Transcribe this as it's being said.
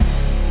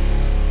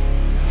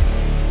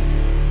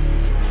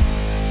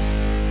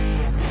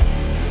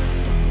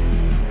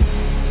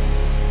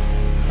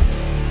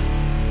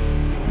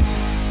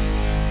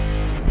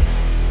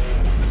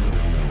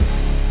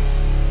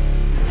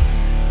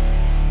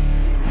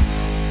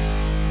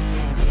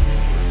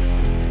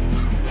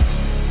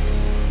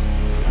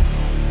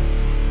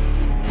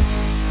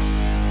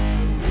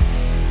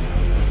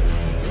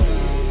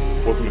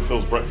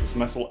This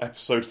Metal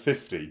episode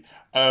 50.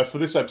 For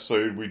this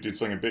episode, we did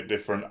something a bit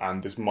different,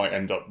 and this might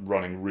end up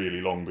running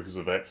really long because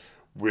of it.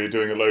 We're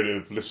doing a load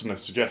of listener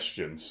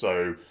suggestions,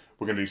 so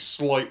we're going to do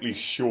slightly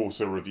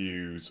shorter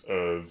reviews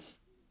of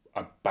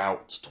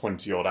about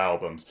 20 odd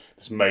albums.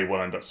 This may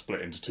well end up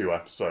split into 2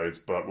 episodes,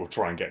 but we'll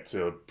try and get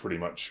to pretty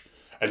much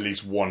at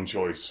least one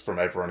choice from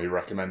everyone who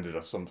recommended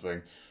us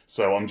something.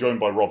 So I'm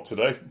joined by Rob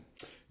today.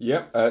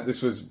 Yep,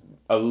 this was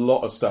a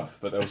lot of stuff,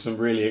 but there were some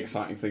really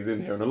exciting things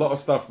in here, and a lot of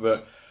stuff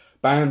that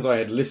bands I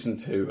had listened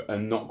to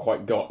and not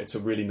quite got. It's a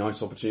really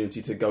nice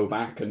opportunity to go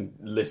back and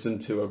listen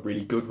to a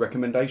really good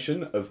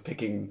recommendation of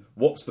picking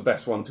what's the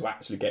best one to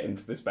actually get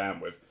into this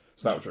band with.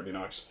 So that was really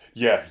nice.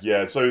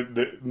 Yeah. So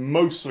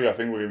mostly I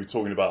think we're going to be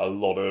talking about a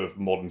lot of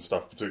modern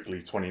stuff,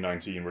 particularly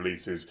 2019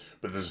 releases,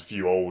 but there's a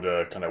few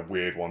older kind of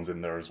weird ones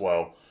in there as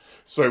well.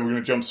 So we're going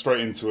to jump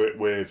straight into it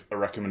with a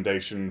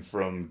recommendation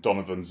from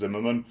Donovan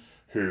Zimmerman,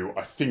 who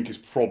I think is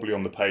probably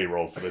on the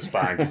payroll for this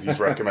band because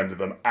he's recommended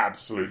them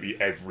absolutely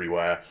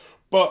everywhere.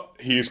 But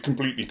he is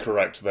completely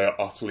correct. They're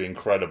utterly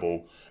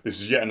incredible. This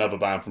is yet another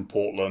band from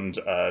Portland.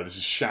 This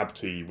is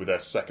Shabti with their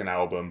second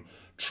album,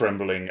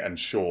 Trembling and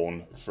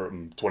Sean,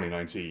 from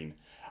 2019.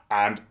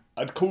 And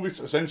I'd call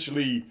this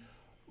essentially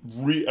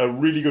a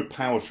really good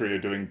power trio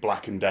doing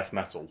black and death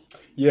metal.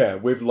 Yeah,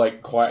 with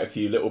like quite a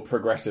few little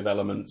progressive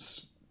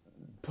elements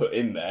put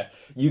in there.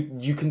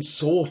 You can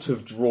sort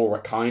of draw a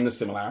kind of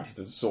similarity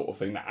to the sort of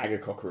thing that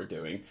Agacocker are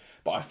doing,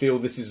 but I feel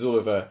this is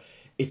sort of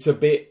it's a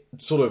bit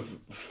sort of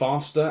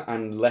faster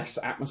and less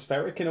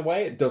atmospheric in a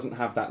way. It doesn't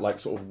have that like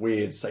sort of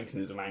weird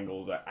Satanism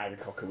angle that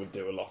Agacocker would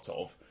do a lot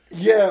of.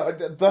 Yeah,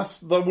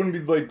 that wouldn't be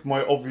like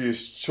my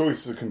obvious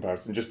choice as a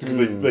comparison, just because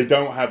they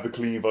don't have the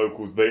clean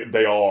vocals.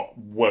 They are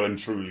well and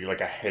truly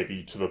like a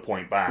heavy to the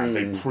point band.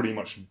 They pretty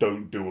much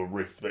don't do a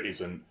riff that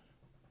isn't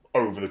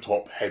over the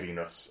top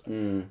heaviness.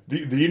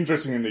 The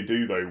interesting thing they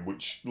do though,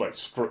 which like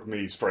struck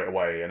me straight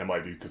away, and it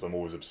might be because I'm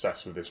always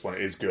obsessed with this when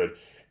it is good,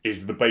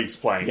 is the bass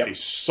playing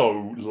is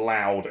so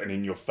loud and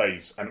in your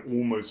face and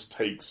almost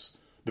takes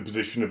the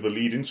position of the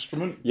lead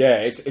instrument. Yeah,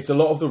 it's a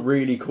lot of the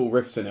really cool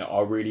riffs in it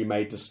are really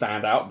made to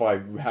stand out by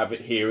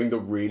hearing the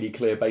really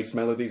clear bass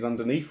melodies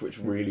underneath, which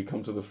really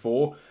come to the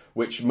fore,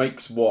 which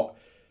makes what...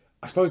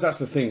 I suppose that's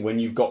the thing, when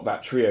you've got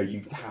that trio,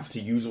 you have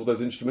to use all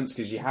those instruments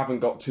because you haven't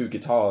got 2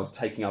 guitars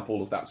taking up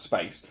all of that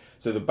space.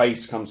 So the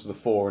bass comes to the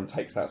fore and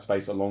takes that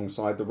space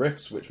alongside the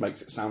riffs, which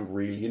makes it sound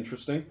really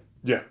interesting.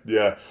 Yeah.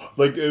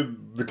 Like,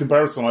 the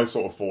comparison I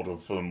sort of thought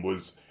of for them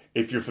was,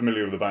 if you're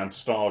familiar with the band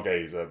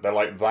Stargazer, they're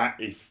like that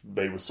if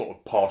they were sort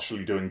of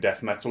partially doing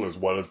death metal as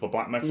well as the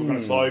black metal kind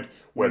of side,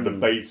 where the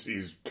bass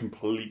is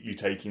completely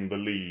taking the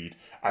lead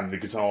and the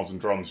guitars and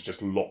drums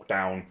just lock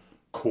down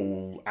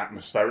cool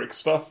atmospheric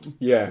stuff.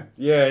 Yeah,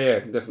 I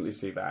can definitely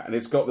see that. And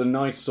it's got the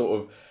nice sort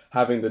of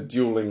having the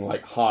dueling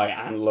like high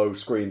and low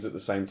screams at the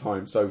same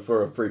time. So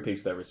for a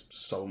 3-piece there is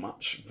so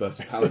much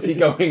versatility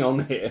going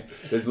on here.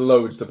 There's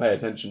loads to pay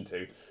attention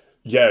to.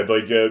 Yeah,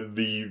 like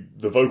the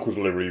vocal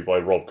delivery by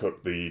Rob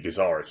Cook, the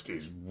guitarist,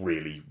 is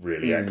really,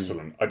 really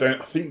excellent. I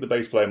think the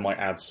bass player might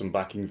add some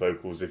backing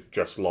vocals if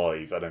just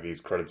live. I don't think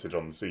he's credited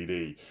on the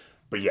CD.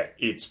 But yeah,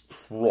 it's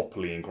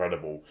properly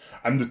incredible.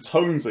 And the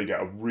tones they get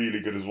are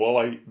really good as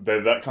well.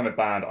 They're that kind of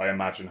band I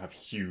imagine have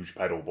huge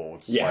pedal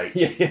boards. Yeah.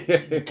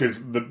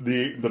 Because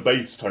the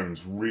bass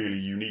tone's really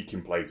unique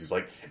in places.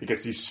 Like, it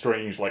gets these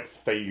strange like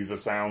phaser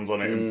sounds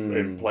on it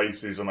in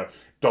places, and like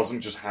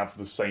doesn't just have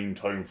the same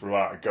tone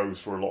throughout. It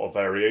goes for a lot of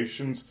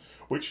variations,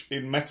 which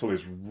in metal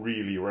is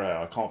really rare.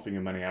 I can't think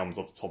of many albums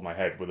off the top of my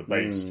head where the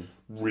bass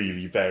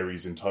really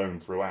varies in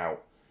tone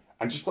throughout.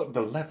 And just like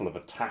the level of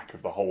attack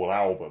of the whole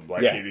album,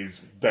 it is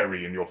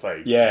very in your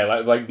face.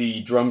 Yeah, like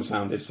the drum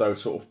sound is so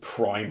sort of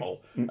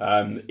primal.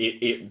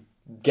 It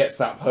gets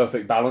that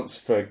perfect balance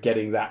for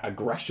getting that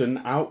aggression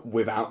out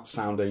without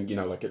sounding,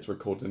 like it's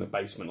recorded in a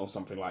basement or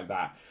something like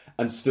that,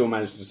 and still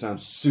managing to sound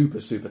super,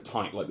 super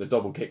tight. Like the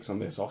double kicks on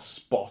this are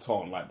spot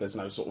on. Like there's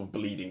no sort of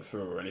bleeding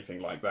through or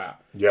anything like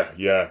that.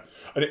 Yeah.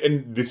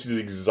 And this is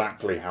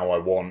exactly how I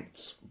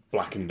want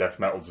black and death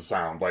metal to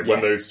sound. Like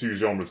when those 2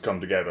 genres come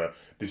together,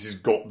 this has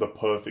got the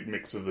perfect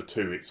mix of the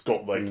 2. It's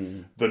got like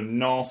the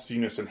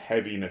nastiness and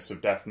heaviness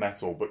of death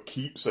metal, but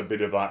keeps a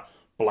bit of that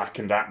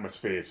blackened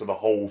atmosphere, so the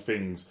whole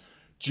thing's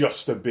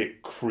just a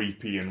bit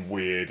creepy and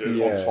weird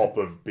on top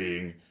of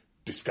being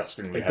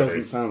disgustingly heavy. It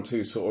doesn't sound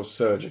too sort of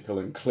surgical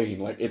and clean.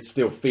 Like it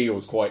still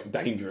feels quite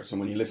dangerous,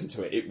 and when you listen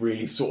to it, it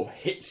really sort of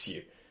hits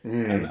you.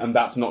 And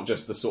that's not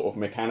just the sort of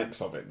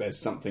mechanics of it. There's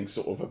something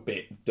sort of a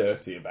bit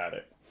dirty about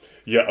it.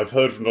 Yeah, I've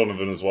heard from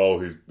Donovan as well,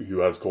 who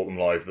has caught them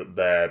live, that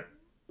they're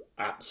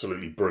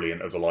absolutely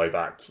brilliant as a live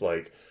act.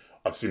 Like,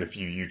 I've seen a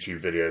few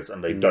YouTube videos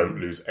and they don't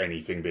lose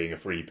anything being a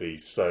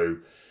 3-piece. So,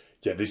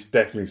 yeah, this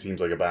definitely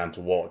seems like a band to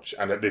watch.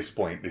 And at this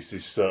point, this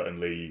is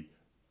certainly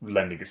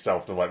lending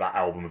itself to like that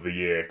album of the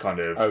year kind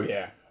of. Oh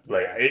yeah.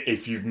 Like,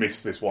 if you've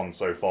missed this one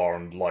so far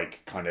and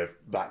like kind of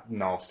that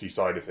nasty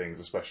side of things,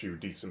 especially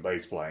with decent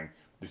bass playing,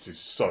 this is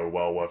so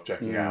well worth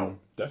checking out.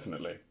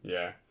 Definitely,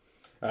 yeah.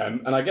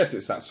 And I guess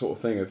it's that sort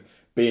of thing of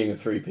being a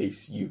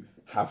 3-piece, you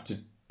have to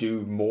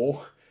do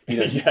more. You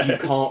know, you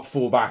can't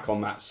fall back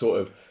on that sort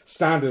of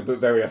standard but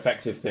very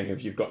effective thing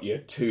if you've got your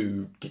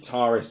two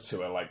guitarists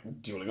who are like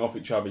dueling off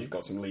each other, you've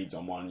got some leads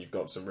on one, you've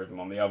got some rhythm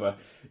on the other.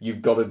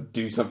 You've got to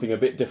do something a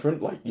bit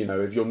different. Like, you know,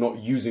 if you're not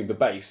using the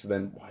bass,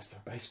 then why is there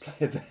a bass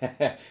player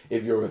there?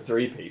 If you're a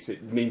three-piece,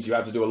 it means you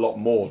have to do a lot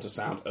more to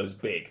sound as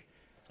big.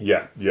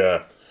 Yeah.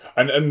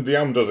 And the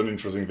album does an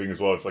interesting thing as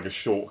well. It's like a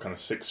short kind of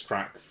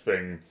 6-track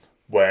thing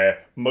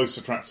where most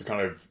of the tracks are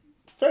kind of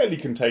fairly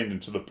contained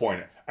and to the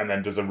point, and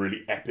then does a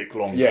really epic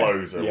long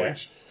closer,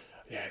 which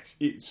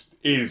it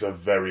is a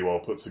very well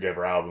put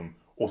together album.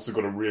 Also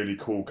got a really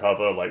cool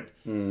cover, like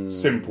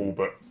simple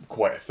but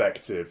quite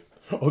effective.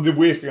 Oh, the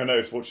weird thing I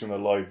noticed watching the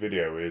live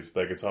video is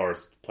their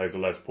guitarist plays a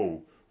Les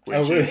Paul,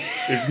 which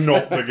is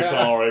not the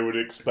guitar I would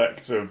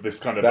expect of this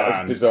kind of band.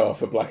 That's bizarre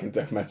for black and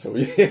death metal.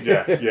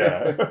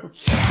 Yeah.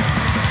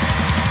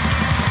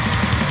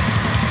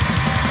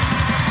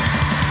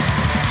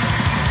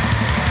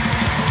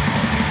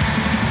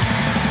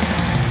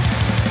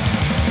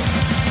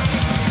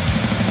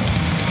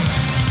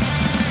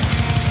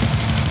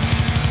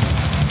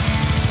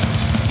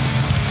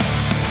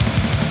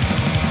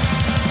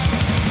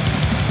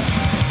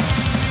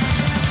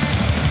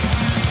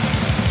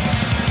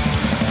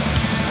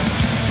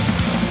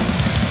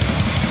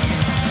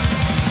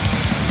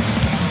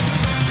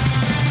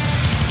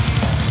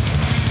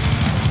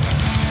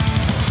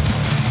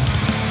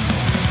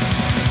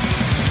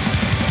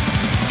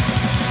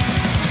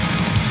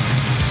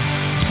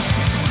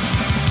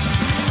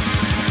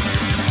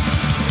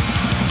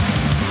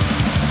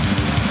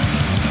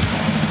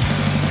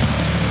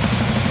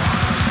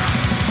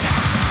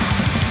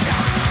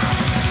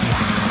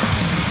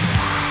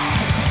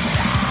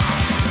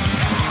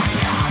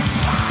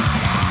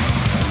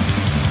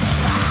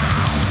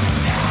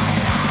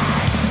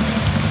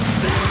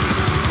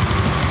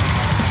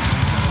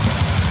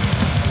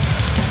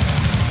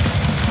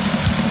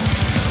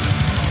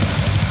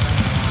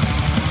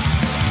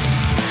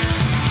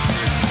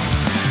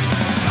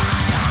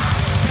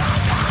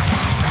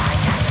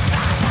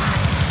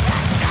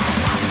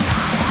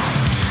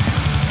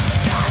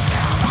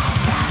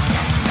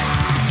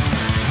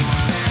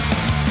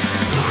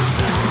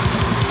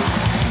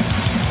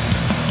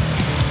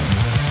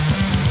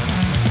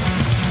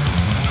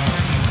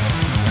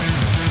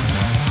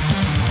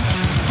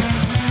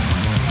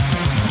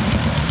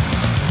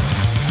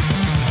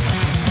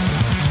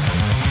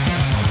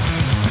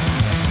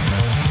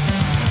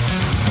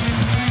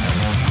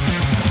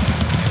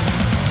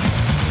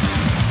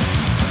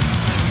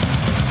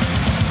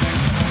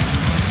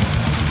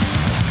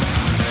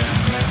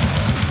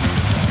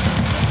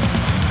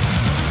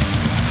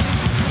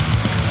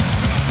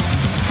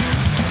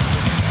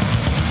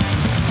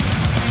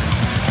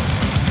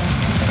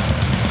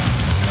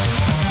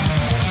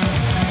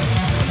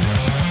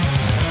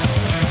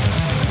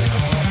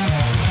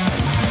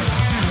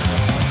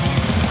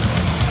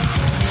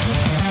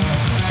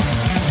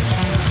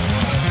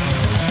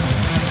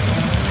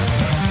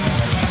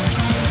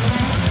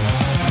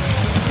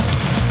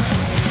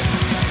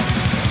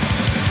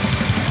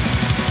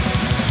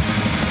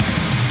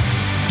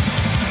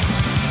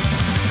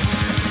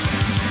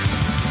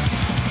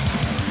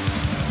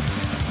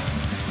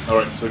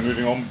 So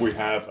moving on, we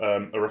have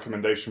a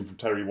recommendation from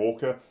Terry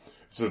Walker.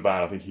 This is a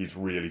band I think he's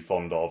really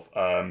fond of.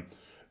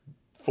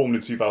 Formed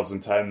in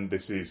 2010,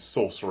 this is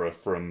Sorcerer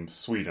from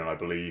Sweden, I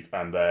believe,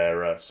 and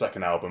their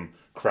second album,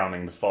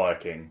 Crowning the Fire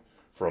King,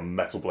 from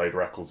Metal Blade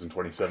Records in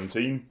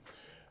 2017.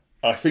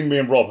 I think me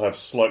and Rob have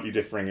slightly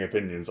differing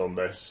opinions on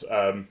this.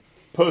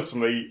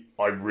 Personally,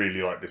 I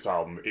really like this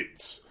album.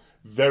 It's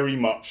very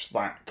much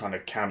that kind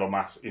of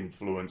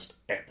Candlemass-influenced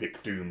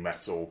epic doom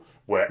metal,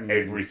 where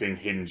everything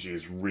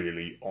hinges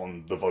really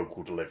on the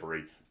vocal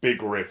delivery. Big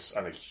riffs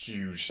and a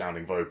huge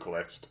sounding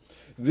vocalist.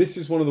 This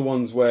is one of the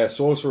ones where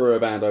Sorcerer are a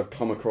band I've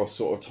come across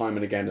sort of time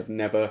and again, have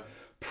never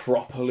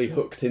properly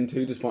hooked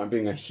into, despite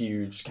being a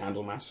huge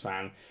Candlemass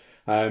fan.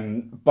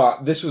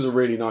 But this was a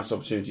really nice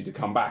opportunity to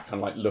come back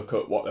and like look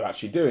at what they're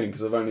actually doing,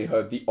 because I've only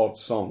heard the odd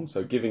song,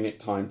 so giving it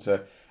time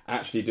to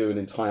actually do an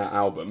entire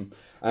album.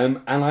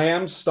 And I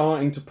am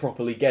starting to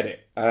properly get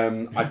it.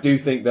 I do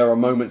think there are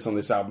moments on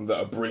this album that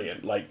are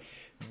brilliant. Like,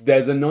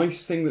 there's a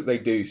nice thing that they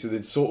do, so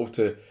it's sort of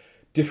to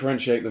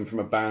differentiate them from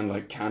a band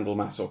like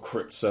Candlemass or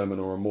Crypt Sermon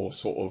or a more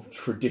sort of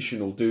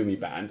traditional doomy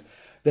band.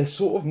 They're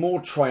sort of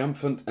more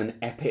triumphant and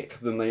epic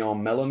than they are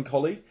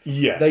melancholy.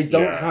 Yeah, they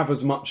don't have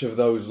as much of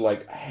those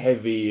like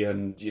heavy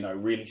and, you know,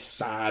 really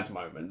sad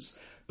moments.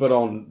 But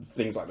on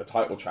things like the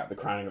title track, The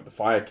Crowning of the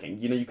Fire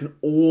King, you know, you can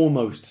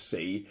almost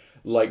see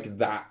like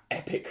that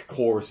epic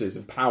choruses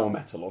of power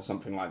metal or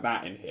something like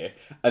that in here,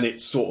 and it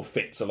sort of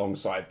fits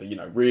alongside the, you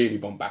know, really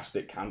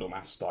bombastic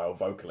Candlemass style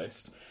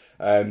vocalist.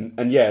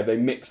 And yeah, they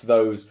mix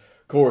those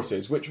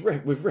choruses, with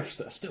riffs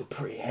that are still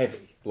pretty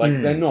heavy.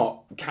 Like, they're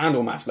not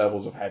Candlemass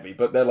levels of heavy,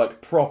 but they're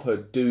like proper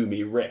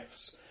doomy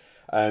riffs.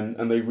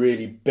 And they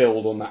really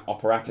build on that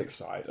operatic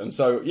side. And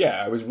so,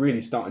 yeah, I was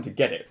really starting to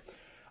get it.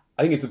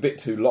 I think it's a bit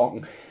too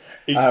long.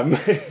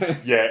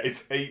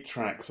 It's 8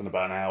 tracks and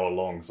about an hour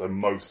long, so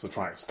most of the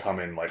tracks come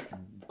in like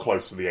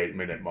close to the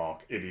 8-minute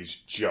mark. It is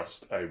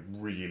just a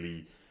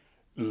really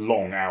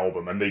long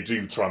album, and they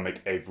do try and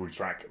make every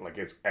track like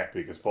as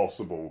epic as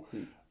possible.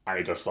 And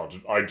it just starts.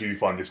 I do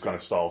find this kind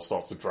of style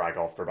starts to drag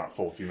after about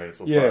 40 minutes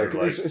or so. Yeah,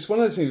 it's one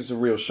of those things that's a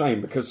real shame,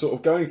 because sort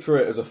of going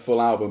through it as a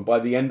full album, by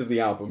the end of the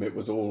album, it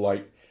was all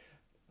like,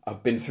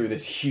 I've been through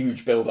this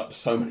huge build-up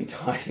so many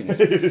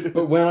times.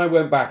 But when I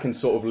went back and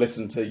sort of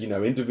listened to,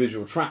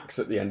 individual tracks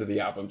at the end of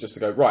the album, just to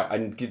go, right, I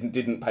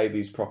didn't pay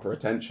these proper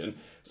attention,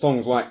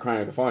 songs like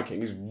Crown of the Fire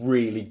King is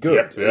really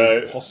good.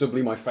 It's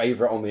possibly my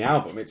favourite on the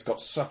album. It's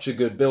got such a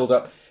good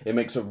build-up. It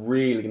makes a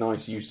really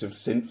nice use of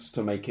synths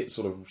to make it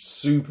sort of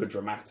super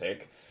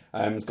dramatic.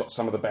 It's got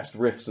some of the best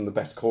riffs and the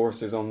best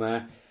choruses on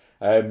there.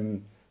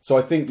 So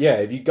I think,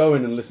 if you go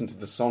in and listen to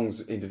the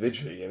songs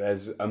individually,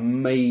 there's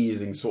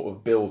amazing sort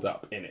of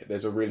build-up in it.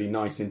 There's a really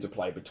nice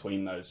interplay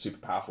between those super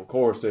powerful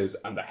choruses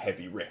and the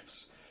heavy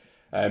riffs.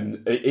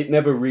 It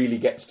never really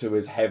gets to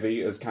as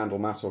heavy as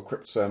Candlemass or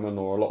Crypt Sermon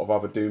or a lot of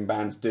other Doom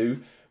bands do,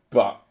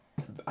 but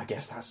I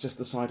guess that's just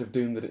the side of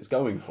Doom that it's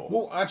going for.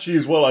 Well, actually,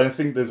 as well, I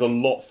think there's a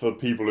lot for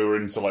people who are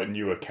into like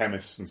newer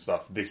Chemists and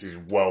stuff. This is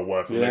well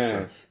worth a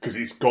listen, because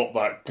it's got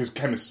that. Because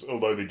Chemists,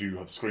 although they do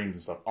have screams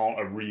and stuff, aren't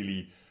a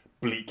really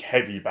bleak,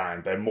 heavy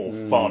band. They're more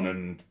fun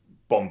and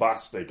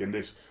bombastic, and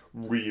this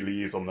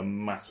really is on the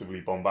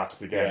massively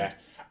bombastic end.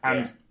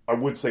 And I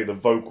would say the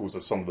vocals are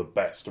some of the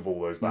best of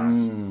all those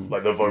bands.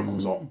 Like, the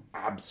vocals are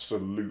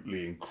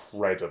absolutely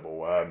incredible.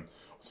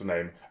 What's the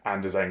name?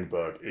 Anders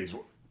Engberg is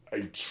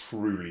a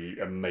truly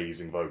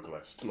amazing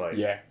vocalist. Like,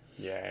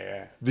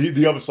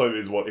 The other side of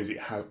it is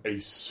it has a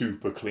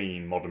super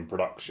clean modern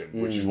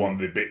production, which is one of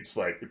the bits,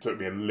 like, it took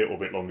me a little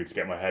bit longer to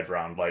get my head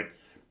around. Like,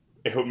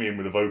 it hooked me in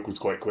with the vocals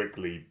quite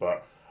quickly,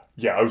 but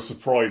I was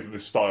surprised at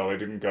this style. It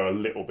didn't go a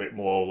little bit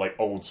more like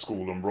old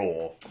school and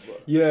raw.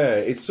 Yeah,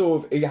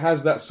 it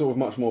has that sort of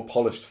much more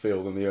polished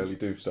feel than the early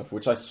Doom stuff,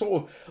 which I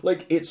sort of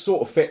like. It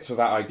sort of fits with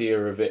that idea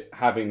of it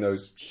having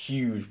those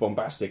huge,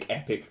 bombastic,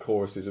 epic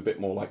choruses, a bit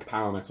more like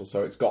power metal.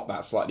 So it's got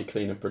that slightly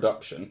cleaner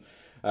production,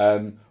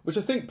 which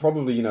I think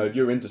probably, if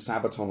you're into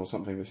Sabaton or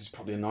something, this is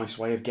probably a nice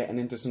way of getting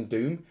into some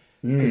Doom.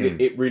 Because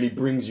it really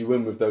brings you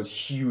in with those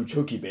huge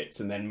hooky bits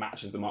and then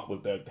matches them up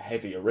with the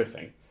heavier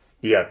riffing.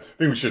 Yeah, I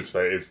think we should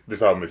say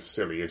this album is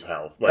silly as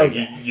hell. Like,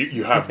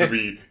 you have to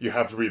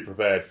be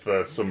prepared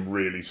for some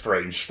really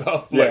strange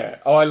stuff.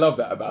 Like, I love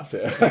that about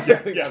it. I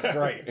think that's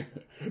great.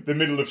 The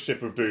middle of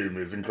Ship of Doom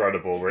is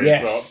incredible.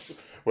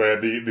 Where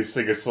the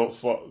singer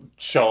starts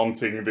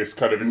chanting this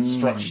kind of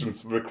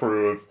instructions to the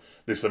crew of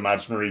this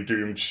imaginary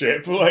doomed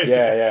ship. Like,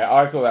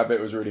 I thought that bit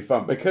was really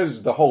fun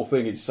because the whole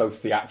thing is so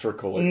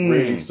theatrical. It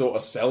really sort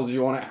of sells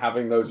you on it,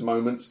 having those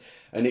moments,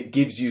 and it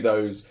gives you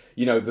those,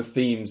 the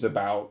themes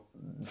about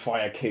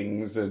Fire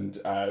Kings and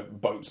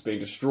boats being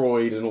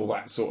destroyed and all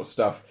that sort of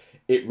stuff.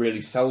 It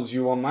really sells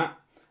you on that.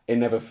 It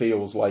never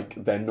feels like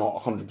they're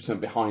not 100%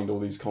 behind all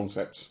these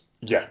concepts.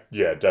 Yeah,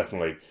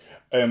 definitely.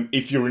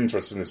 If you're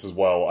interested in this as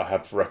well, I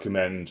have to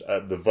recommend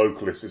the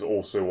vocalist is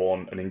also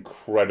on an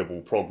incredible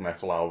prog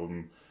metal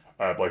album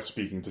by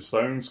Speaking to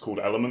Stones called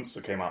Elements.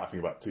 It came out, I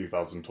think, about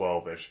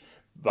 2012-ish.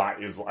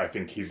 That is, I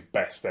think, his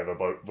best ever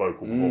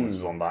vocal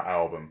performances on that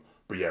album.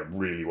 But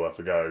really worth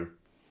a go.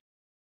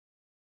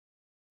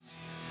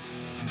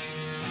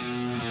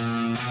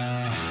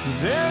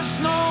 There's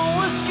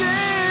no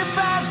escape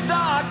as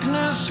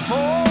darkness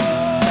falls.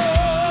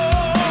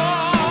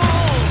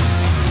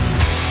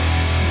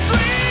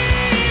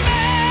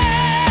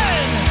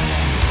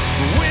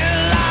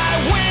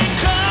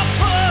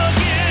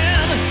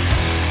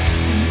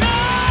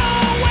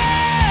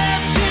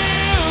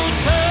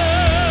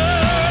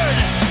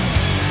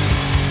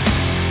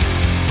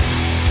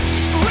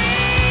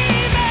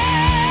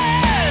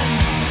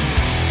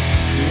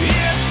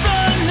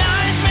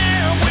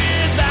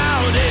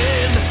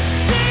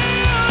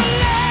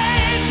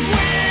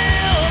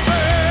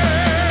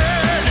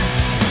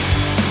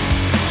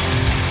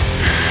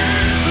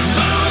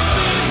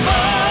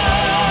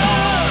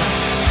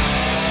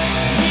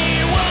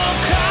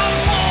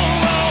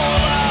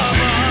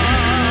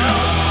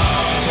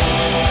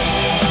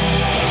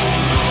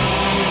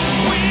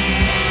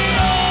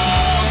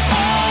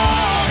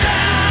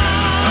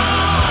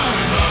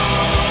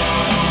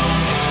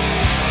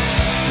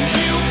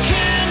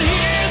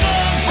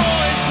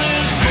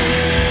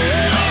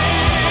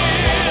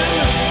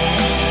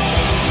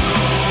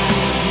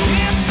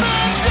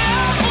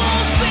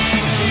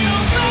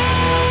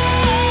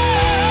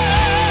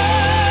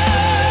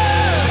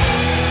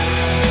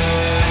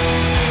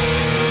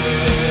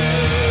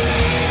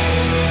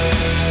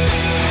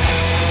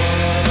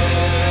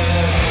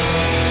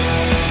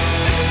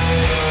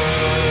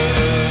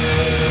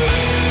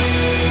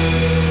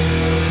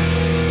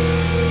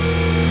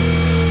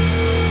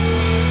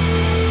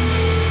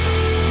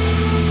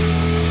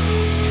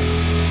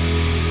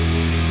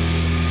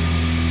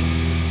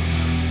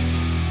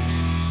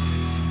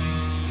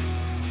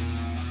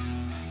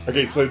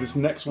 Okay, so this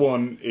next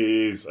one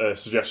is a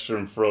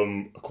suggestion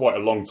from quite a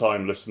long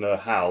time listener,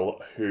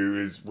 Hal, who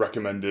has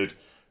recommended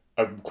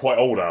a quite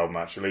old album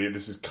actually.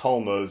 This is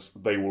Kalma's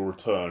They Will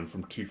Return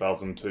from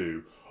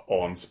 2002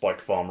 on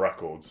Spike Farm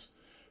Records.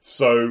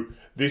 So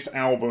this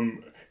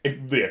album,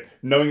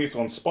 knowing it's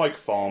on Spike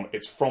Farm,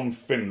 it's from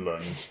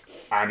Finland,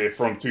 and it's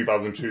from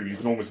 2002, you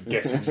can almost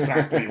guess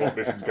exactly what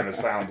this is going to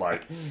sound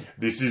like.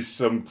 This is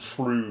some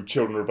true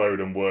Children of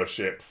Bodom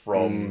worship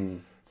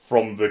from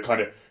the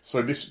kind of...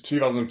 So this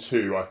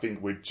 2002, I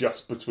think we're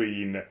just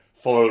between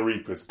Follow the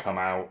Reapers come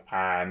out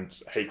and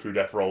Hate Crew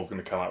Death Roll is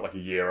going to come out like a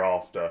year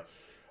after.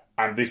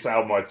 And this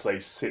album, I'd say,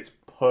 sits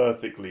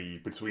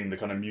perfectly between the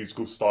kind of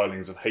musical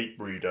stylings of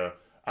Hatebreeder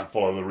and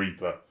Follow the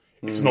Reaper.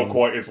 It's not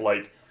quite as,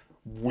 like,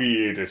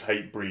 weird as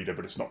Hatebreeder,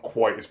 but it's not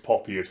quite as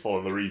poppy as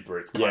Follow the Reaper.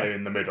 It's kind of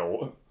in the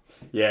middle.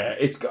 Yeah,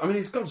 it's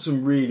got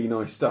some really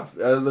nice stuff.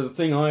 The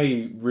thing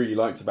I really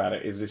liked about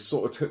it is this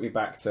sort of took me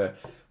back to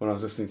when I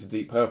was listening to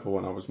Deep Purple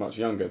when I was much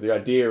younger. The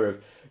idea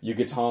of your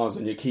guitars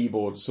and your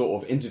keyboards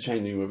sort of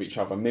interchanging with each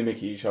other,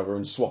 mimicking each other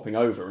and swapping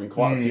over. In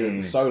quite a few of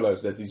the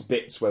solos, there's these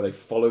bits where they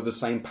follow the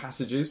same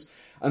passages,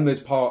 and there's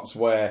parts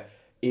where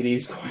it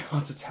is quite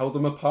hard to tell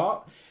them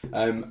apart.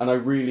 And I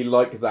really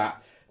like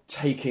that,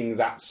 taking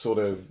that sort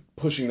of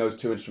pushing those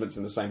two instruments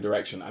in the same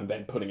direction and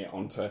then putting it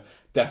onto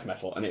death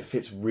metal, and it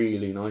fits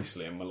really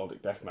nicely in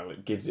melodic death metal.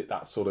 It gives it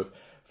that sort of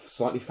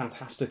slightly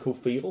fantastical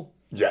feel.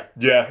 Yeah,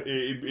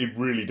 it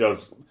really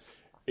does.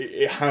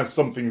 It has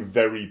something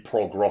very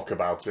prog rock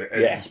about it,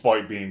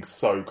 despite being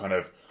so kind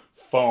of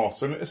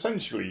fast and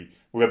essentially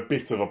with a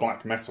bit of a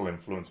black metal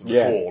influence at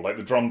the core. Like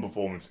the drum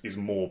performance is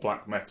more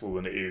black metal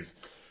than it is,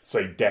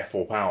 say, death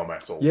or power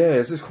metal. Yeah,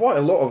 there's quite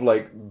a lot of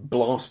like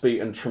blast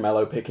beat and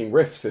tremolo picking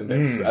riffs in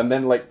this, and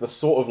then like the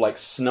sort of like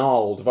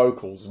snarled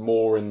vocals,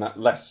 more in that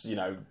less,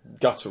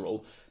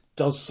 guttural,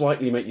 does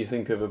slightly make you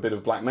think of a bit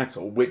of black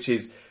metal, which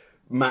is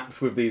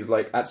mapped with these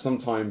like at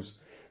sometimes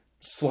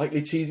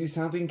slightly cheesy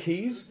sounding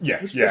keys.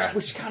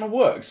 Which kind of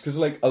works because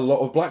like a lot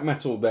of black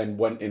metal then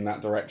went in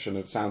that direction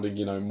of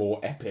sounding more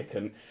epic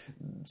and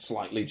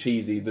slightly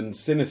cheesy than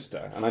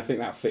sinister, and I think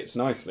that fits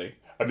nicely.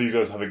 And these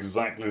guys have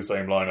exactly the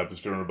same lineup as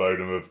Children of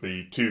Bodom, of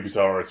the two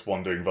guitarists,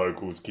 one doing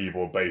vocals,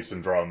 keyboard, bass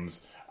and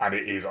drums, and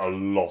it is a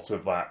lot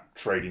of that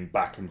trading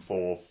back and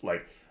forth,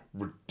 like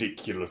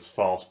ridiculous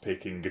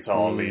fast-picking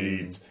guitar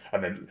leads,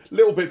 and then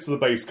little bits of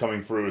the bass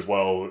coming through as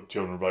well that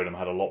Children of Bodom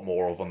had a lot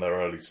more of on their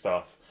early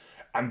stuff.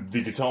 And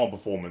the guitar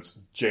performance,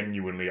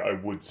 genuinely, I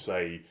would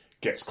say,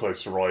 gets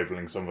close to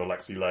rivaling some of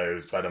Alexi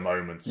Leo's better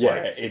moments.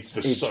 Yeah, like, the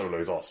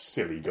solos are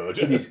silly good.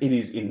 It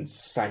is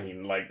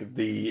insane. Like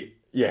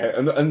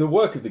and the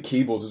work of the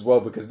keyboards as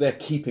well, because they're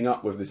keeping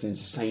up with this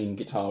insane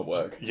guitar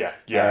work. Yeah.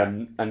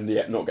 And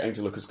yet not getting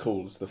to look as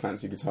cool as the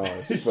fancy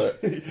guitars.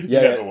 But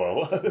never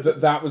will.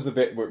 that was the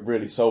bit that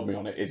really sold me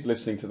on it, is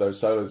listening to those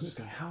solos, just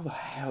going, how the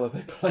hell are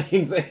they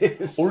playing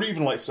this? Or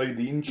even, like, say,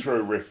 the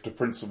intro riff to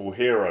Principal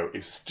Hero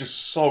is just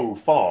so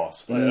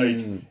fast.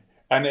 And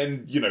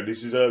then,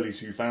 this is early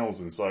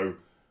 2000s, so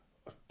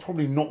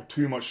probably not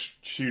too much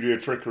studio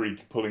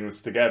trickery pulling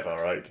this together,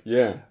 right?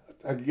 Yeah.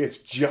 I guess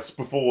just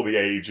before the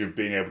age of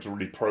being able to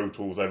really Pro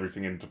Tools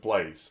everything into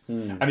place.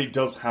 And it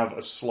does have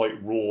a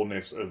slight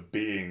rawness of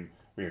being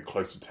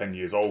close to 10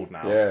 years old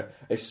now. Yeah.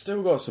 It's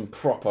still got some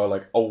proper,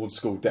 like, old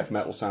school death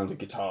metal sounding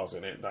guitars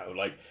in it, though.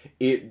 Like,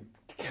 it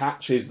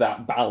catches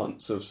that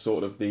balance of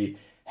sort of the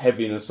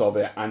heaviness of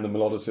it and the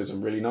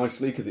melodicism really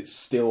nicely, because it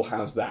still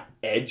has that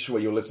edge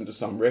where you'll listen to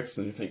some riffs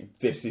and you think,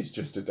 this is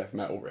just a death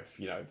metal riff.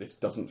 This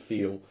doesn't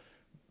feel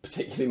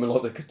particularly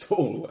melodic at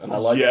all, and I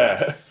like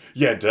that.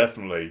 Yeah,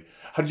 definitely.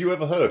 Had you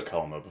ever heard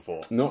Kalma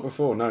before? Not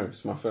before, no.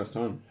 It's my first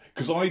time.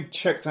 Because I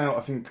checked out,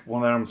 I think,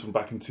 one of their albums from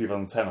back in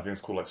 2010, I think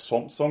it's called like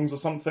Swamp Songs or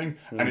something,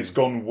 and it's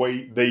gone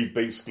they've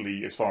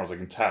basically, as far as I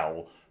can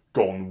tell,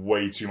 gone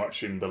way too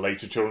much in the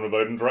later Children of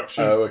Bodom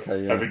direction. Oh,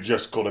 okay, yeah. And it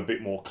just got a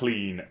bit more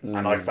clean,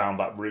 and I found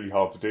that really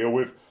hard to deal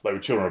with. Like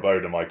with Children of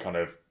Bodom, I kind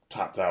of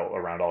tapped out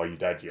around Are You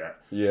Dead Yet?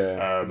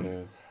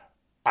 Yeah.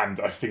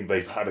 And I think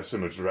they've had a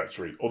similar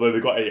trajectory. Although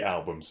they've got 8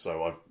 albums,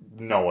 so I've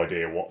no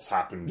idea what's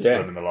happened to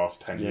them in the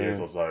last 10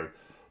 years or so.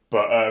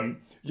 But,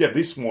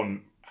 this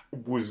one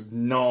was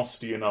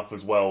nasty enough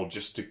as well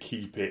just to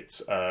keep it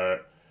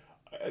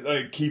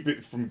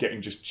from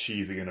getting just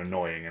cheesy and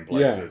annoying in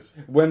places.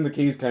 Yeah. When the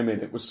keys came in,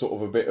 it was sort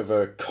of a bit of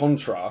a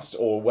contrast,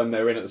 or when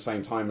they're in at the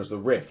same time as the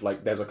riff,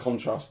 like there's a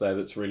contrast there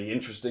that's really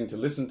interesting to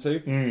listen to,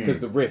 because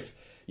the riff,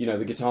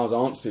 the guitars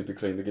aren't super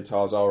clean, the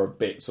guitars are a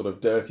bit sort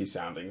of dirty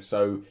sounding,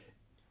 so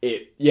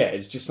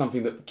it's just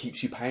something that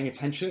keeps you paying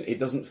attention. It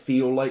doesn't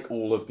feel like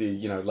all of the,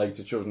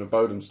 later Children of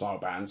Bodom style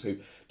bands who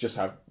just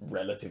have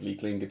relatively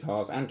clean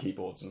guitars and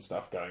keyboards and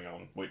stuff going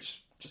on,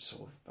 which just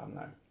sort of, I don't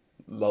know,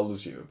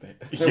 lulls you a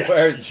bit.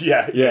 Whereas,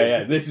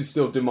 this is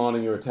still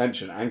demanding your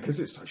attention, and because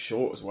it's so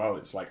short as well,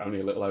 it's like only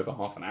a little over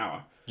half an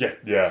hour.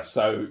 Yeah.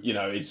 So,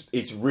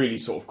 it's really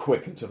sort of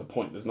quick and to the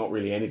point. There's not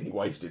really anything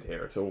wasted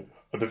here at all.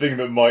 But the thing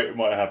that might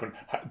happen,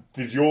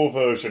 did your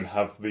version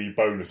have the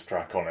bonus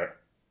track on it?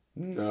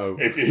 No.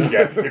 If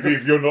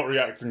you're not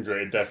reacting to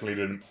it, it definitely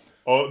didn't.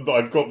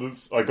 I've got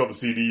this. I got the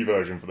CD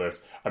version for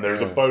this, and there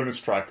is a bonus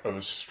track of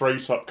a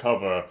straight up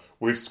cover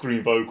with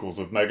screen vocals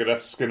of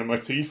Megadeth's "Skin of My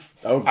Teeth,"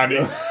 and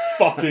it's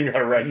fucking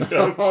horrendous.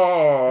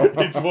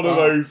 It's one of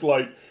those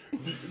like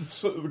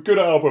good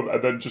album,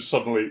 and then just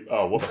suddenly,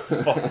 oh, what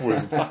the fuck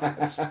was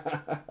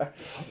that?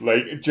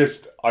 Like,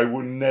 just I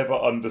will never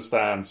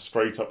understand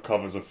straight up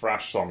covers of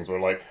thrash songs where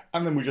like,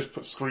 and then we just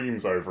put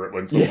screams over it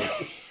when someone.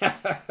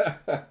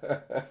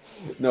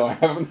 No, I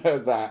haven't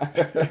heard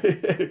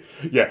that.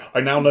 Yeah,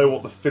 I now know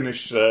what the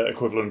Finnish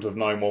equivalent of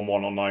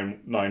 911 or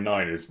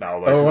 999 is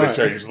now, though, because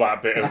they changed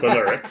that bit of the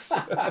lyrics.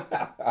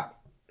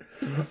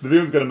 The thing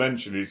I was going to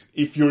mention is,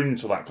 if you're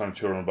into that kind of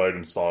Children of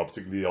Bodom style,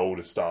 particularly the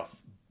older stuff,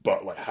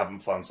 but like haven't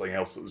found something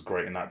else that was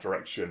great in that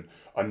direction,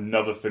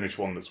 another Finnish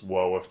one that's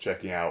well worth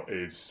checking out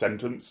is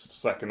Sentenced,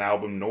 second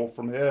album, North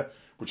From Here,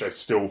 which I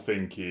still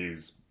think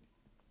is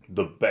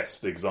the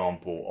best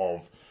example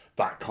of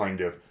that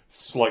kind of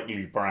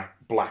slightly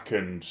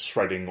blackened,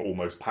 shredding,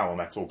 almost power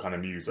metal kind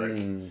of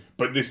music.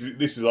 But this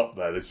is up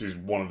there. This is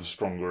one of the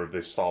stronger of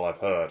this style I've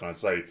heard. And I'd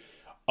say,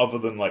 other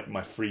than like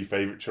my 3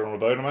 favourite Children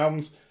of Bodom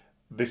albums,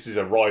 this is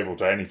a rival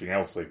to anything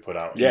else they've put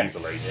out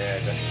easily. Yeah,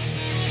 definitely.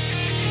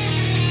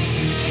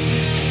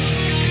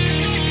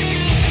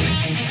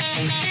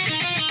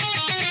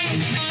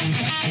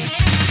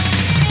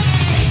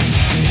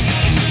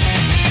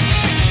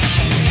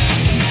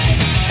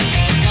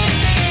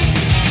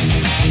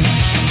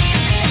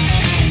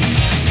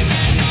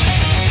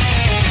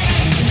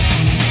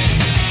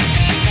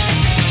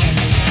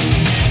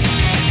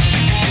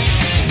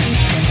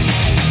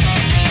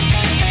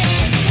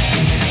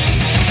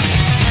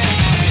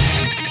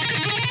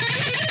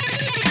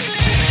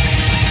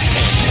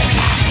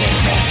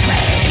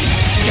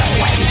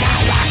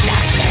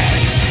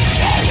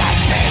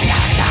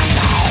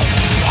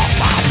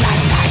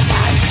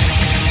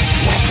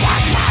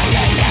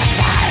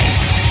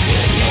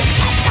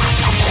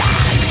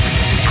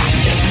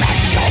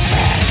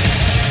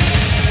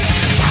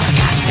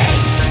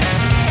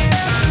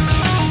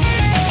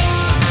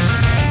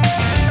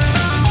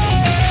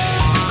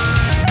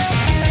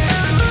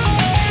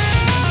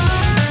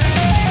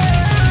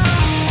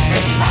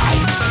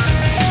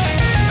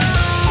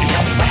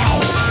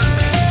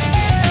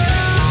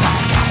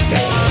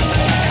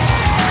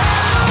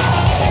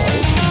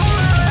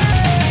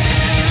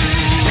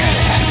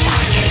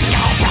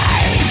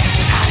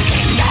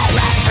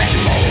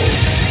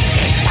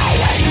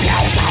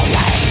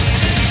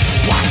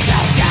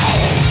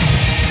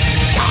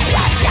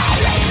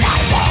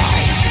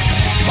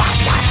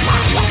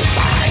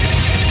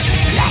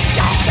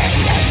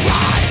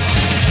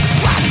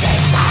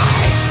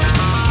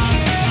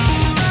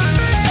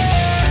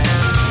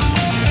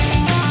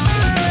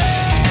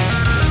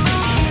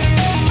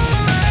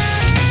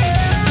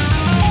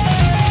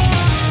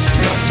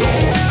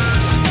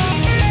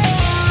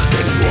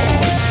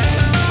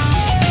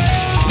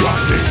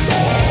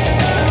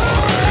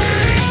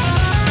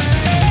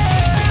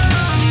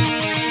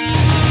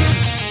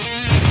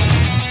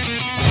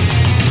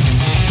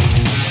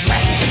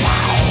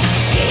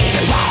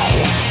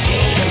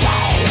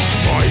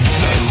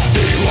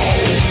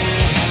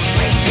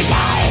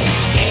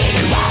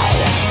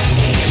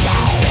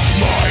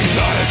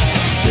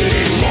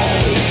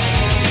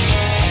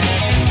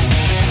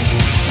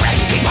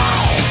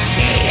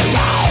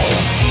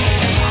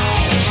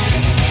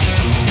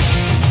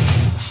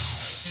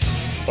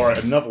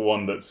 Another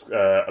one that's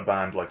a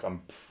band like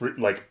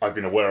I've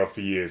been aware of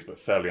for years but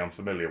fairly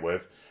unfamiliar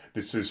with.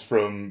 This is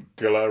from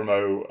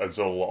Guillermo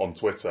Azul on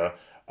Twitter.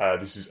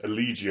 This is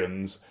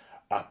Allegion's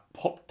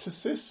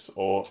Apoptosis,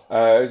 or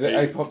is it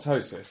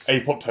apoptosis?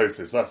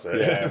 Apoptosis, that's it.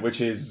 Yeah, which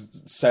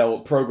is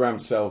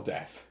programmed cell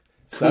death.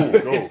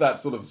 So Cool. It's that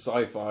sort of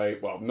sci-fi,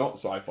 well, not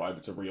sci-fi, but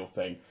it's a real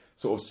thing,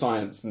 sort of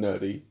science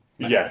nerdy.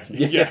 Yeah.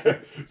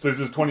 So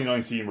this is a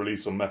 2019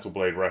 release on Metal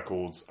Blade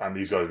Records, and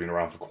these guys have been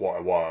around for quite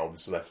a while.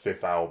 This is their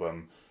 5th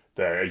album.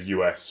 They're a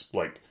US,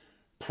 like,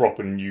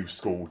 proper new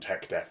school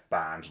tech death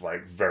band,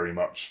 like, very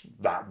much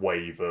that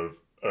wave of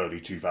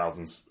early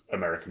 2000s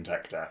American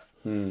tech death.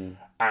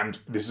 And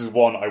this is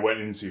one I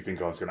went into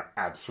thinking I was going to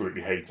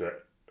absolutely hate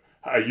it.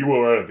 Are you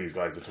aware of these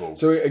guys at all?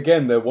 So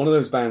again, they're one of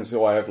those bands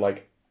who I have,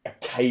 like,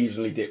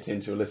 occasionally dipped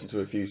into and listened to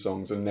a few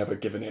songs and never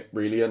given it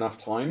really enough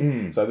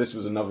time. So this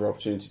was another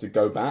opportunity to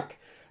go back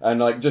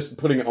and like just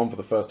putting it on for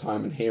the first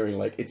time and hearing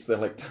like it's the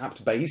like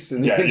tapped bass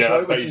in the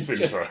intro, which is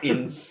just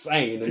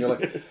insane. And you're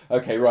like,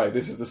 okay, right,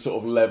 this is the sort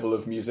of level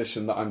of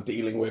musician that I'm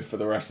dealing with for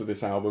the rest of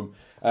this album.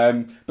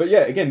 But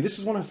yeah, again, this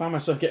is one I found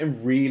myself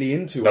getting really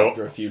into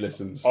after a few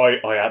listens. I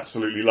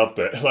absolutely loved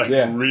it.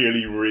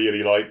 Really,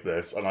 really liked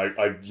this, and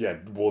I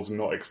was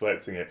not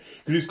expecting it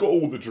because it's got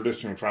all the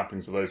traditional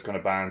trappings of those kind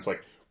of bands,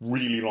 like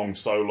really long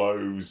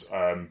solos,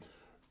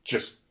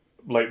 just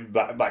like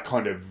that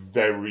kind of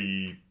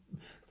very,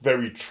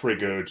 very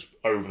triggered,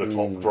 over the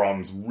top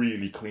drums,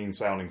 really clean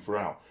sounding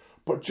throughout.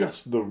 but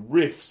just the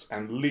riffs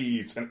and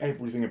leads and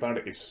everything about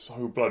it is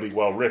so bloody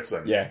well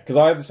written. Yeah, because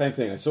I had the same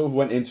thing. I sort of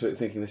went into it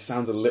thinking this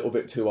sounds a little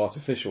bit too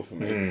artificial for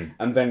me,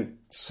 and then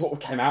sort of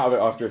came out of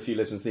it after a few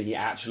listens thinking,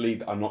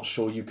 actually, I'm not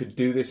sure you could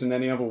do this in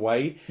any other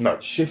way. No.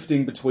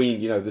 Shifting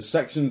between, the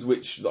sections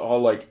which are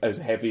like as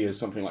heavy as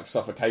something like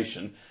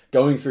Suffocation,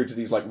 going through to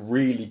these like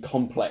really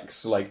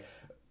complex, like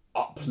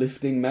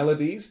uplifting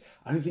melodies.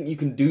 I don't think you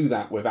can do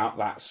that without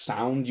that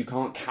sound. You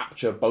can't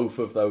capture both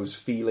of those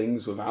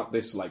feelings without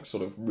this like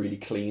sort of really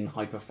clean,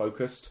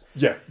 hyper-focused.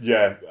 Yeah,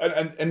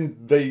 and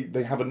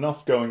they have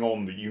enough going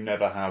on that you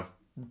never have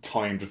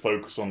time to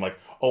focus on like,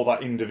 oh,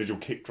 that individual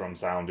kick drum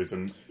sound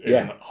isn't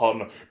hard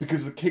enough,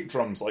 because the kick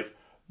drums, like,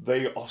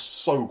 they are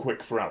so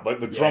quick throughout.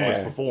 Like the drummer's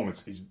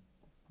performance is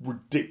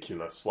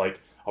ridiculous. Like,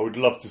 I would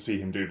love to see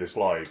him do this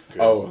live.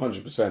 Oh,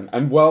 100%.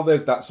 And while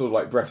there's that sort of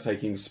like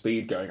breathtaking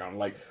speed going on,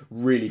 like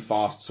really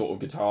fast sort of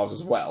guitars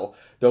as well,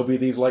 there'll be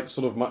these like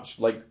sort of much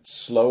like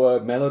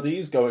slower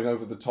melodies going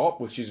over the top,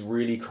 which is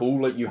really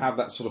cool. Like you have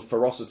that sort of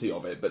ferocity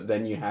of it, but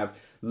then you have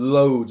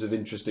loads of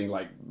interesting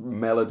like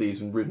melodies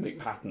and rhythmic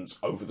patterns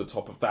over the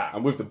top of that.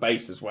 And with the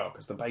bass as well,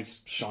 because the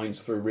bass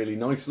shines through really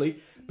nicely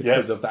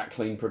because of that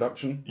clean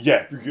production.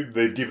 Yeah,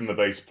 they've given the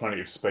bass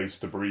plenty of space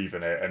to breathe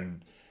in it,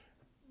 and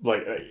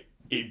like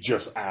it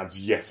just adds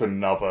yet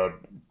another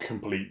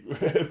complete,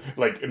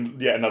 like,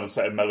 yet another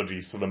set of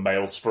melodies to the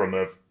maelstrom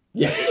of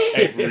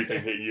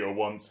everything hitting you at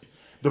once.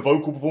 The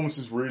vocal performance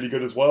is really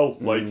good as well.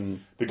 Like,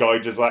 the guy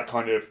does that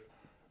kind of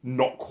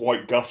not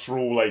quite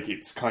guttural, like,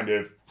 it's kind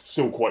of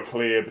still quite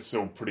clear, but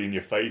still pretty in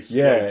your face.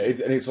 Yeah,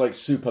 it's like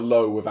super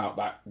low without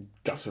that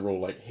guttural,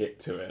 like, hit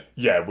to it.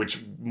 Yeah,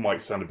 which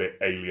might sound a bit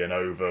alien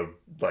over,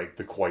 like,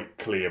 the quite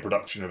clear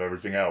production of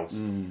everything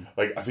else.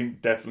 Like, I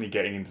think definitely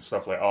getting into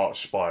stuff like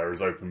Archspire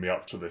has opened me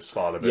up to this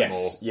style a bit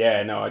more.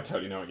 Yeah, no, I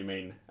totally know what you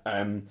mean.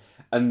 And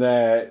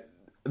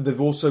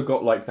they've also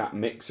got, like, that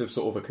mix of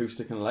sort of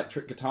acoustic and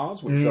electric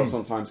guitars, which they'll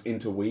sometimes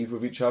interweave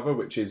with each other,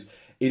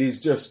 it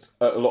is just,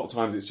 a lot of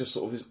times, it's just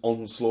sort of this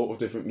onslaught of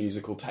different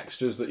musical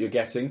textures that you're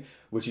getting,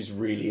 which is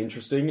really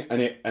interesting.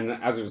 And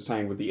as I was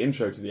saying with the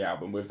intro to the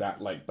album, with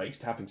that like bass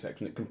tapping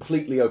section, it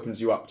completely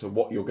opens you up to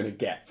what you're going to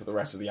get for the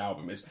rest of the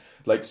album. Is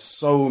like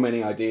so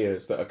many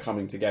ideas that are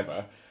coming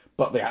together,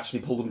 but they actually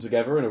pull them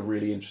together in a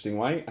really interesting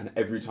way. And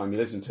every time you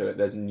listen to it,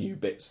 there's new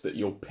bits that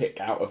you'll pick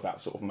out of that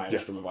sort of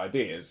maelstrom of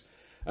ideas.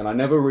 And I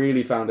never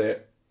really found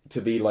it to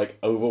be like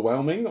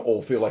overwhelming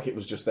or feel like it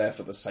was just there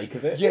for the sake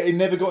of it. Yeah, it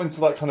never got into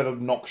that kind of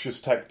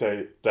obnoxious tech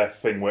death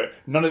thing where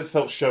none of it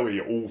felt showy.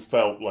 It all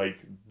felt like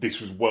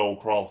this was well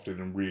crafted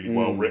and really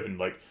well written.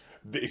 Like,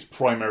 it's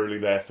primarily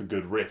there for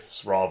good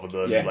riffs rather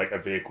than like a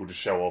vehicle to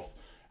show off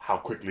how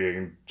quickly they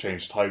can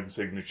change time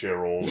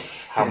signature or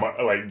how much,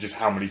 like, just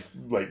how many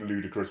like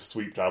ludicrous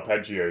sweeped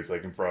arpeggios they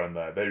can throw in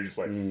there. They're just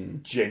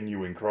like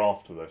genuine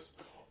craft to this.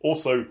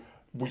 Also,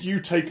 were you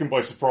taken by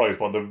surprise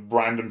by the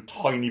random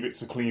tiny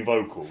bits of clean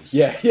vocals?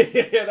 Yeah,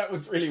 that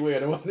was really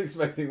weird. I wasn't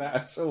expecting that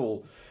at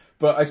all.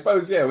 But I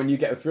suppose, when you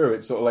get through it,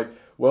 it's sort of like,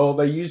 well,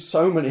 they use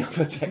so many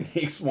other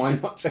techniques, why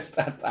not just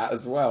add that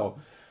as well?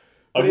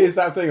 But it is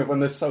that thing of when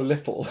there's so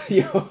little,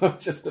 you're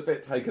just a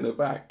bit taken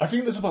aback. I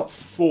think there's about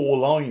 4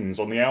 lines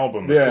on the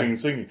album of clean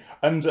singing.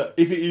 And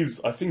if it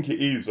is, I think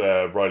it is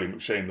Riley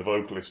McShane, the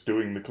vocalist,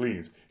 doing the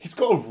cleans. He's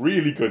got a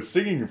really good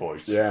singing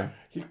voice. Yeah.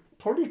 He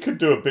probably could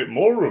do a bit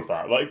more of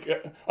that. Like,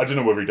 I don't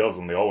know whether he does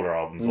on the older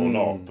albums or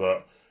not,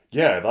 but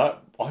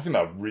I think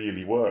that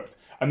really worked.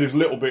 And there's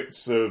little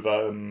bits of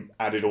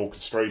added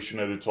orchestration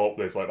at the top.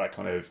 There's like that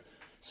kind of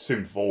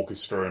synth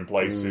orchestra in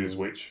places,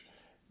 which,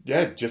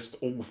 just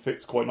all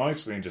fits quite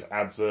nicely and just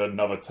adds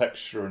another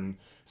texture and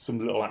some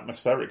little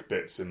atmospheric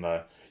bits in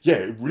there. Yeah,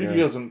 it really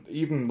doesn't,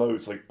 even though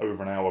it's like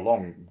over an hour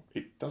long,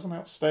 it doesn't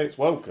outstay its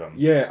welcome.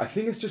 Yeah, I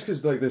think it's just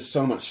because like there's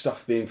so much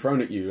stuff being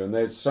thrown at you and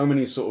there's so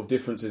many sort of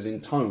differences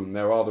in tone.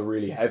 There are the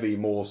really heavy,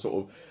 more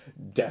sort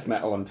of death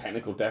metal and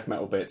technical death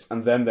metal bits,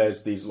 and then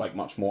there's these like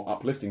much more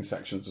uplifting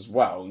sections as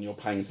well, and you're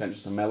paying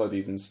attention to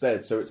melodies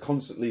instead. So it's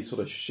constantly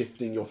sort of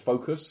shifting your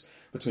focus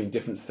between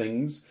different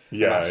things.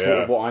 Yeah, and that's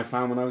sort of what I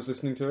found when I was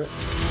listening to it.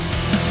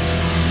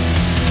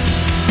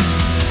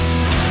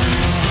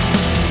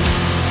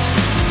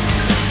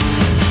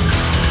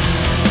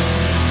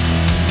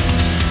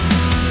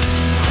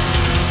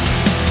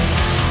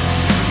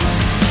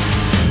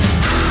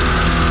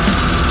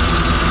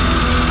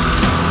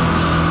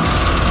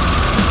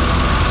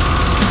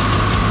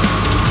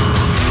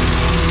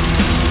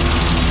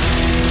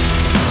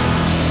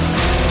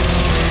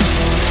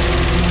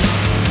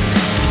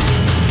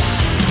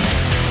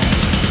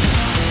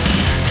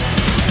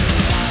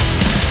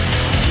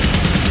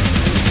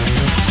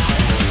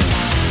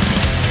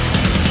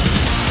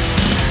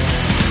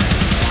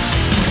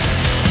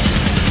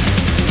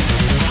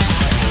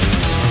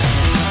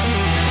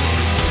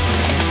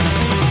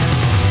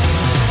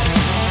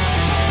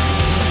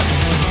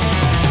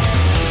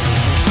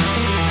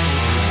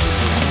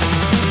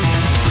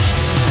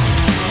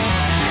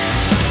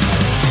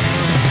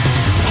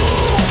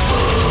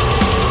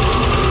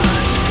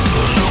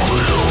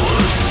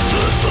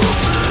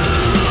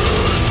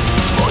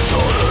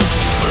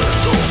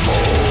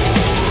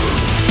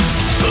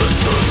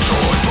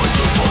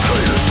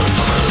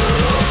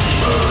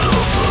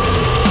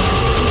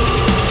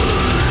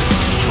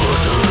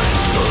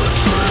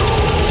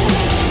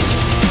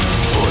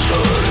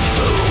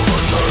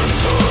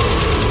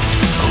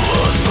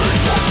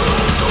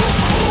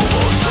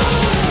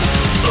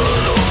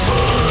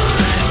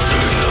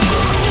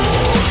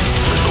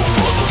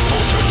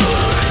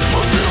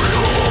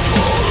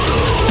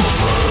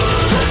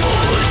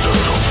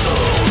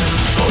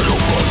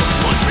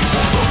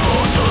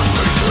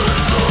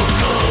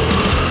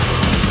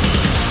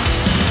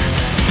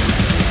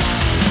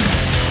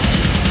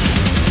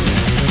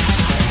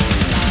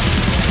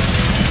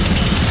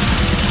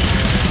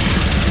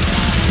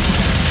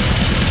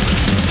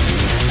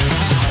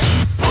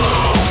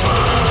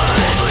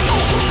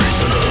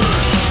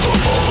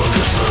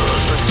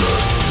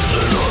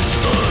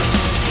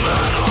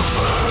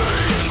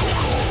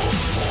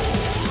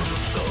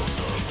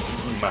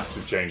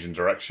 changing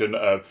direction.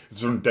 This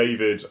is from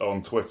David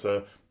on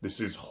Twitter. This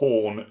is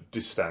Horn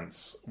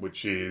Distance,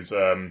 which is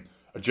a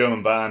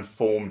German band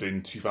formed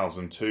in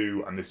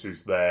 2002, and this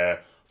is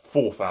their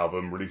 4th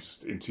album,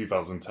 released in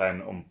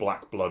 2010 on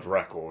Black Blood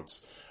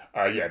Records.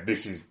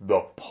 This is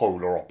the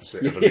polar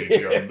opposite of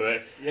Elysium.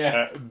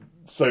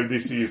 So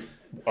this is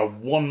a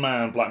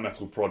one-man black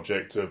metal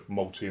project of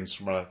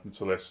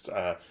multi-instrumentalist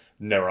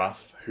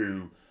Neraf,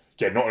 who,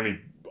 not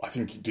only, I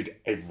think he did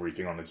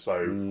everything on this,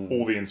 so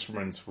all the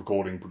instruments,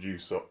 recording,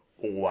 producer,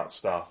 all that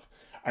stuff.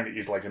 And it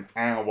is like an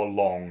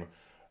hour-long,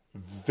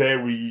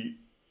 very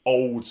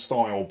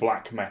old-style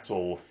black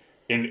metal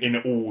in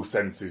all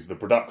senses. The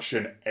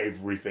production,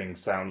 everything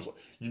sounds...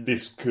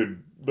 This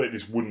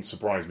wouldn't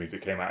surprise me if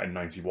it came out in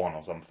 91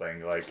 or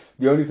something. Like,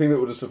 the only thing that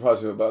would have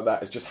surprised me about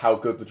that is just how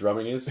good the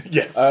drumming is.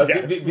 Yes.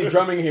 The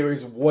drumming here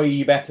is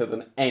way better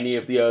than any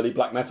of the early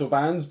black metal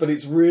bands, but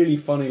it's really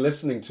funny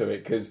listening to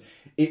it because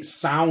it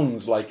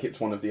sounds like it's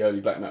one of the early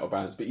black metal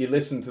bands, but you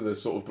listen to the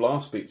sort of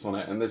blast beats on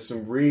it, and there's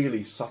some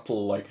really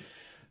subtle, like,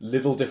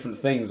 little different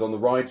things on the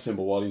ride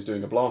cymbal while he's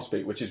doing a blast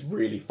beat, which is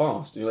really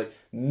fast. And you're like,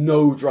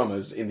 no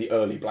drummers in the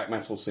early black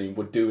metal scene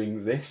were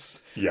doing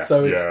this.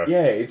 So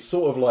it's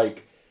sort of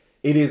like,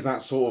 it is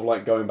that sort of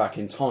like going back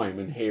in time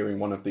and hearing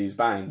one of these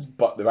bands,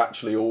 but they've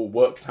actually all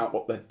worked out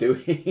what they're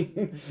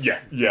doing.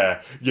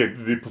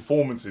 The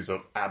performances are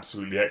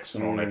absolutely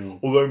excellent on it.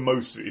 Although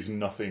most of it is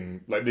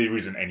nothing, like there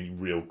isn't any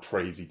real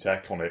crazy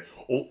tech on it,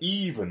 or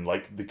even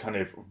like the kind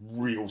of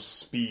real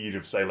speed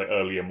of, say, like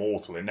early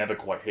Immortal. It never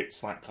quite hits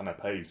that kind of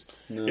pace.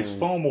 No. It's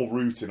far more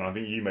rooted, and I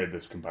think you made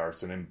this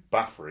comparison, in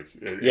Bathory.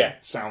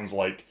 It sounds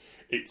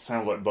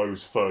like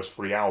those first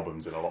 3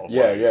 albums in a lot of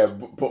ways.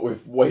 But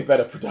with way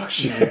better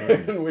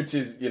production, which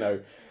is,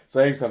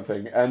 saying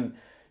something. And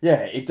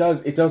it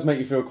does make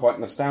you feel quite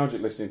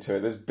nostalgic listening to it.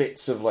 There's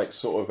bits of like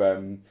sort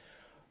of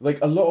like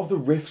a lot of the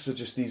riffs are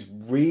just these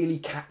really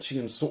catchy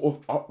and sort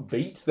of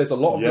upbeat. There's a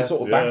lot of the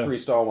sort of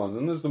Bathory style ones,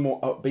 and there's the more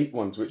upbeat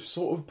ones, which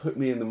sort of put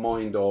me in the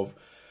mind of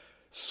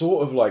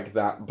sort of like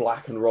that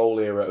black and roll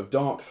era of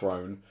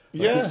Darkthrone.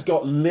 It's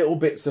got little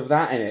bits of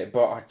that in it,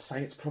 but I'd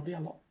say it's probably a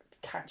lot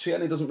catchy,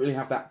 and it doesn't really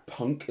have that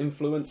punk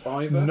influence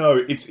either. No,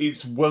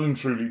 it's well and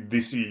truly,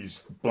 this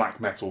is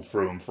black metal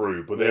through and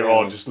through, but there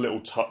are just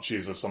little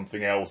touches of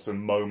something else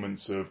and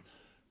moments of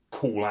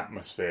cool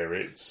atmosphere.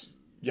 It's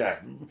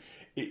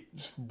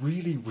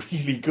really,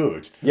 really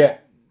good.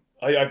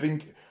 I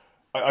think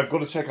I've got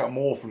to check out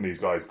more from these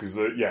guys, because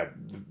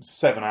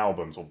 7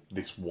 albums of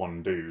this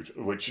one dude,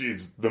 which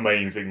is the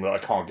main thing that I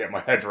can't get my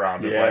head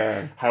around.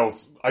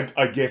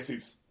 I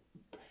guess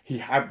he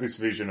had this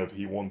vision of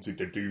he wanted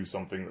to do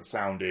something that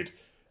sounded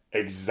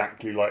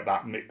exactly like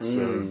that mix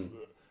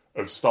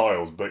of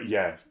styles, but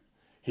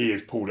he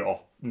has pulled it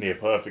off near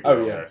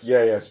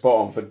perfectly. Spot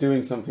on. For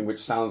doing something which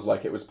sounds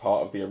like it was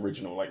part of the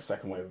original, like,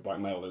 second wave of black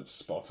metal, it's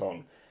spot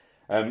on.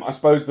 I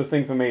suppose the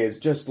thing for me is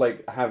just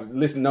like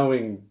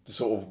knowing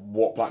sort of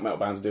what black metal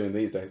bands are doing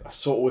these days. I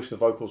sort of wish the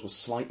vocals were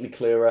slightly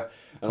clearer,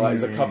 and like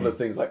there's a couple of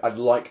things like I'd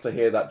like to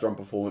hear that drum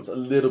performance a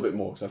little bit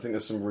more, because I think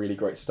there's some really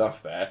great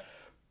stuff there.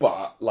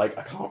 But, like,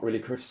 I can't really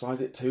criticise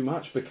it too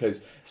much, because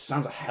it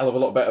sounds a hell of a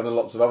lot better than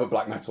lots of other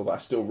black metal that I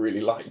still really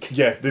like.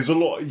 Yeah, there's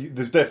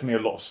definitely a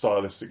lot of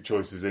stylistic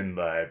choices in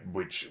there,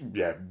 which,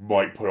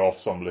 might put off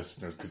some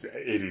listeners, because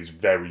it is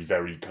very,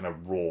 very kind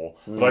of raw.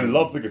 But I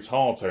love the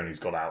guitar tone he's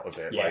got out of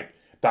it. Yeah. Like,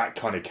 that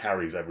kind of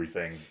carries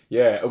everything.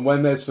 Yeah, and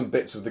when there's some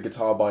bits of the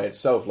guitar by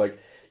itself, like,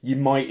 you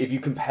might, if you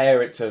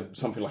compare it to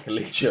something like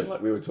Elysium,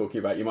 like we were talking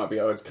about, you might be,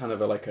 it's kind of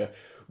like a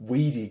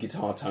weedy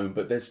guitar tone,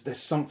 but there's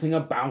something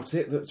about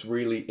it that's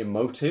really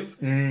emotive,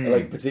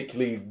 like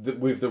particularly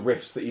with the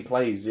riffs that he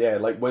plays.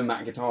 Like when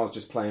that guitar is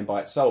just playing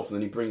by itself and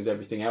then he brings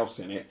everything else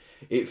in it,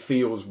 it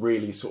feels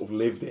really sort of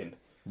lived in.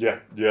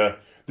 The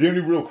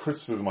only real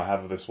criticism I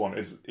have of this one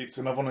is it's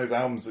another one of those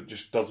albums that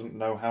just doesn't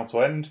know how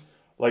to end.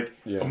 Like,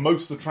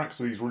 most of the tracks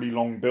are these really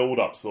long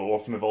build-ups that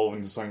often evolve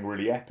into something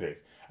really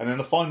epic, and then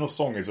the final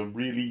song is a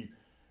really,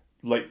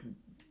 like,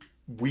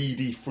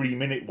 weedy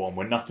 3-minute one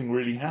where nothing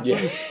really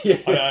happens.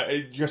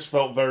 It just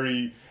felt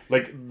very,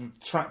 like, the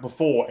track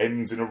before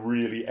ends in a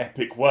really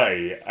epic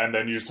way, and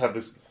then you just have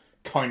this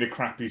kind of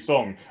crappy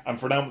song, and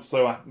for an album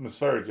so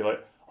atmospheric, you're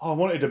like, I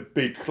wanted a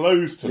big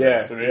close to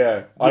this. And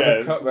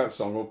either cut that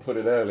song or put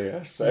it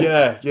earlier. So.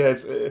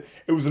 It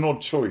was an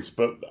odd choice,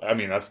 but I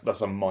mean that's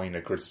a minor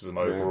criticism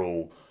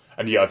overall.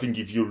 And I think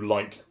if you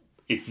like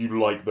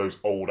those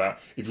old,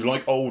 if you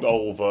like old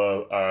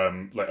Ulver,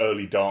 like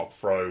early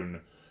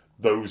Darkthrone,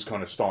 those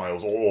kind of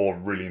styles, or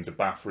really into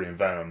Bathory and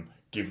Venom,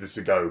 give this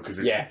a go,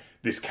 because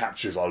this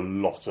captures a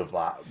lot of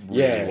that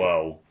really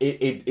well.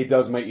 It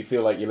does make you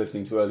feel like you're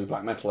listening to early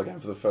black metal again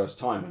for the first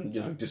time,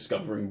 and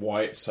discovering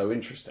why it's so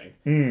interesting.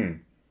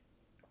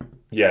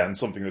 Yeah, and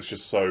something that's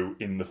just so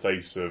in the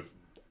face of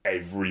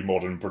every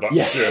modern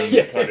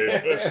production kind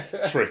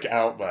of trick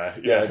out there.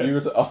 If you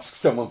were to ask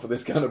someone for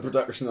this kind of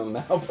production on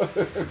an album,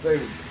 they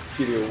would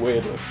give you a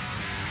weird look.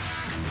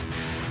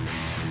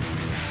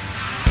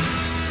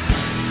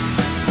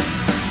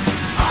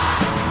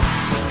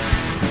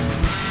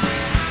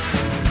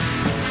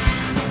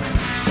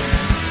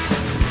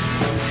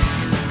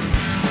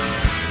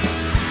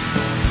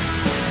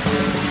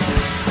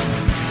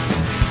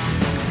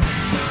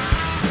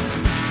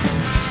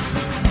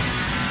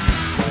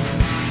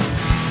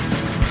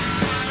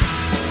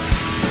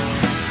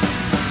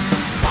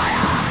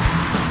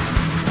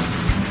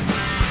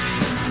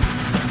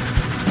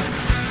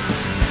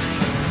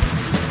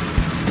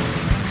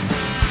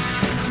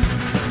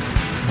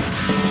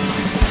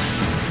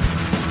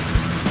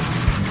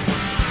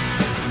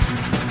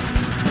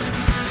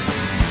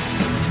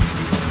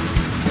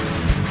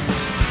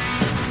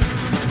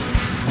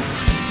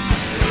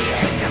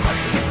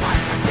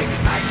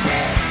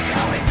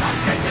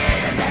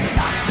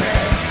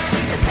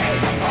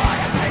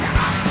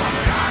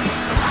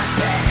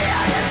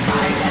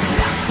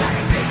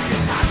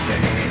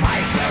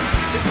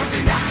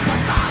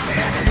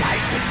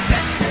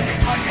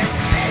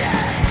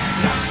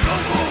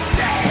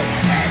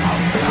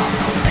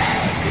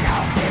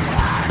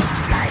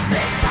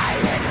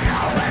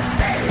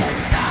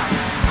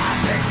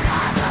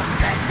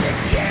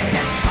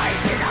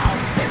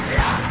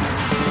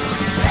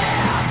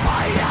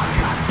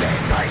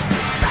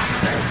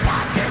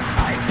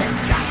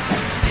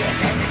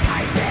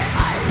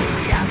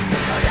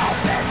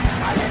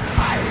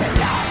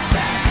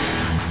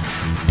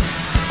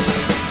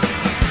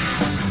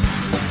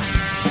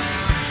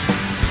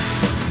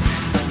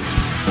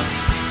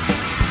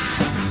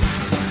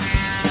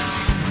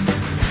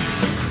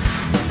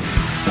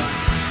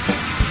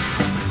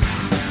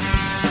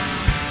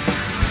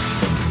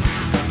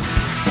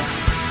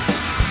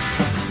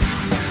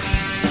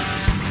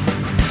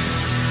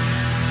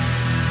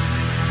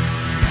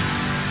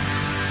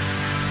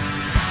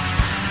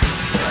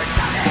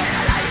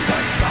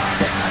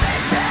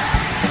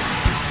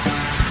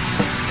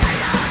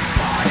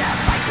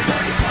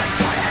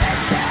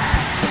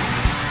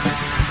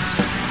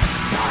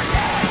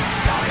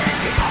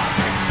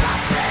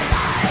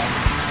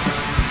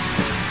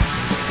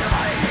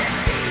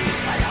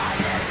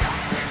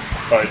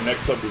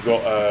 up, we've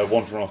got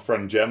one from our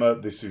friend Gemma.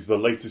 This is the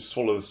latest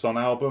Swallow the Sun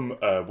album,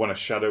 When a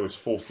Shadow is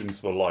Forced into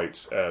the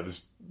Light.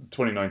 This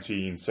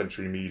 2019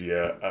 Century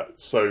Media.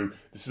 So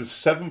this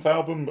is the 7th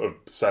album of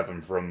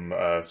 7 from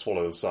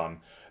Swallow the Sun.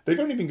 They've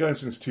only been going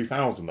since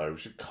 2000 though,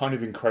 which is kind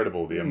of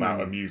incredible, the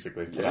amount of music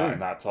they've put out in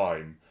that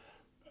time.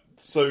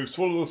 So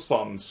Swallow the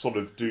Sun sort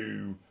of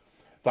do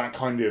that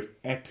kind of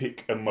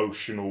epic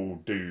emotional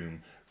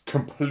doom,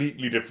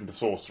 completely different to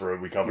Sorcerer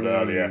we covered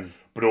earlier,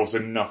 but also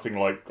nothing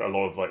like a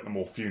lot of like the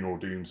more funeral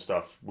doom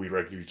stuff we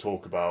regularly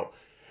talk about.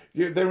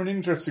 Yeah, they're an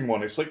interesting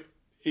one. It's like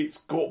it's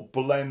got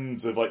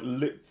blends of like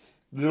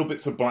little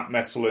bits of black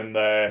metal in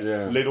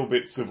there, little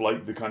bits of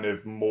like the kind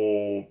of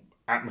more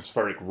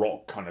atmospheric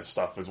rock kind of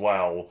stuff as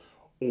well,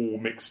 all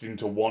mixed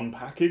into one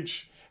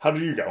package. How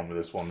do you get on with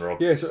this one,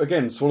 Rob? Yeah, so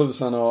again, Swallow the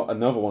Sun are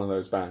another one of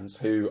those bands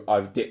who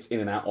I've dipped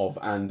in and out of,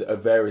 and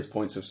at various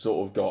points have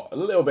sort of got a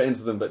little bit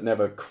into them, but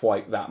never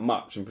quite that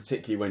much. And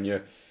particularly when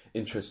you're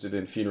interested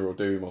in funeral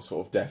doom or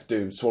sort of death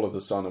doom, Swallow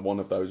the Sun are one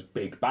of those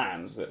big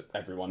bands that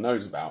everyone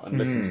knows about and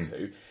listens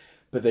to,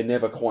 but they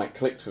never quite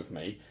clicked with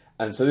me.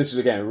 And so this is,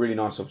 again, a really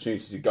nice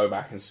opportunity to go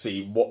back and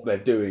see what they're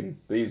doing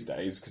these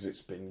days, because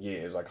it's been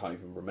years. I can't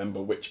even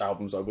remember which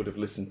albums I would have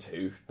listened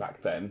to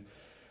back then.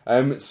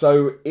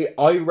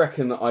 I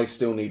reckon that I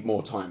still need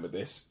more time with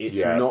this. It's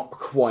not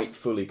quite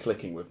fully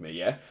clicking with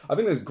me, I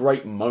think there's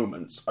great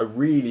moments. I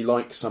really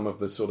like some of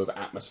the sort of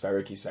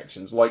atmospheric-y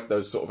sections, like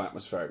those sort of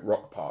atmospheric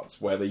rock parts,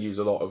 where they use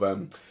a lot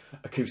of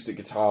acoustic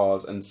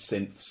guitars and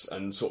synths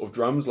and sort of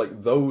drums.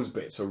 Like, those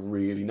bits are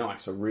really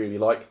nice. I really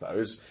like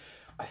those.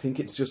 I think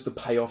it's just the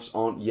payoffs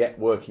aren't yet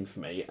working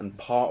for me, and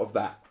part of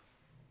that,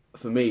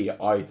 for me,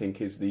 I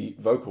think, is the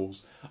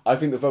vocals. I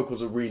think the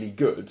vocals are really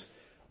good,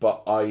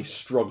 but I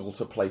struggle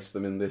to place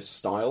them in this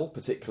style,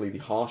 particularly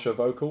the harsher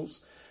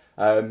vocals.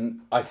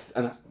 And that's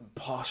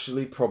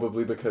partially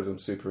probably because I'm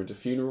super into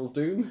funeral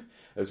doom,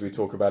 as we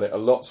talk about it a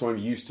lot, so I'm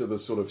used to the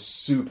sort of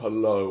super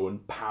low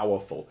and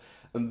powerful.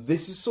 And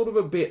this is sort of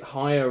a bit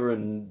higher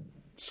and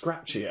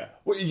scratchier.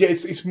 Well, yeah,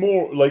 it's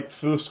more like,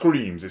 for the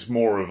screams, it's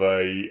more of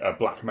a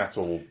black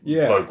metal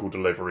vocal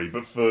delivery,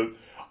 but for...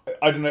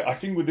 I don't know, I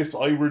think with this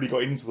I really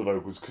got into the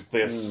vocals because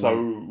they're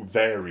so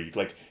varied.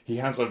 Like, he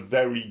has a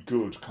very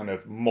good kind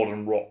of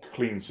modern rock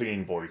clean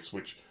singing voice,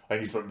 which I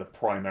think is like the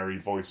primary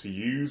voice he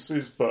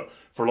uses, but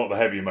for a lot of the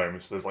heavier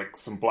moments there's like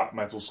some black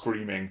metal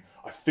screaming.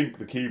 I think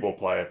the keyboard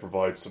player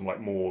provides some like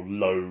more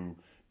low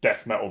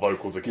death metal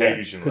vocals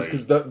occasionally.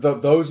 Because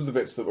those are the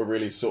bits that were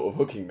really sort of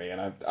hooking me,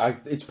 and I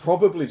it's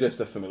probably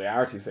just a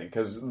familiarity thing,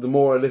 because the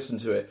more I listen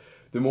to it,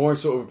 the more I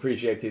sort of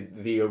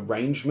appreciated the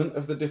arrangement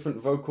of the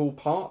different vocal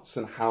parts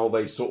and how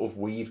they sort of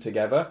weave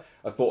together.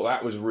 I thought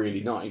that was really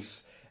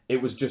nice.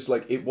 It was just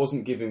like, it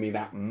wasn't giving me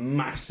that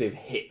massive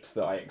hit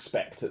that I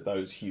expect at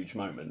those huge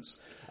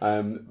moments.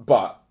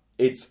 But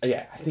it's,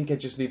 I think I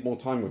just need more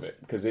time with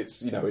it, because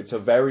it's, it's a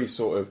very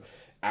sort of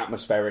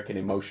atmospheric and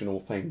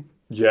emotional thing.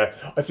 Yeah,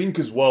 I think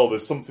as well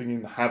there's something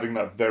in having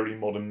that very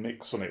modern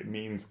mix on it. It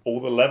means all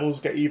the levels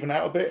get even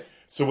out a bit.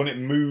 So when it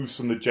moves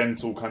from the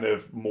gentle kind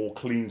of more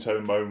clean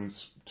tone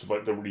moments to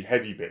like the really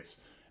heavy bits,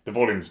 the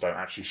volumes don't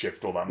actually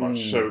shift all that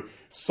much. So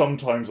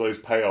sometimes those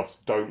payoffs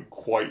don't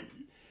quite...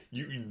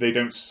 they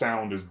don't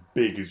sound as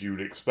big as you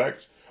would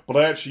expect. But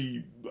I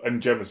actually,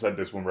 and Gemma said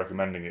this when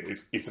recommending it,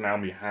 it's an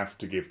album you have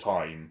to give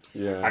time.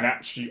 Yeah. And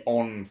actually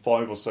on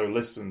 5 or so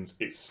listens,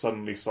 it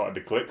suddenly started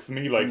to click for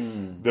me. Like,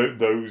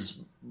 those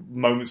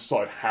moments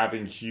started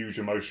having huge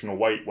emotional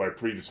weight, where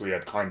previously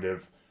I'd kind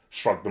of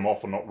shrugged them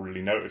off and not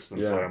really noticed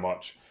them so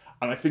much.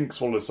 And I think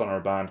Swallow the Sun are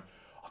a band,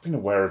 I've been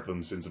aware of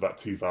them since about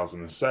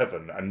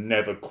 2007 and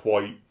never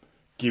quite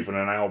given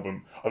an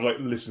album. I've like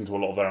listened to a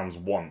lot of their albums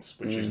once,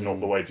 which is not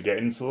the way to get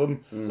into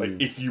them.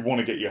 Like, if you want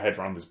to get your head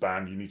around this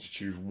band, you need to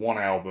choose one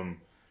album,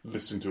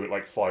 listen to it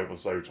like 5 or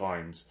so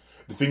times.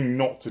 The thing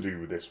not to do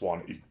with this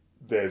one is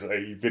there's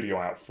a video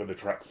out for the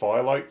track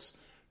Firelights.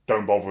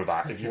 Don't bother with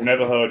that. If you've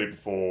never heard it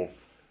before,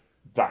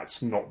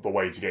 that's not the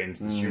way to get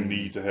into this. You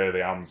need to hear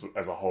the albums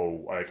as a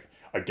whole. Like,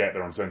 I get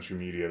they're on Century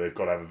Media, they've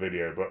got to have a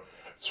video, but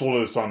Swallow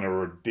the Sun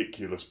are a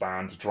ridiculous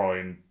band to try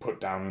and put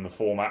down in the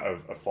format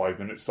of a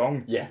 5-minute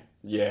song. Yeah.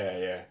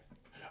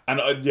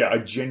 And I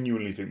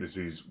genuinely think this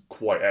is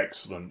quite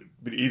excellent.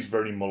 But it is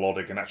very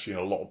melodic, and actually in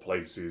a lot of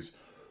places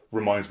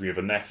reminds me of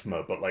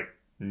Anathema, but like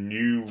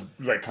new,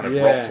 like kind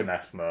of rock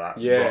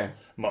Anathema.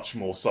 Much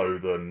more so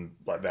than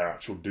like their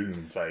actual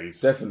doom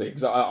phase. Definitely,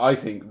 because I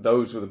think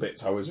those were the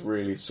bits I was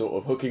really sort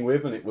of hooking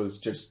with, and it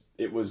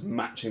was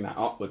matching that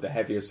up with the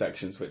heavier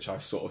sections, which I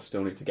sort of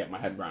still need to get my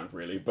head around,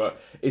 really. But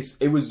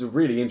it was a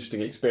really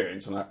interesting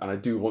experience, and I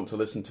do want to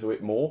listen to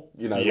it more.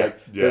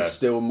 There's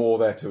still more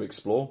there to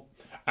explore.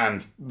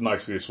 And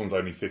nicely, this one's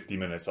only 50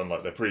 minutes,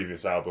 unlike their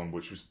previous album,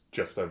 which was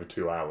just over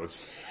 2 hours.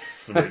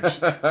 So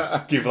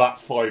give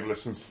that 5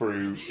 listens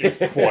through. It's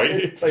quite...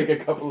 It'd take a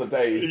couple of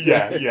days.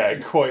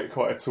 Quite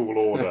a tall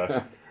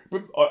order.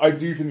 But I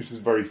do think this is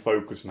very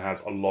focused and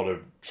has a lot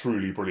of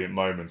truly brilliant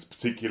moments.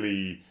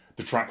 Particularly,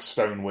 the track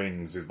Stone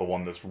Wings is the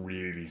one that's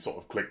really sort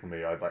of clicked with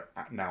me. I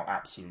now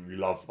absolutely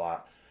love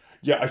that.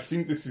 Yeah, I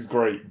think this is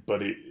great,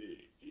 but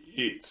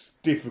it's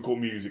difficult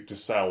music to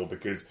sell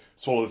because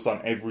Swallow the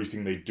Sun,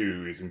 everything they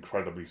do is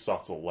incredibly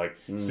subtle. Like,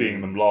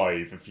 seeing them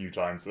live a few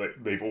times,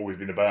 they've always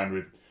been a band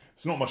with...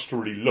 It's not much to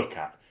really look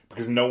at,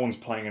 because no one's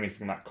playing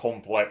anything that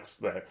complex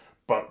there,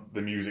 but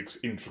the music's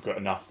intricate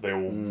enough, they're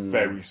all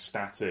very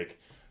static.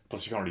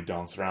 Plus, you can't really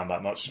dance around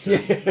that much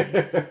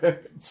to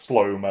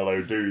slow,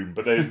 mellow doom.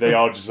 But they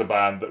are just a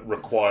band that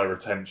require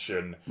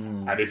attention.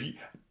 And if you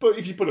put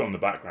it on the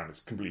background,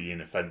 it's completely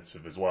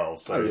inoffensive as well.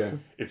 So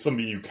it's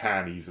something you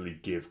can easily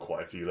give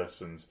quite a few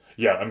listens.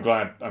 Yeah, I'm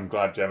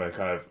glad Gemma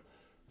kind of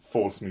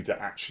forced me to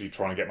actually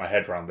try and get my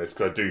head around this,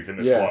 because I do think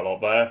there's quite a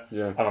lot there.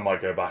 Yeah. And I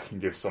might go back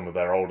and give some of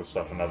their older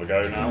stuff another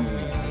go now.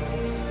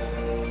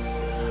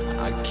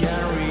 I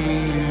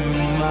carry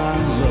my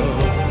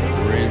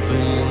love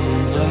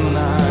breathing the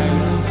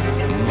night,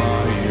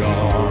 my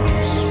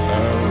arms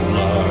are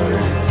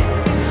light,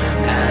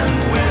 and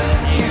when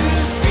you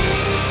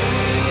speak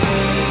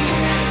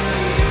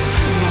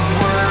the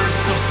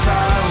words of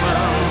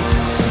silence,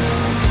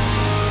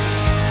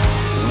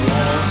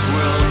 walls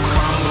will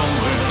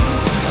crumble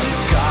and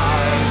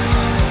skies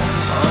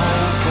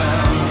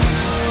open,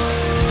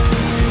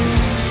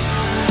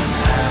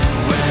 and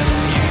when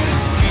you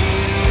speak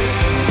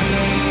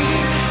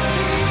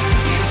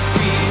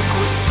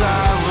with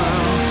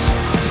silence,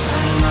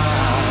 and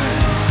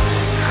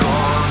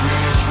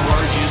courage,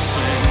 word you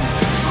sing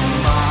on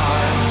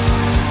my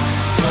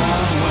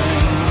stone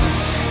wings.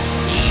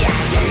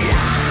 Yet the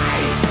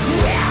light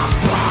will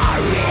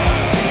pour in.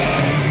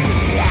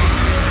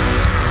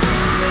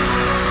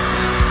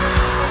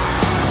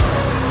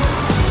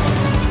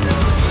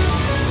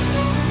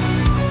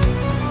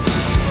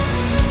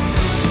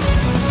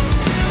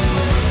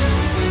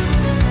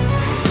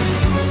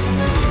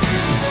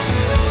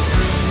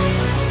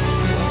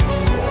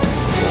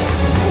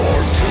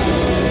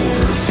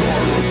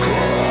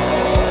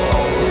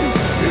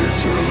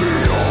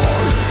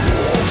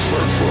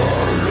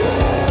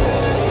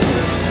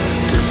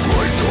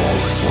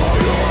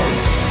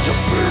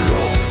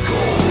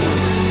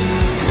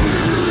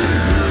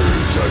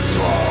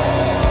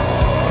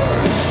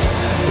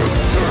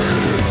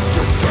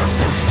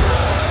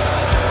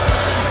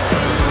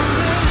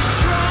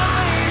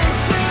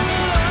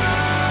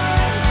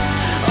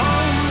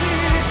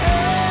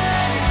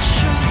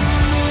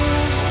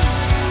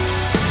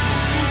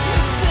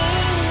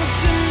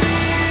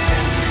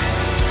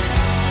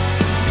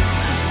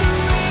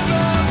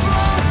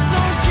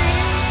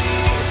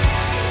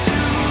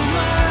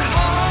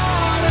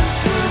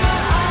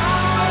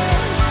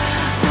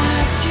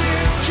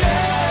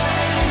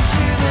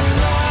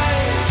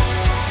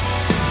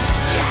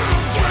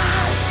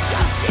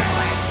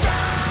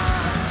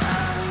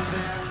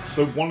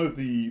 So one of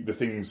the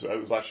things that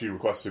was actually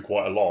requested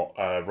quite a lot,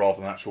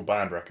 rather than actual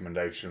band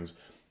recommendations,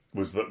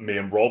 was that me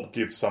and Rob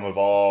give some of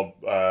our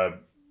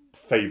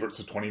favourites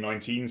of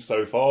 2019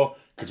 so far,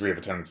 because we have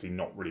a tendency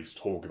not really to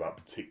talk about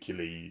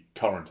particularly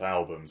current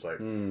albums. Like,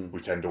 we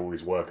tend to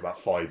always work about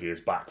 5 years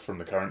back from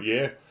the current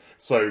year.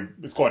 So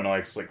it's quite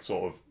nice, like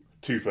sort of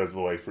 2/3 of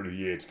the way through the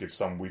year, to give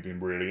some we've been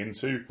really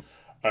into.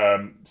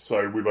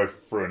 So we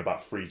both threw in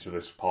about 3 to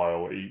this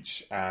pile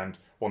each, and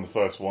one of the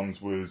first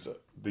ones was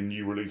the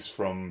new release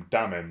from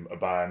Damim, a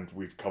band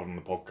we've covered on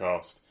the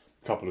podcast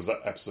a couple of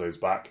episodes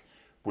back,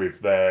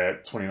 with their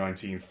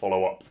 2019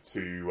 follow-up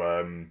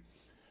to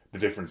The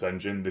Difference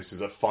Engine. This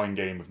is a Fine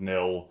Game of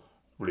Nil,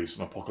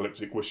 released on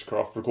Apocalyptic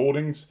Witchcraft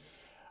Recordings,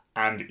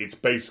 and it's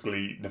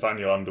basically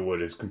Nathaniel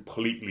Underwood has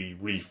completely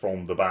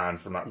reformed the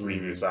band from that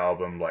previous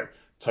album, like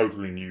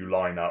totally new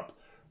lineup,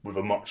 with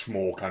a much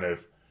more kind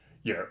of,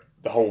 you know,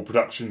 the whole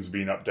production's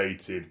been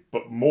updated,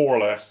 but more or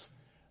less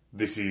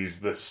this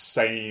is the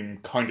same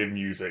kind of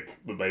music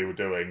that they were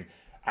doing.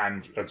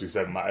 And as we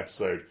said in that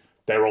episode,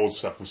 their old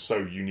stuff was so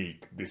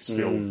unique. This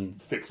still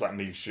fits that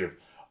niche of,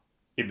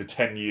 in the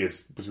 10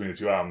 years between the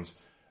two albums,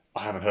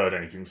 I haven't heard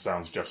anything that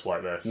sounds just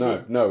like this.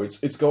 No,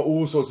 it's got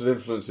all sorts of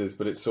influences,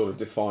 but it sort of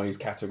defies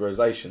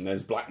categorization.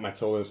 There's black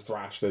metal, there's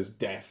thrash, there's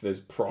death, there's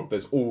prog,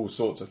 there's all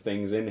sorts of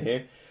things in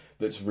here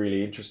that's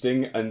really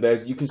interesting. And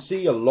you can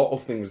see a lot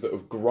of things that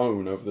have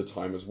grown over the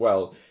time as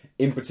well.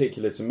 In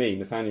particular, to me,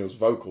 Nathaniel's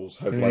vocals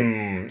have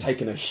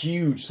taken a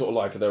huge sort of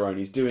life of their own.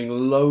 He's doing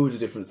loads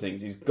of different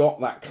things. He's got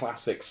that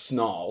classic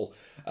snarl,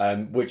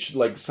 which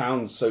like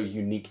sounds so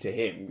unique to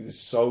him. It's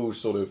so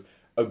sort of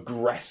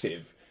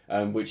aggressive,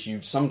 which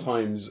you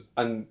sometimes,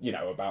 and you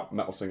know, about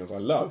metal singers I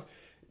love,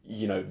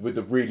 you know, with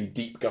the really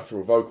deep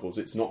guttural vocals,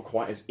 it's not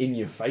quite as in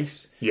your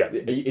face. Yeah.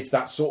 It's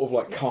that sort of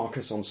like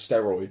Carcass on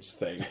steroids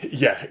thing.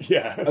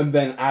 Yeah. And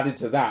then added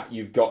to that,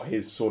 you've got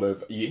his sort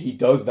of, he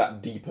does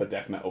that deeper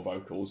death metal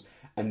vocals,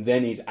 and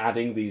then he's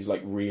adding these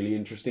like really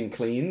interesting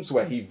cleans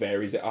where he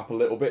varies it up a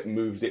little bit,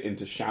 moves it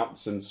into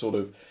shouts, and sort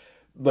of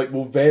like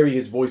will vary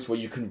his voice where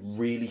you can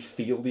really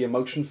feel the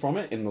emotion from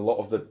it in a lot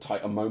of the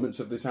tighter moments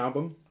of this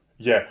album.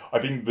 Yeah, I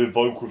think the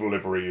vocal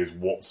delivery is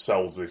what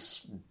sells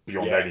this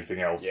beyond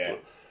anything else. Yeah.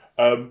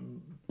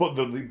 But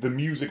the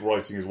music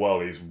writing as well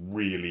is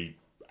really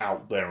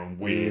out there and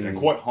weird and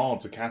quite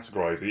hard to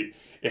categorise.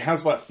 It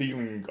has that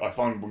feeling I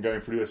find when going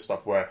through this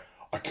stuff where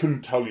I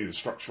couldn't tell you the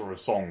structure of a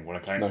song when I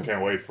came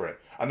away for it.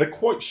 And they're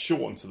quite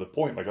short and to the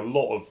point, like a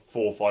lot of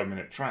 4 or 5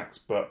 minute tracks,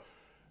 but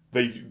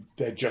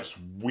they're just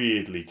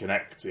weirdly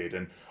connected.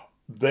 And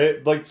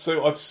they're like,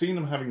 so I've seen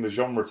them having the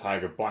genre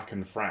tag of black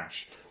and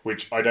thrash,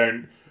 which I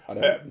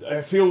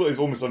feel is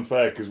almost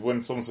unfair, because when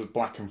someone says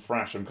black and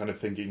thrash, I'm kind of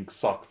thinking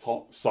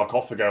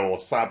Sarcophago or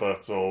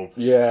Sabbath or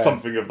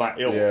something of that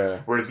ilk.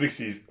 Yeah. Whereas this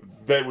is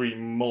very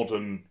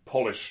modern,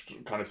 polished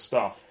kind of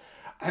stuff.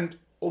 And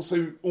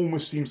also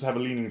almost seems to have a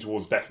leaning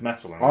towards death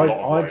metal in a lot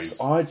of ways.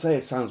 I'd say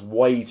it sounds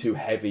way too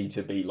heavy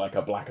to be like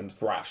a black and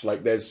thrash.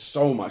 Like, there's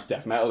so much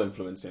death metal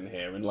influence in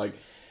here, and like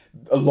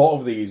a lot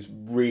of these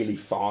really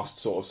fast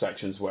sort of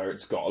sections where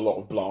it's got a lot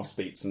of blast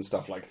beats and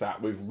stuff like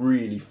that with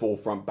really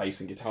forefront bass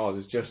and guitars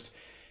is just,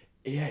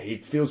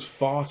 it feels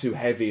far too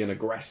heavy and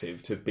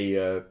aggressive to be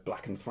a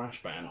black and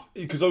thrash band.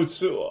 Because I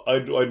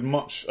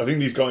think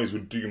these guys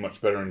would do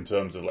much better in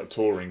terms of like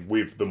touring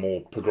with the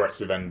more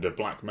progressive end of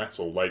black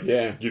metal, like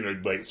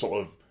like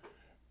sort of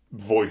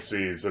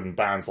Voices and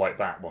bands like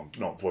that. Well,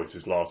 not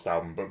Voices last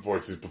album, but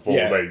Voices before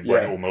they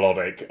went all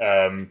melodic.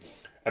 And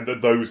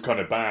those kind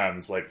of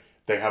bands, like,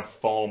 they have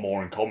far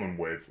more in common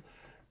with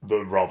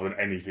rather than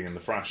anything in the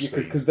thrash scene.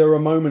 Because there are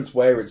moments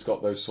where it's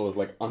got those sort of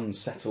like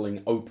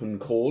unsettling open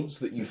chords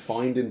that you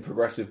find in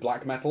progressive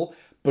black metal,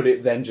 but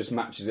it then just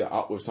matches it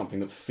up with something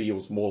that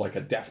feels more like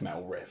a death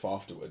metal riff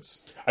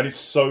afterwards. And it's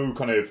so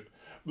kind of,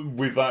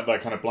 with that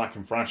kind of black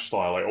and thrash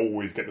style, I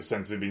always get the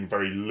sense of it being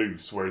very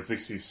loose, whereas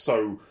this is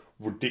so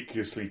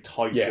ridiculously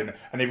tight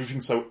and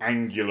everything's so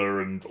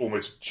angular and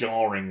almost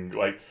jarring,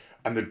 like.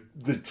 And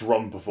the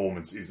drum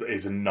performance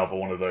is another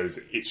one of those.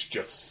 It's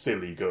just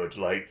silly good.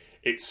 Like,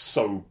 it's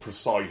so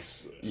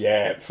precise.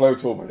 Yeah, Flo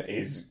Torben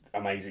is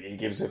amazing. He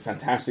gives a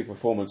fantastic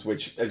performance,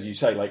 which, as you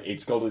say, like,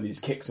 it's got all these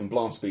kicks and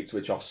blast beats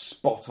which are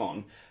spot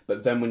on.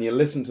 But then when you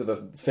listen to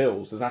the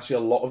fills, there's actually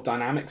a lot of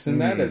dynamics in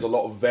there. There's a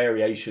lot of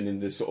variation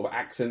in the sort of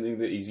accenting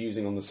that he's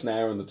using on the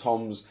snare and the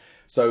toms.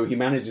 So he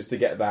manages to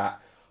get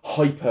that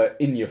hyper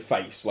in your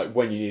face, like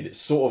when you need it,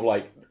 sort of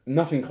like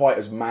nothing quite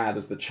as mad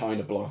as the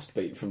China Blast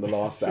beat from the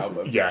last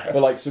album.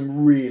 But like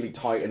some really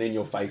tight and in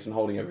your face and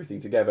holding everything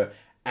together,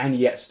 and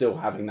yet still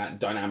having that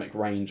dynamic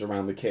range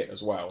around the kit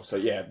as well. So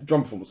yeah, the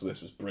drum performance of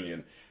this was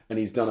brilliant. And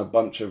he's done a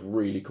bunch of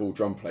really cool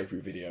drum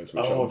playthrough videos,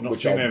 which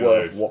are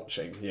worth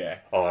watching. Yeah.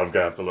 Oh, I'm going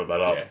to have to look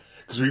that up.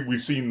 Because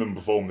we've seen them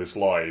perform this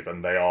live,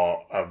 and they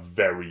are a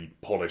very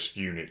polished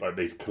unit. Like,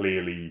 they've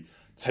clearly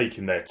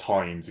taken their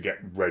time to get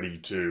ready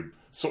to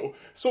sort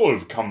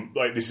of come,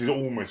 like, this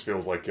almost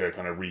feels like a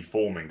kind of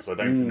reforming, because I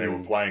don't think they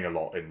were playing a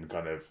lot in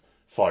kind of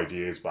 5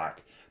 years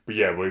back. But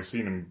yeah, we've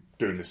seen them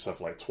doing this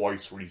stuff like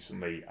twice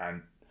recently,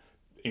 and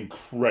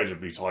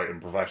incredibly tight and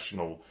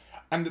professional.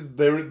 And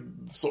they're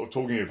sort of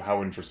talking of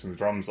how interesting the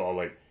drums are.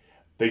 Like,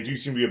 they do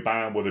seem to be a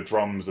band where the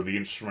drums are the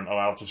instrument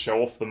allowed to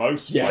show off the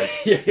most.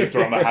 The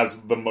drummer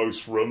has the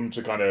most room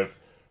to kind of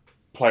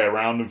play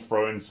around and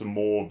throw in some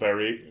more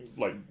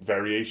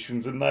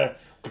variations in there,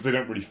 because they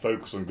don't really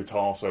focus on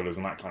guitar solos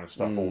and that kind of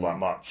stuff all that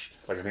much.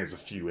 Like, I think there's a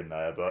few in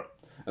there, but...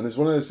 And there's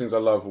one of those things I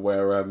love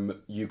where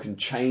you can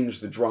change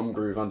the drum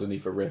groove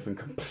underneath a riff and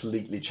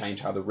completely change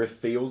how the riff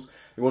feels.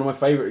 And one of my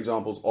favourite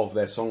examples of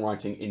their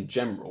songwriting in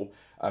general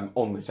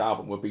on this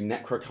album would be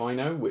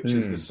Necrokino, which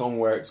is the song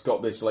where it's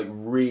got this like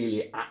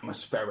really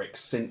atmospheric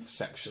synth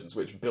sections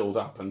which build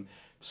up, and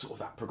sort of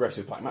that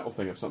progressive black metal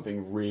thing of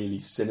something really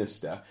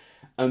sinister.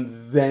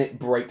 And then it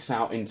breaks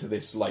out into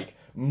this like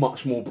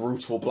much more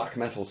brutal black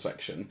metal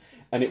section,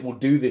 and it will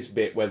do this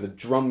bit where the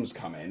drums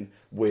come in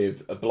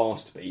with a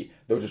blast beat.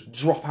 They'll just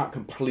drop out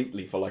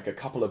completely for like a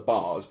couple of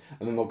bars,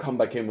 and then they'll come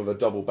back in with a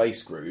double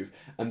bass groove,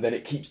 and then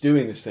it keeps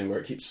doing this thing where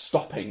it keeps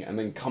stopping and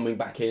then coming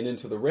back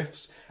into the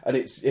riffs. And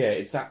it's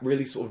that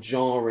really sort of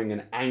jarring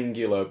and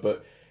angular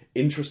but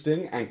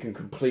interesting, and can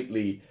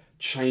completely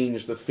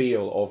change the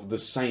feel of the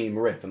same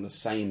riff and the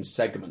same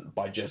segment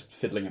by just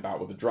fiddling about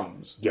with the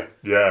drums. I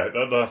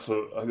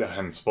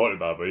hadn't spotted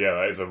that, but yeah,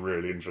 that is a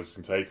really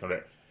interesting take on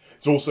it.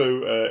 It's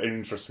also an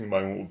interesting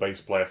moment where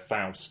bass player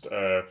Faust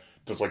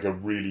does like a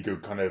really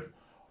good kind of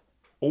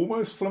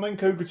almost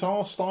flamenco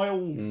guitar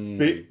style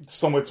bit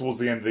somewhere towards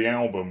the end of the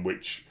album,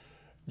 which,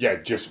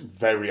 just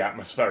very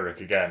atmospheric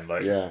again.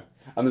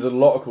 And there's a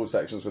lot of cool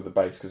sections with the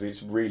bass because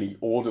it's really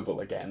audible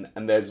again,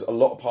 and there's a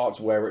lot of parts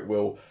where it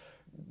will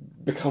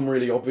become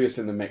really obvious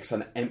in the mix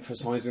and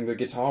emphasising the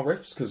guitar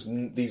riffs, because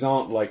these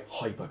aren't like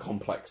hyper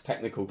complex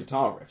technical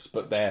guitar riffs,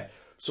 but they're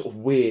sort of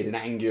weird and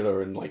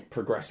angular and like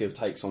progressive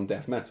takes on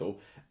death metal,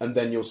 and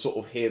then you'll sort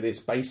of hear this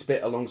bass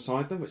bit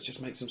alongside them, which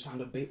just makes them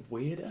sound a bit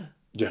weirder.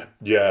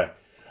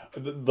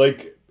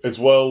 Like, as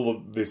well,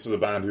 this is a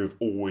band who have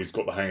always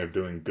got the hang of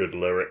doing good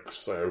lyrics,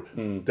 so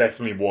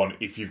definitely one,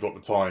 if you've got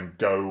the time,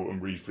 go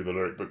and read through the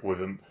lyric book with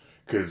them,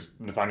 because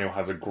Nathaniel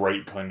has a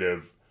great kind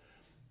of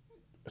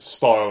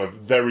style of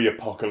very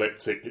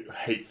apocalyptic,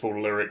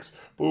 hateful lyrics,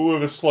 but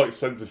with a slight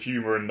sense of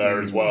humour in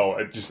there as well.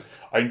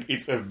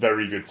 It's a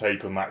very good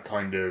take on that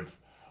kind of,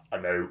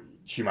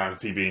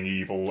 humanity being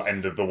evil,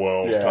 end of the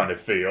world Yeah. kind of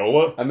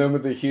feel. And then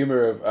with the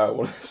humour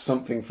of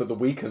Something for the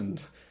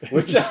Weekend,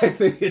 which I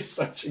think is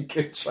such a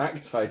good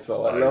track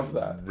title. I love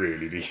that.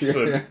 Really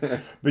decent.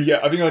 But yeah,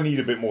 I think I need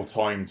a bit more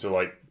time to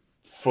like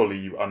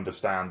fully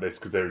understand this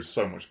because there is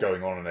so much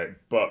going on in it.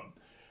 But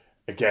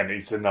again,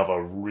 it's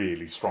another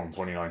really strong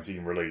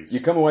 2019 release. You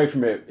come away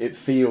from it, it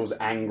feels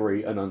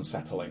angry and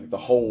unsettling. The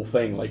whole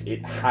thing, like,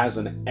 it has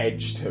an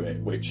edge to it,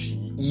 which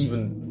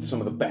even some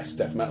of the best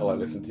death metal I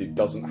listen to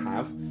doesn't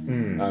have.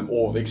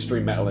 Or the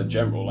extreme metal in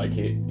general. Like,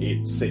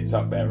 it sits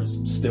up there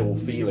as still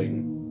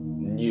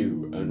feeling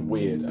new and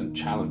weird and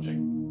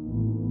challenging.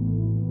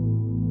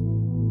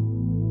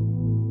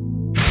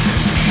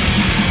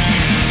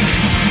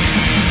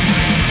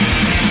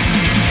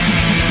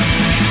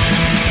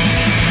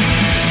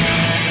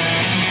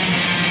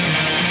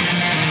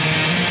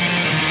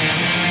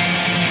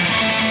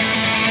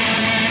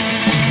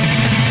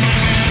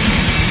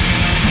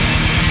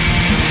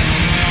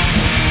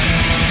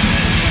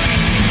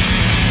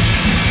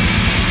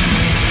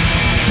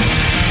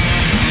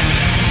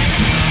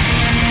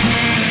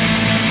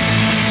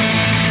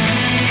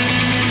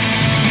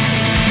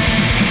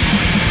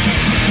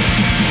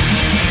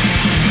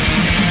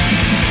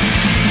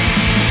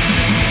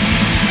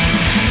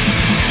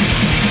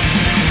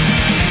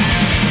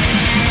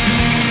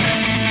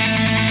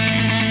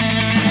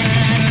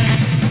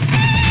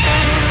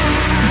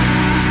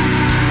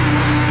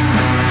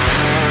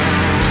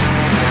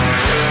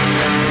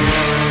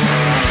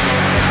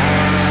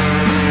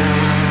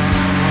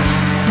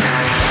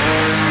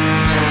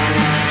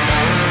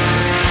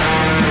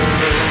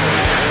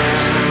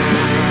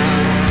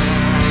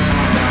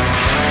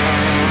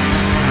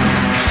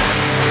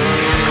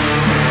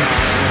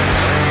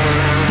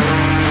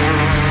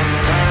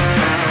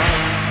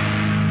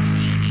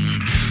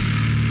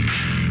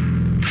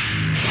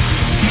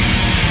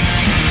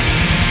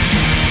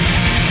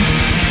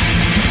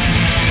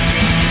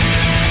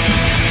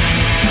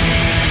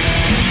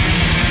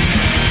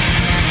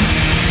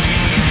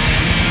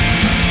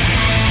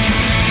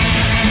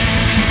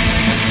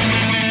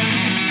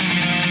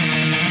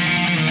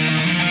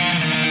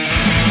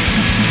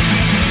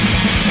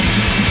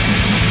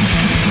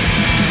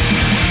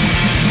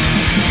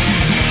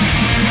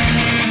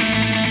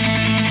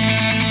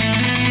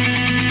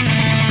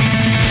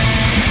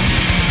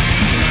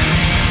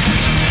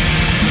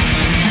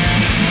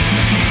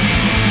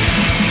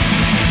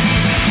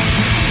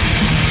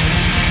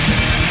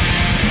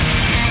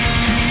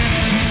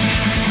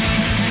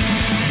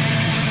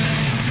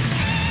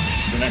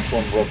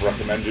 One Rob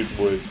recommended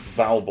was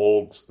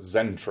Valborg's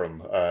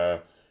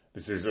Zentrum.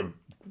 This is a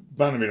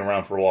band that's been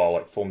around for a while,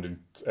 like formed in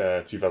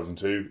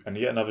 2002, and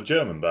yet another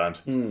German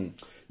band.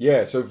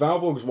 Yeah, so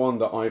Valborg's one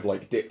that I've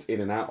like dipped in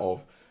and out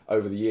of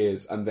over the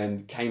years, and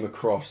then came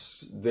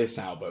across this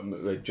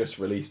album. They just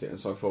released it, and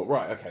so I thought,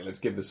 right, okay, let's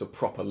give this a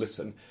proper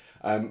listen,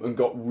 and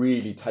got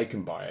really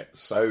taken by it.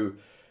 So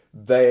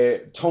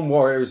Tom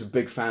Warrior is a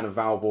big fan of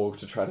Valborg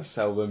to try to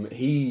sell them.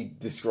 He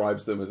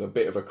describes them as a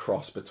bit of a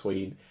cross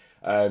between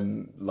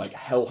like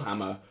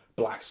Hellhammer,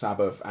 Black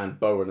Sabbath, and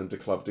Bowen and De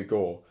Club de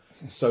Gore.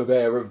 So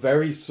they're a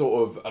very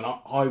sort of, and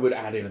I would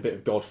add in a bit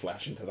of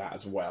Godflesh into that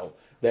as well.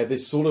 They're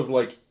this sort of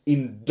like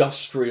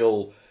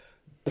industrial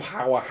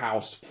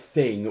powerhouse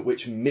thing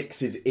which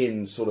mixes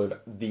in sort of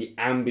the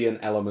ambient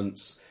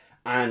elements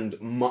and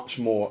much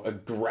more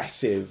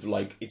aggressive,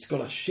 like it's got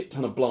a shit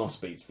ton of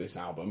blast beats, this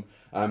album,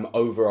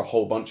 over a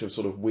whole bunch of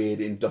sort of weird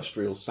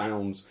industrial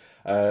sounds,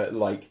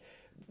 like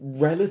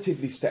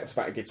relatively stepped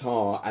back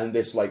guitar and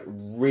this like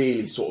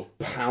really sort of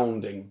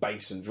pounding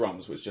bass and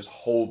drums which just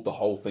hold the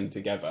whole thing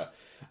together,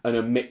 and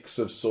a mix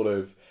of sort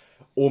of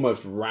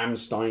almost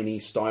Rammstein-y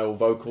style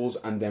vocals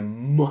and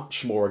then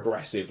much more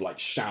aggressive like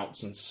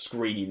shouts and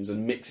screams,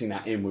 and mixing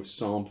that in with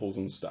samples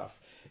and stuff.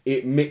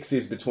 It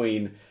mixes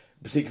between,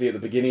 particularly at the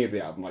beginning of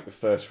the album, like the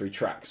first 3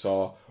 tracks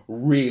are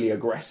really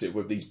aggressive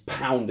with these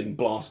pounding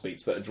blast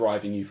beats that are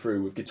driving you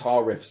through, with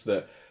guitar riffs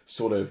that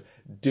sort of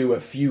do a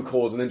few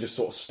chords and then just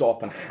sort of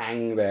stop and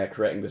hang there,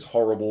 creating this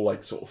horrible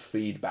like sort of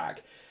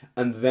feedback.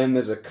 And then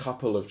there's a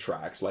couple of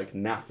tracks like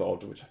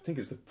Nathod, which I think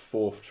is the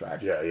 4th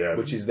track,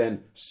 which is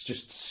then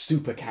just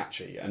super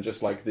catchy and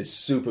just like this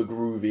super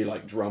groovy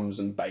like drums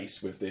and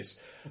bass with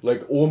this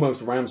like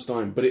almost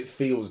Rammstein, but it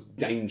feels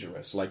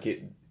dangerous. Like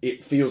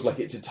it feels like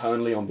it's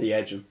eternally on the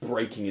edge of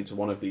breaking into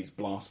one of these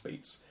blast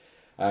beats.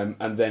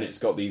 And then it's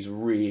got these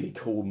really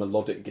cool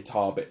melodic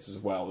guitar bits as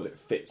well that it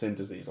fits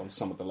into these on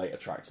some of the later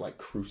tracks, like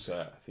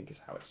Cruiser, I think is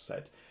how it's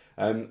said.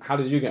 How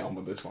did you get on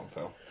with this one,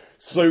 Phil?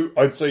 So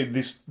I'd say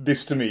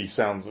this to me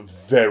sounds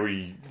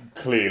very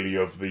clearly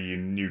of the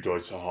New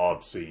Deutsche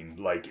Hard scene.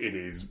 Like it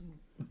is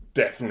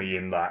definitely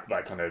in that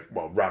kind of,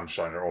 well,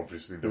 Rammstein are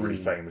obviously the really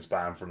famous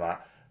band from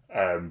that.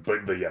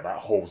 But that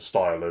whole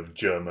style of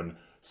German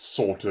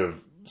sort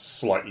of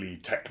slightly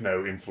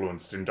techno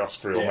influenced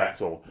industrial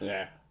metal.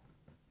 Yeah.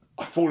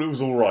 I thought it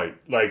was all right.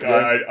 Like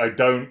I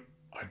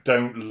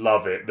don't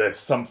love it. There's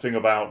something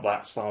about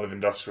that style of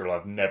industrial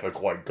I've never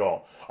quite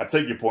got. I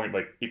take your point.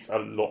 Like it's a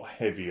lot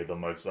heavier than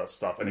most of that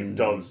stuff, and it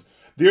does.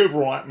 the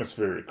overall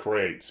atmosphere it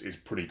creates is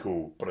pretty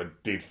cool, but I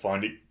did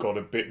find it got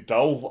a bit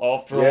dull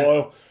after a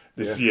while.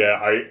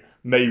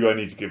 Maybe I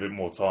need to give it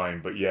more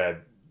time, but yeah,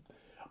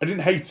 I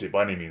didn't hate it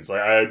by any means.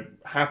 Like, I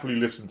happily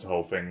listened to the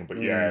whole thing, but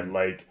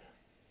like,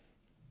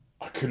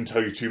 I couldn't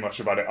tell you too much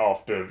about it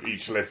after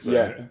each listen.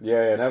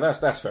 Yeah. No,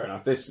 that's fair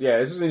enough. This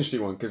is an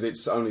interesting one because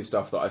it's only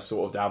stuff that I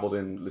sort of dabbled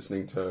in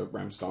listening to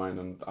Rammstein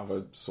and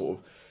other sort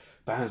of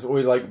bands,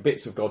 or like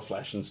bits of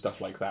Godflesh and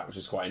stuff like that, which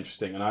is quite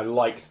interesting. And I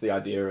liked the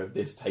idea of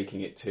this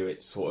taking it to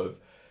its sort of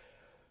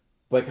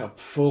like a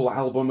full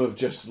album of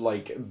just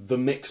like the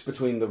mix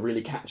between the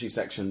really catchy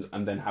sections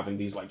and then having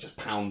these like just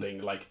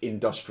pounding like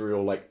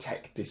industrial like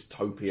tech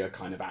dystopia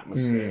kind of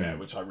atmosphere there,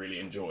 which I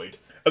really enjoyed.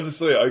 As I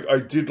say, I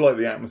did like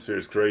the atmosphere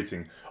it's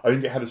creating. I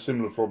think it had a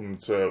similar problem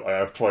to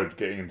I've tried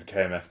getting into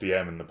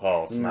KMFDM in the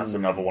past, and that's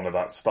another one of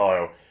that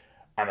style.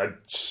 And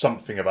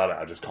something about it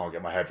I just can't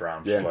get my head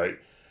around. Yeah.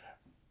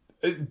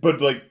 But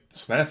like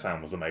snare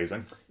sound was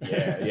amazing.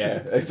 Yeah.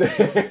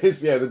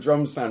 The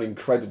drums sound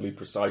incredibly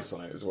precise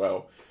on it as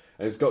well.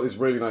 And it's got this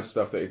really nice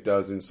stuff that it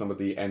does in some of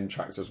the end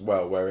tracks as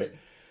well, where it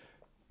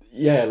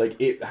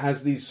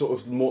has these sort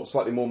of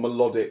slightly more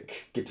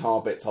melodic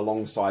guitar bits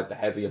alongside the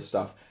heavier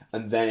stuff,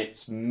 and then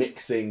it's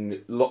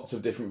mixing lots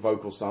of different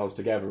vocal styles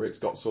together. It's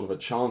got sort of a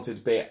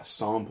chanted bit, a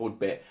sampled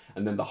bit,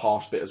 and then the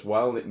harsh bit as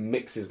well, and it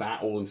mixes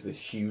that all into this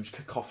huge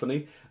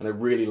cacophony, and I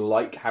really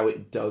like how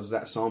it does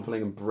that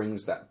sampling and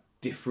brings that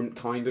different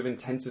kind of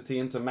intensity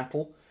into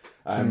metal.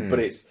 But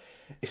it's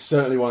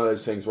certainly one of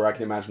those things where I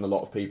can imagine a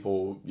lot of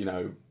people,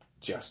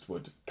 just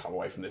would come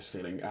away from this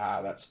feeling,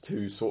 that's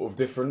too sort of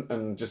different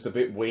and just a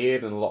bit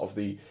weird, and a lot of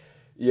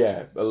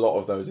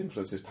those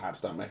influences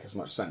perhaps don't make as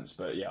much sense.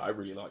 But yeah, I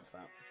really liked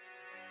that.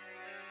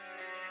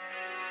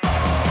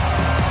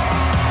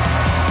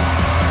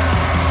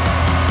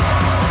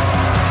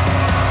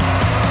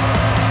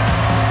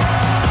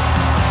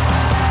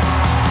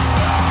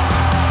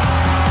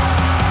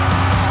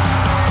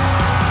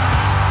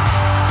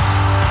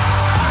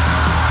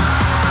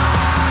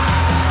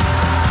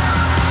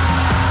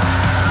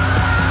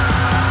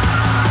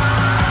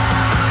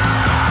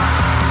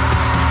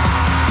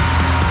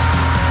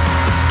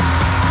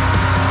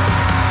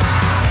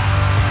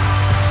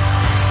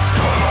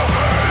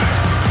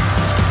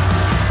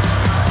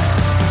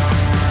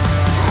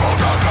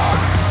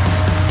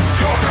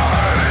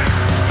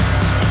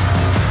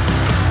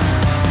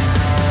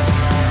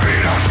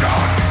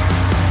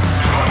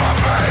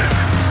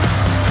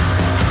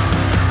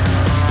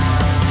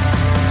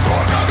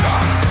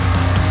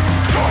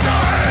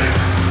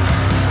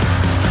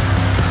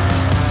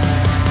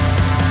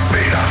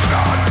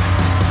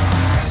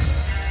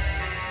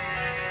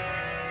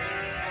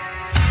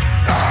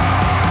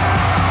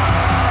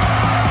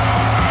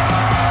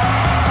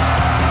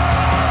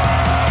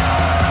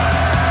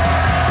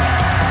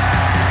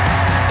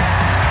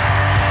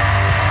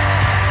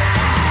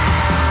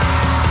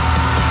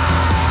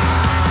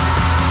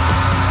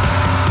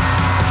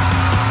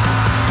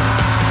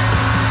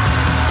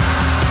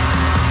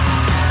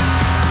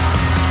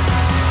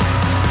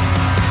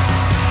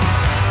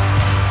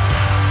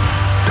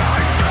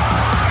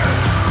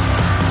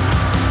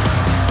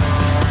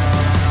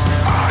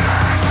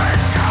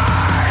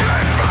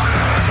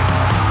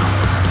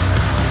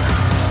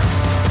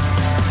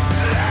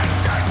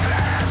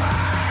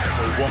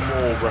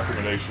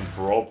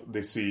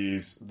 This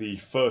is the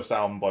first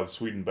album by the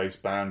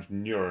Sweden-based band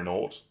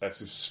Neuronaut. That's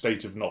his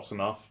State of Not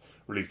Enough,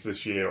 released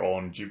this year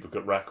on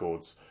Duplicate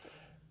Records.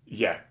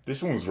 Yeah,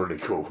 this one was really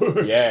cool.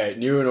 Yeah,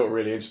 Neuronaut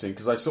really interesting,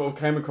 because I sort of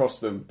came across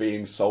them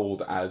being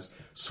sold as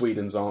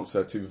Sweden's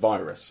answer to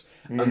Virus.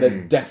 And there's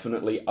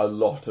definitely a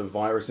lot of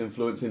Virus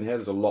influence in here.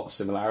 There's a lot of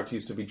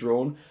similarities to be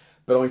drawn.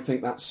 But I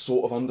think that's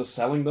sort of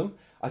underselling them.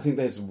 I think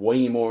there's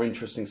way more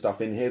interesting stuff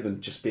in here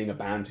than just being a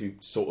band who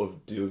sort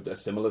of do a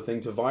similar thing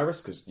to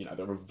Virus, because,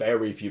 there are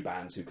very few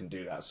bands who can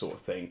do that sort of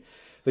thing.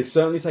 They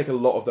certainly take a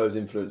lot of those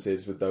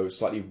influences with those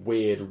slightly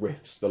weird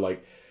riffs,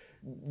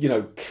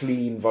 the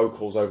clean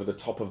vocals over the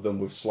top of them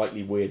with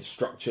slightly weird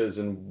structures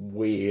and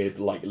weird,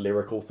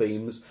 lyrical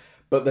themes.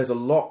 But there's a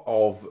lot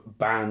of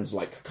bands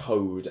like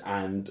Code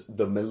and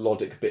the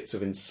melodic bits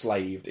of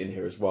Enslaved in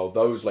here as well.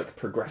 Those,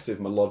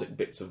 progressive melodic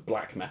bits of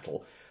black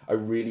metal. I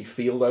really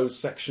feel those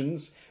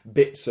sections.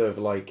 Bits of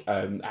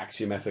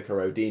Axiomethica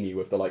Odini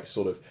with the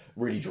sort of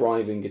really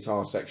driving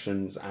guitar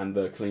sections and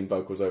the clean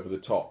vocals over the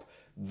top.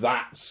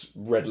 That's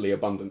readily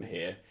abundant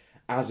here,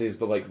 as is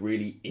the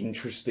really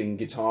interesting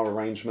guitar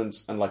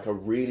arrangements and a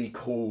really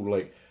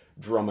cool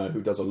drummer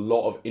who does a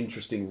lot of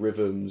interesting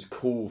rhythms,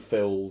 cool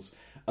fills,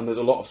 and there's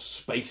a lot of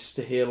space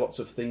to hear lots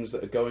of things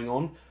that are going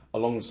on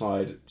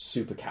alongside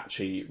super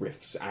catchy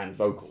riffs and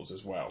vocals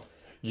as well.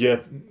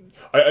 Yeah,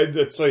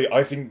 I'd say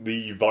I think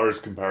the Virus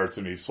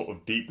comparison is sort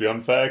of deeply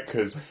unfair,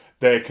 because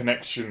their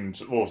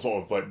connections, or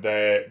sort of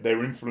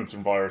their influence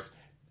on Virus,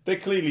 they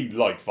clearly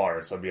like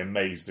Virus. I'd be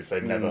amazed if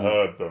they'd never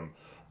heard them.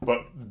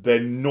 But they're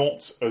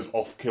not as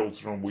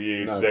off-kilter and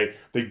weird. No.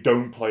 They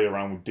don't play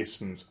around with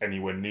distance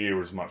anywhere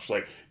near as much.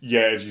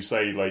 As you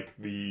say,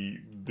 the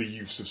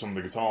use of some of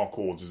the guitar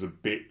chords is a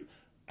bit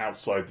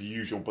outside the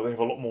usual, but they have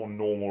a lot more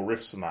normal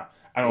riffs than that.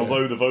 And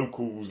although the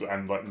vocals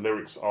and like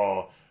lyrics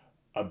are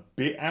a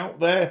bit out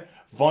there,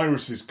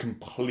 Virus is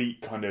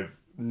complete kind of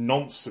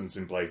nonsense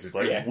in places,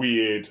 like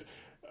weird,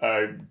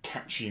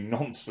 catchy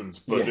nonsense.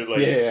 But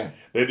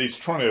it's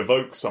trying to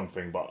evoke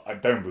something. But I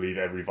don't believe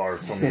every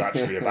Virus song is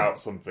actually about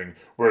something.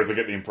 Whereas I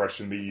get the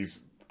impression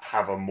these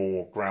have a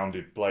more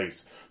grounded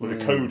place. With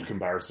the Code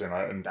comparison,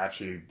 and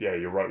actually,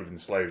 you're right with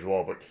Enslaved as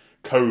well. But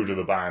Code of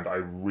the band, I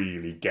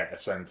really get a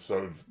sense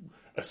of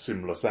a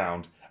similar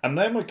sound. And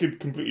them I could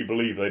completely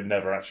believe they'd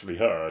never actually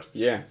heard.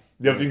 Yeah.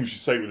 The other thing we should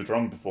say with the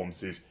drum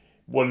performance is,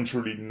 one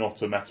truly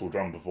not a metal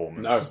drum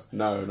performance.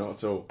 No, not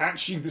at all.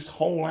 Actually, this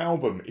whole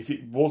album, if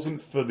it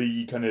wasn't for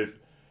the kind of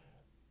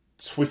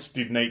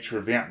twisted nature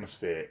of the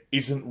atmosphere,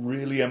 isn't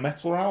really a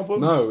metal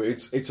album. No,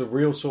 it's a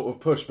real sort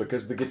of push,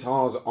 because the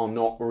guitars are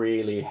not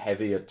really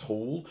heavy at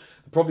all.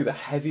 Probably the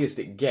heaviest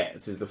it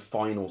gets is the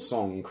final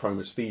song,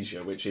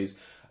 Chromesthesia, which is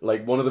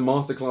like one of the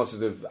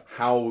masterclasses of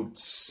how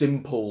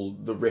simple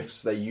the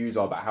riffs they use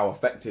are, but how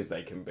effective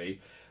they can be.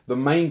 The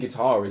main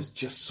guitar is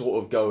just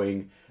sort of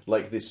going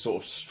like this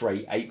sort of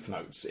straight eighth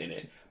notes in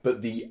it,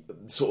 but the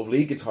sort of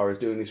lead guitar is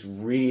doing this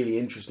really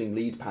interesting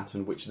lead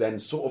pattern, which then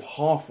sort of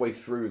halfway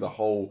through the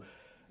whole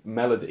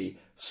melody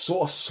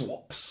sort of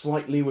swaps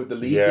slightly with the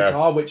lead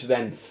guitar, which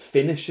then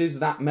finishes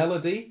that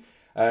melody.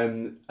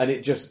 And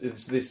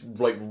it's this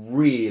like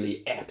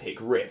really epic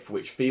riff,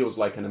 which feels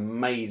like an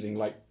amazing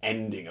like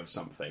ending of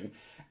something,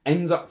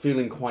 ends up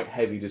feeling quite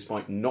heavy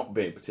despite not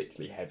being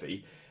particularly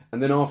heavy.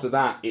 And then after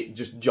that, it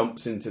just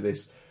jumps into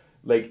this,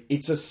 like,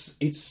 it's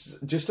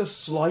just a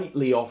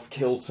slightly off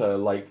kilter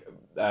like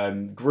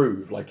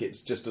groove. Like,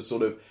 it's just a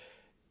sort of,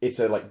 it's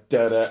a like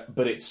da-da,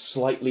 but it's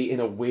slightly in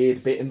a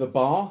weird bit in the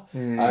bar.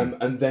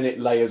 And then it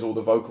layers all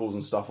the vocals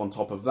and stuff on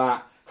top of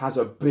that, has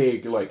a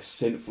big like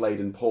synth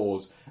laden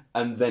pause,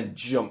 and then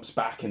jumps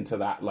back into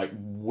that like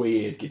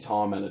weird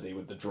guitar melody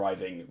with the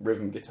driving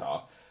rhythm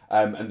guitar,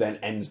 and then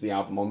ends the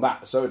album on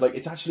that. So like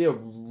it's actually a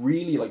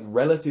really like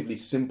relatively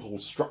simple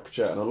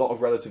structure and a lot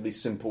of relatively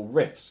simple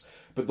riffs,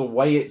 but the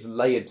way it's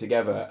layered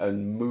together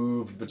and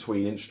moved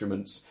between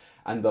instruments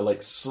and the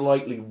like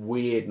slightly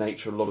weird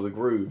nature of a lot of the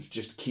grooves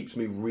just keeps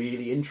me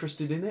really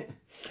interested in it.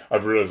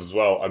 I've realised as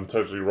well, I'm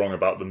totally wrong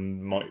about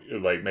them,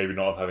 like, maybe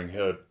not having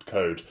heard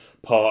Code.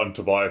 Part and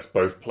Tobias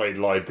both played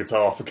live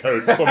guitar for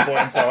Code at some point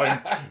in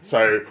time.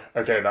 So,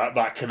 okay,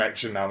 that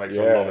connection now makes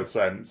a lot of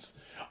sense.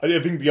 I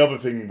think the other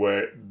thing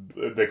where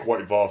they're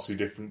quite vastly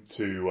different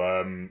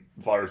to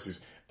Virus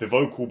is the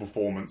vocal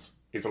performance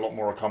is a lot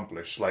more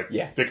accomplished. Like,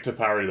 Victor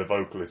Parry, the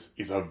vocalist,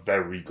 is a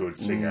very good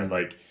singer.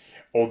 Like,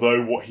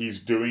 although what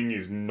he's doing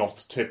is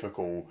not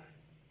typical,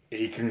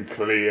 he can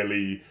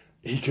clearly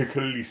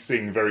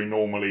sing very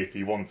normally if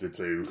he wanted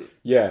to.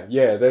 Yeah.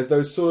 There's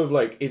those sort of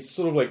like, it's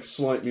sort of like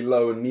slightly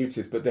low and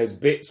muted, but there's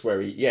bits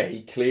where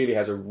he clearly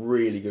has a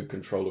really good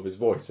control of his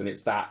voice, and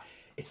it's that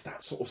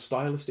sort of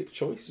stylistic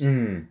choice,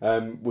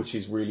 which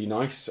is really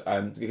nice.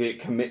 It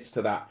commits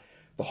to that,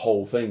 the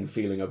whole thing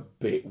feeling a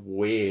bit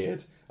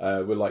weird.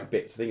 With like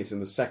bits, I think it's in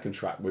the second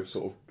track with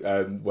sort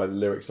of where the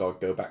lyrics are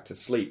 "Go back to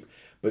sleep."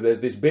 But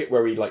there's this bit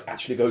where he like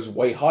actually goes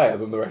way higher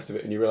than the rest of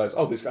it, and you realise,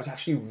 oh, this guy's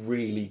actually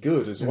really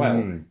good as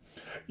well.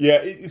 Yeah,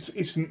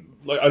 it's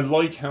like, I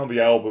like how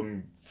the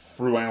album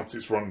throughout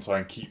its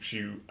runtime keeps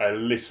you a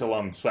little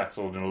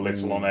unsettled and a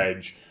little on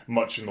edge,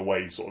 much in the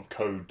way sort of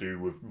Code do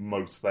with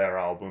most of their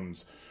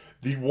albums.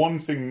 The one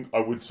thing I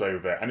would say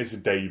with it, and it's a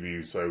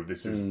debut, so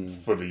this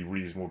is fully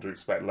reasonable to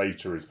expect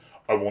later, is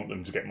I want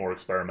them to get more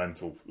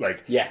experimental.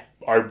 Like,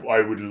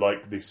 I would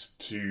like this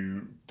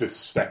to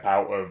step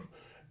out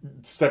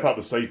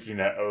the safety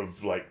net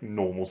of like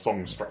normal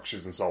song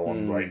structures and so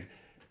on. Like,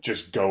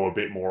 just go a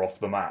bit more off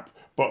the map.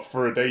 But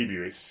for a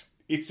debut,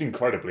 it's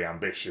incredibly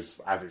ambitious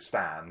as it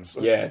stands.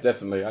 Yeah,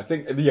 definitely. I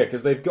think,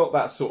 because they've got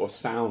that sort of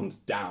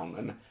sound down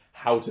and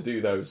how to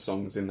do those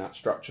songs in that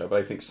structure. But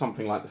I think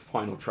something like the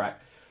final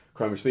track,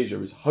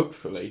 Chromesthesia, is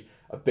hopefully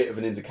a bit of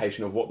an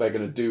indication of what they're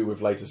going to do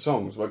with later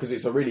songs. Because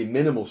it's a really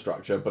minimal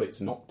structure, but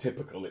it's not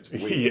typical. It's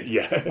weird.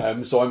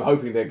 So I'm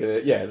hoping they're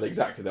going to,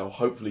 exactly. They'll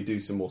hopefully do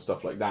some more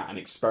stuff like that and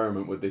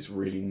experiment with this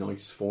really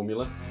nice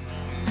formula.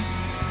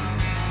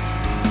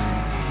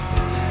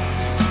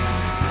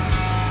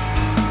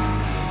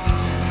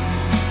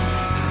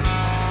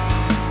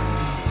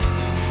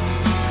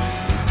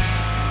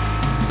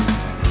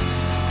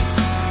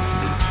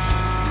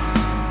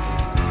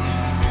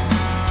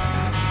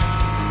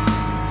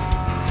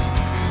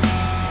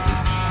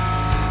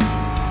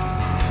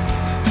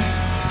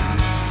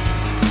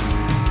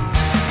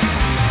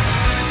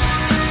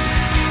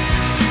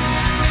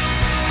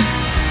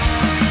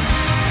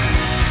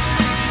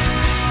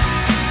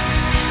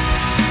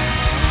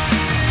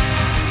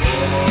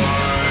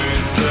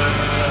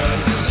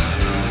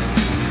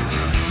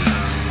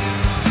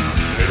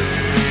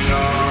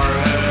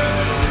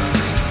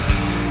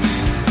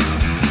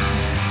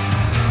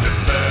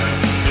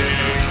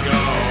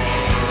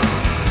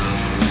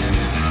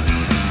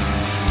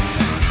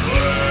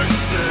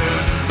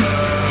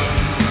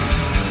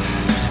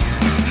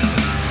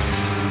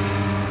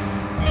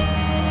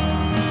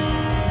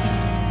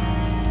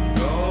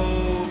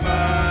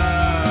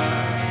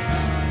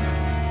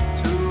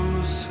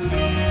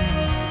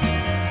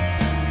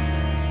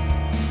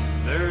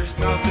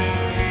 nothing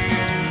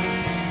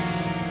here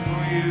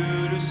for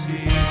you to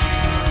see.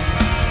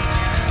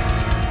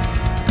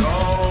 Go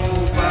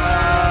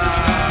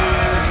back,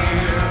 nothing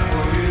here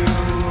for you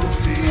to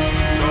see.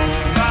 Go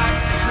back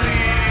to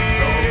sleep,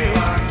 go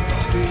back to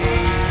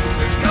sleep.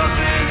 There's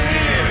nothing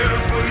here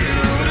for you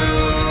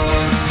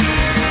to see.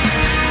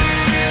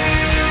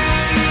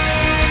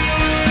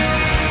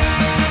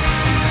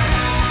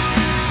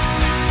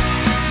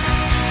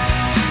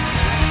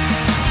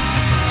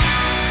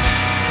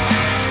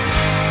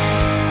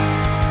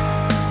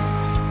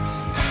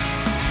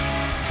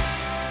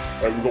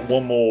 We've got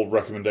one more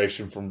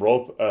recommendation from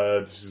Rob.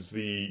 This is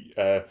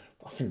I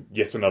think,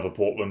 yet another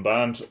Portland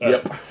band.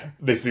 Yep.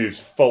 This is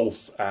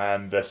False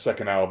and their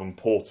second album,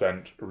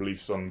 Portent,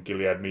 released on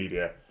Gilead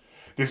Media.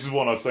 This is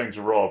what I was saying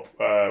to Rob.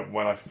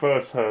 When I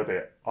first heard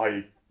it,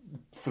 I,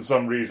 for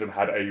some reason,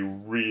 had a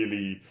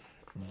really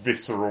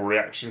visceral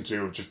reaction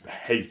to of just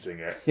hating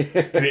it.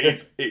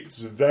 It's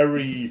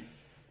very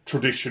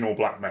traditional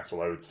black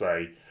metal, I would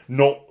say.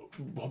 Not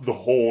the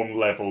Horn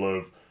level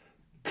of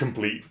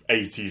complete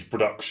 80s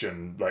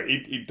production. Like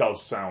it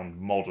does sound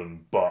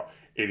modern, but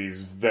it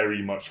is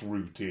very much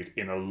rooted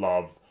in a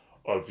love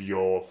of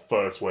your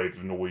first wave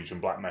of Norwegian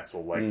black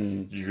metal. Like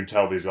you can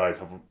tell these guys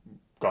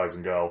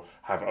and girl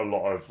have a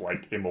lot of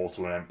like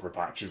Immortal and Emperor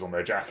patches on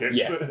their jackets.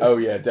 Yeah. Oh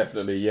yeah,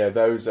 definitely. Yeah,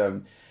 those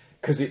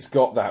because it's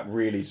got that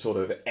really sort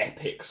of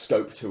epic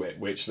scope to it,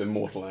 which the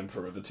Immortal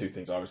Emperor are the two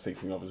things I was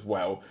thinking of as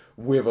well,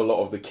 with a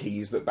lot of the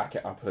keys that back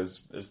it up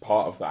as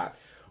part of that.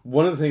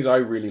 One of the things I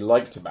really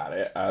liked about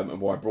it, and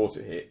why I brought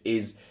it here,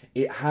 is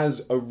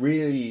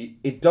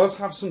it does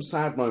have some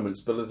sad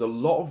moments, but there's a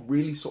lot of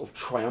really sort of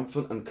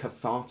triumphant and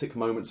cathartic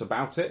moments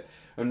about it.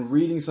 And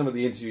reading some of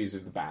the interviews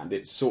of the band,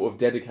 it's sort of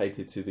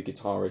dedicated to the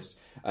guitarist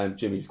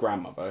Jimmy's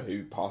grandmother,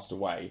 who passed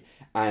away,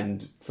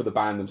 and for the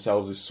band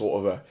themselves is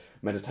sort of a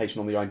meditation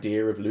on the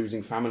idea of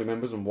losing family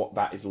members and what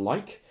that is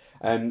like.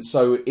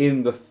 So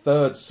in the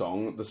third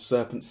song, The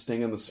Serpent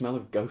Sting and the Smell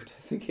of Goat,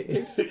 I think it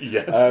is.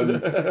 Yes.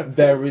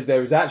 There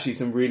is actually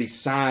some really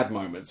sad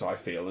moments, I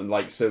feel, and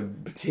like so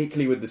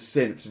particularly with the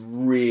synths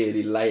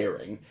really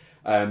layering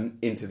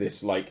into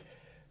this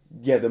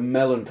the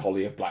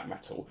melancholy of black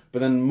metal. But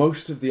then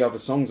most of the other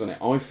songs on it,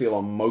 I feel,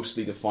 are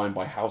mostly defined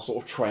by how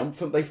sort of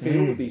triumphant they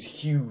feel with these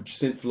huge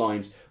synth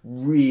lines,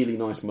 really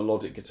nice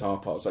melodic guitar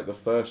parts, like the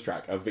first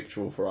track, A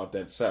Victual for Our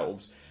Dead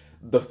Selves.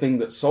 The thing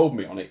that sold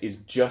me on it is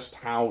just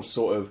how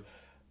sort of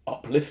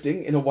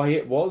uplifting in a way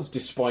it was,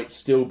 despite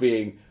still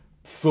being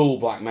full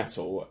black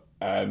metal,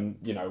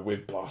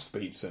 with blast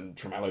beats and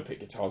tremolo pick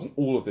guitars and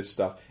all of this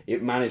stuff.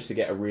 It managed to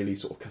get a really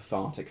sort of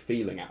cathartic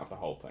feeling out of the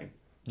whole thing.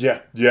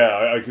 Yeah,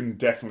 I can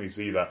definitely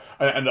see that.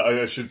 And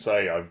I should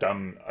say, I've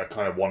done a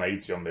kind of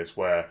 180 on this,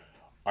 where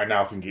I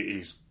now think it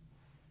is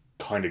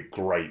kind of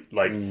great.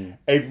 Like,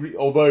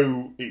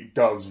 although it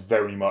does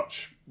very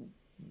much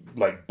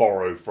like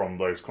borrow from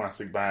those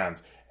classic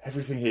bands,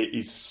 everything here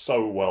is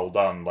so well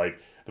done. Like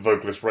the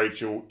vocalist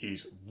Rachel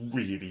is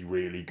really,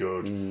 really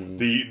good.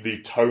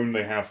 The tone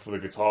they have for the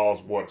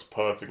guitars works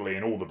perfectly,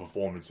 and all the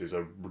performances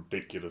are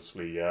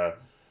ridiculously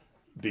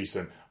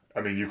decent.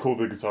 I mean, you call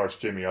the guitarist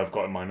Jimmy. I've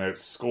got in my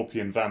notes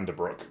Scorpion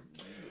Vanderbrook.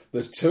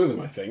 There's two of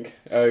them, I think.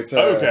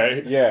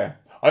 Okay, yeah.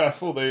 I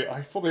thought they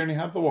only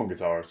had the one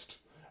guitarist.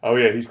 Oh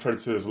yeah, he's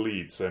credited as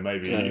lead, so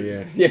maybe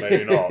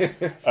maybe not.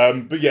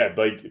 But yeah,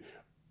 like,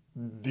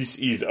 this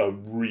is a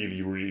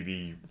really,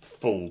 really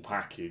full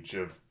package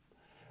of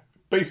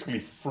basically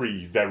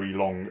 3 very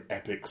long,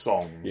 epic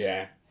songs.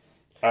 Yeah.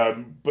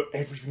 But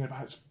everything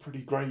about it's pretty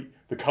great.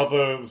 The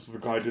cover was the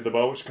guy who did the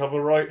Welsh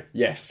cover, right?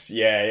 Yes,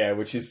 yeah,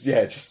 which is,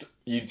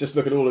 you just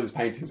look at all of his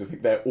paintings and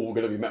think they're all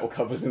going to be metal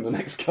covers in the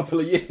next couple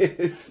of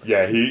years.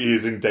 Yeah, he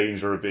is in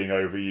danger of being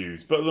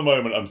overused. But at the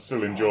moment, I'm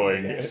still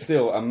enjoying it.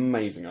 Still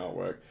amazing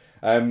artwork.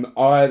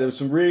 There were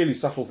some really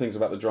subtle things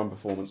about the drum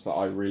performance that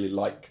I really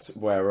liked,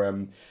 where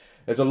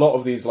there's a lot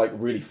of these like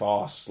really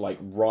fast like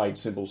ride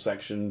cymbal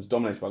sections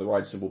dominated by the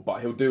ride cymbal, but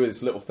he'll do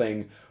this little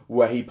thing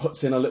where he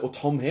puts in a little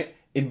tom hit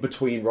in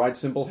between ride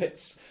cymbal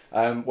hits,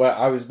 where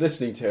I was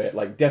listening to it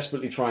like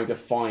desperately trying to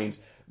find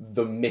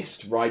the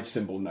missed ride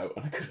cymbal note,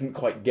 and I couldn't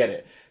quite get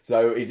it.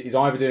 So he's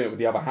either doing it with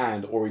the other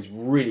hand, or he's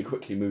really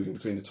quickly moving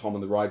between the tom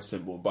and the ride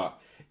cymbal, but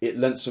it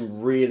lent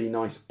some really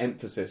nice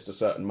emphasis to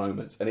certain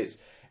moments, and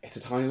it's a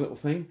tiny little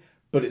thing,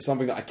 but it's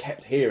something that I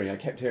kept hearing.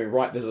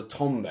 Right, there's a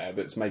tom there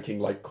that's making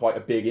like quite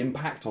a big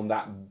impact on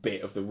that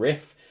bit of the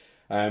riff.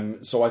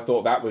 So I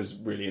thought that was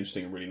really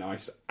interesting and really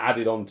nice.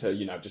 Added on to,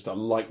 just a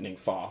lightning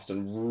fast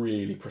and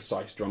really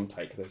precise drum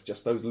take. There's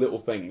just those little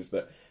things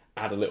that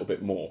add a little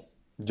bit more.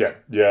 Yeah.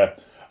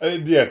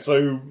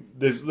 So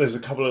there's a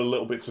couple of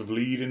little bits of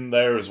lead in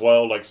there as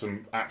well, like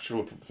some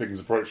actual things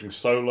approaching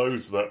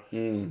solos that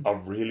are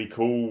really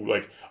cool.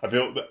 Like, I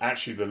feel that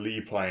actually the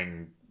lead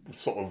playing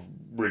sort of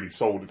really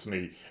sold it to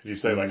me, as you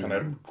say, that kind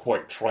of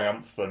quite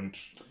triumphant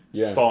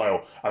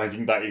style, and I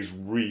think that is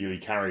really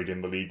carried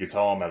in the lead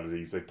guitar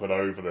melodies they put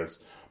over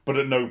this. But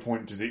at no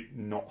point does it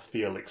not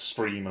feel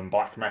extreme and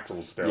black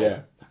metal still.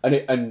 Yeah,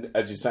 And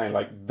as you're saying,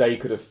 like, they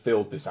could have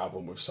filled this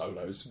album with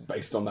solos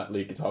based on that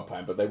lead guitar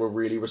playing, but they were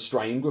really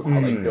restrained with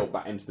how they built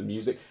that into the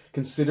music.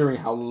 Considering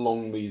how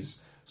long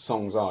these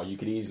songs are, you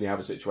could easily have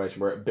a situation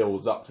where it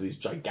builds up to these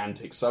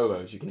gigantic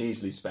solos. You can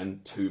easily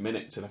spend 2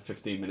 minutes in a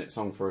 15-minute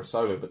song for a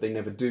solo, but they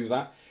never do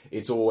that.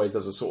 It's always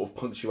as a sort of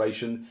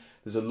punctuation.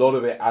 There's a lot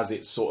of it as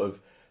it's sort of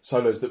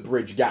solos that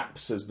bridge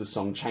gaps as the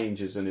song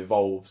changes and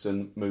evolves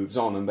and moves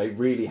on, and they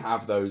really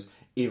have those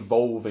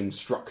evolving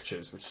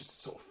structures, which is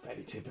sort of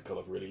fairly typical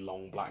of really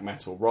long black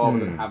metal. Rather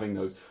than having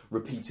those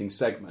repeating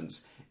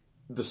segments,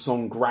 the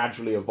song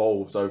gradually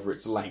evolves over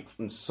its length,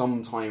 and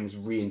sometimes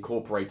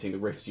reincorporating the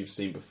riffs you've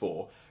seen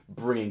before,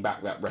 bringing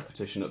back that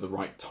repetition at the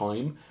right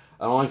time.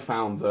 And I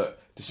found that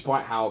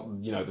despite how,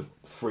 you know, the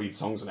 3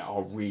 songs in it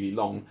are really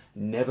long,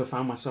 never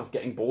found myself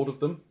getting bored of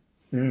them.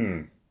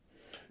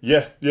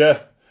 Yeah.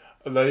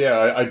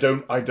 I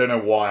don't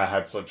know why I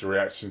had such a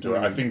reaction to it.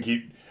 I think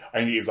it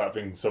is that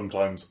thing.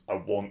 Sometimes I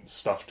want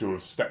stuff to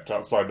have stepped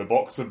outside the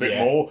box a bit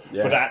more,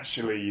 but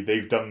actually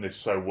they've done this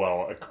so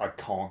well. I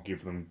can't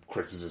give them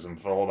criticism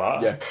for all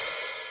that. Yeah.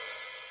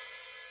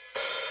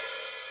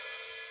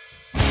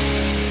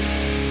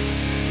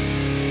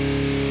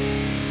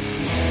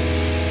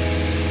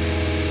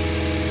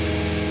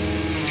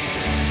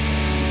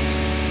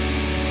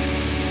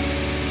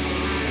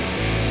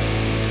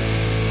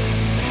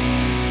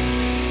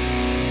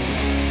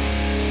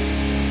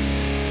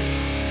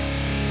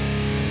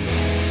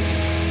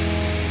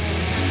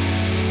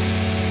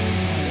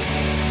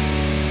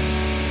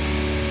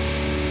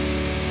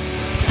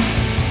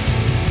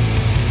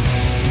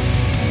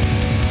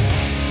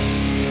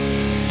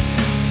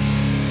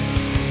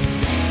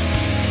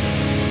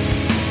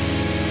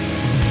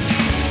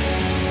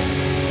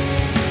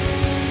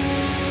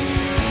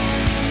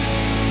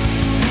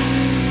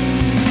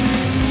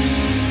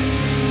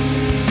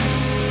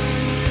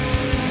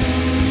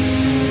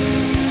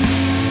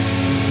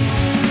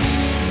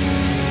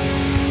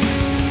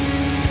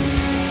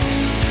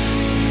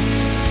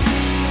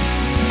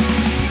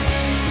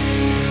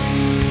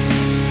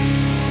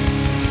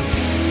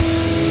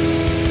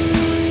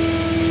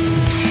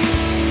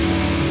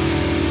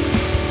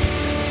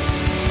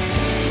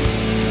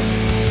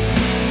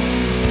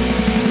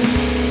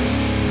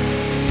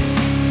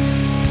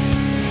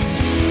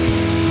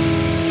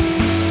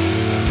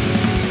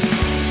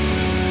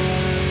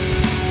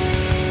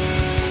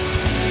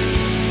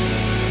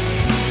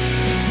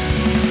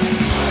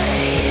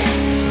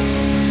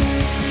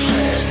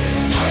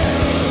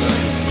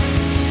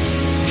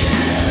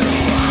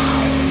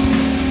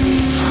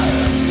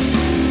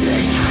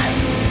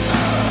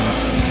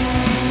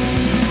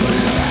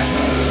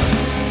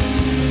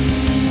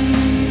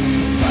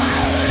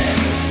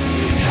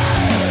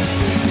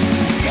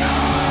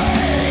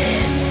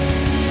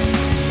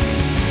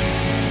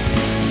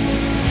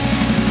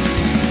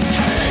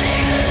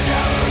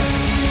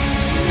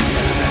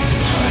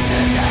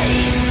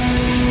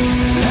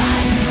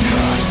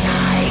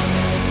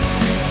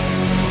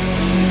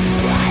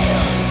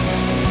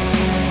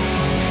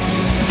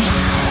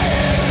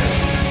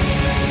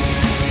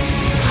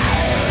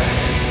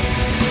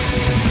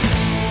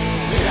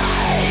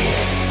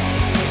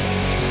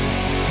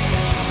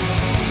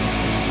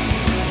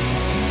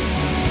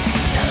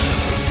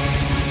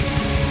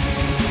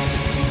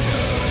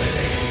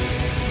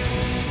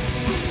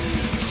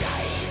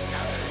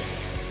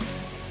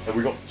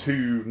 We've got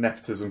 2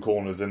 nepotism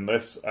corners in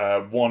this.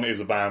 One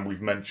is a band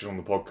we've mentioned on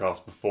the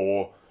podcast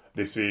before.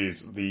 This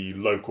is the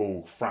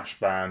local thrash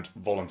band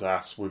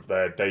Voluntas with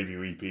their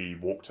debut EP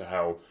Walk to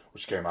Hell,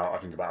 which came out I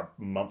think about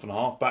a month and a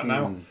half back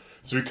now.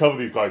 So we covered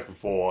these guys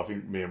before. I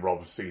think me and Rob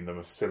have seen them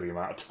a silly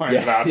amount of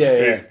times now.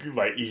 It's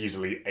like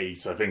easily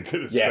 8 I think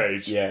at this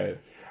stage. Yeah.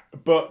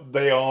 But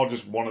they are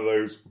just one of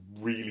those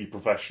really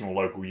professional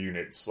local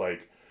units.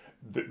 Like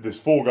there's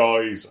 4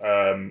 guys,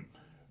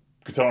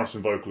 guitarist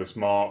and vocalist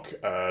Mark,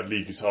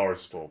 lead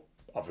guitarist or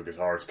other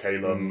guitarist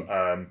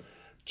Calum,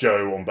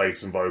 Joe on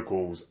bass and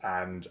vocals,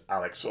 and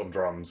Alex on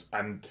drums.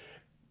 And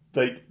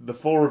the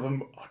 4 of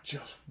them are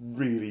just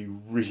really,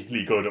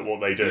 really good at what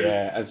they do.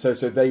 Yeah, and so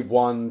they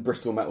won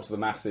Bristol Metal to the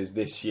Masses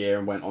this year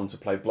and went on to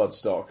play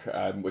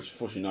Bloodstock, which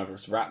fortunately neither of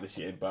us were at this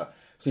year, but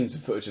I've seen some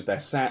footage of their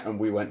set, and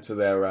we went to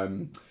their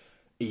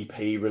EP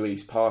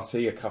release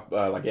party a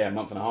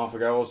month and a half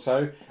ago or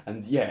so.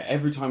 And yeah,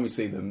 every time we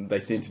see them, they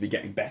seem to be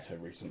getting better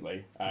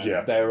recently.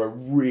 They're a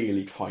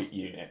really tight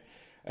unit.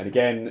 And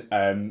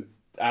again,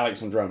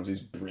 Alex on drums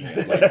is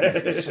brilliant. Like,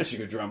 he's such a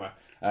good drummer.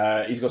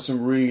 He's got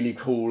some really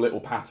cool little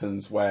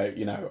patterns where,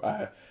 you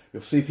know,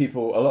 you'll see a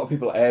lot of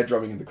people air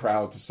drumming in the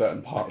crowd to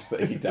certain parts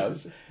that he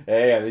does.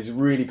 These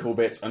really cool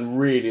bits, and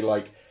really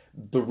like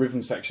the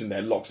rhythm section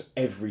there locks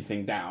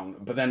everything down.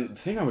 But then the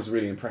thing I was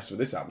really impressed with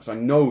this album, because I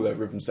know their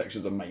rhythm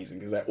section's amazing,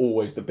 because they're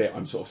always the bit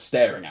I'm sort of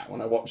staring at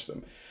when I watch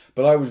them.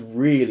 But I was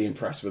really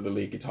impressed with the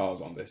lead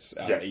guitars on this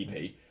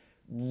EP.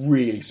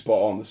 Really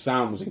spot on. The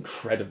sound was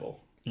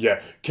incredible.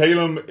 Yeah,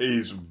 Calum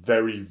is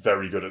very,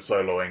 very good at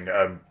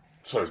soloing.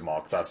 So is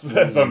Mark. That's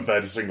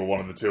unfair to single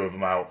one of the 2 of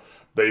them out.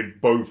 They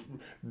both.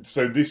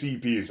 So this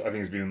EP is, I think,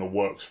 has been in the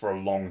works for a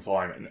long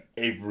time, and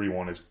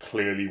everyone has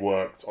clearly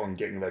worked on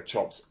getting their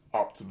chops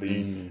up to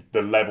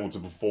the level to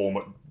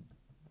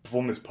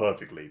perform this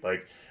perfectly.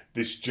 Like,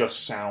 this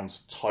just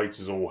sounds tight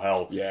as all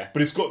hell. Yeah.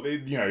 But it's got,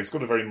 it's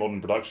got a very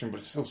modern production, but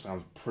it still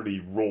sounds pretty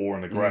raw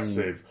and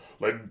aggressive.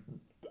 Like,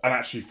 and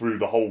actually through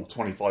the whole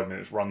 25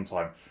 minutes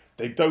runtime,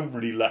 they don't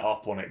really let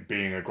up on it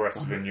being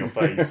aggressive in your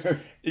face.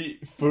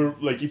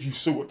 If you've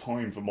still got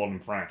time for modern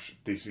thrash,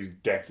 this is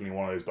definitely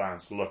one of those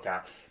bands to look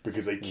at,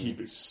 because they keep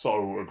it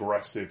so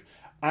aggressive.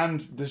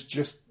 And there's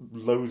just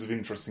loads of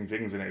interesting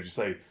things in it. As you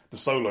say, the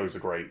solos are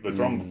great. The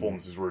drum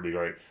performance is really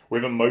great. We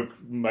haven't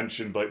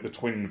mentioned like the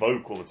twin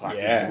vocal attack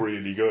is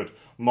really good.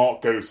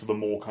 Mark goes to the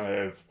more kind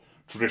of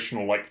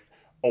traditional, like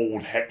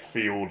old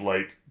Hetfield,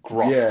 like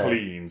gruff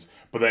cleans.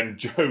 But then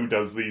Joe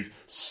does these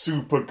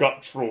super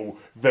guttural,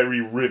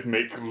 very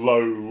rhythmic,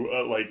 low,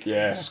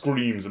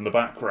 screams in the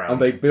background.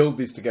 And they build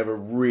these together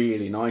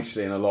really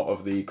nicely in a lot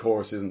of the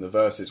choruses and the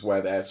verses,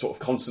 where they're sort of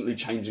constantly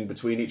changing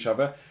between each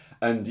other.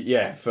 And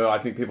yeah, for I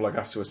think people like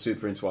us who are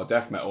super into our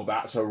death metal,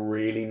 that's a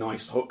really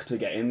nice hook to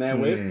get in there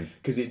with,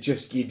 because it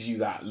just gives you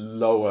that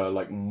lower,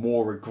 like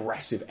more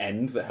aggressive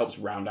end that helps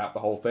round out the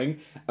whole thing,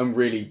 and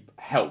really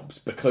helps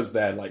because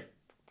they're like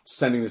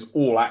sending this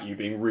all at you,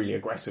 being really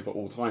aggressive at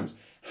all times.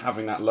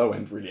 Having that low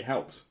end really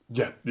helps.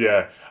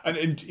 Yeah. And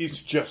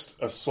it's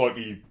just a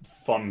slightly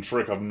fun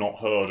trick I've not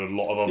heard a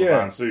lot of other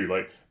bands do.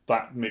 Like,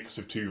 that mix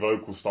of two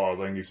vocal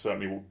styles, I think, is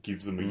certainly what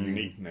gives them a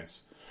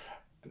uniqueness.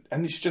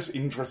 And it's just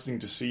interesting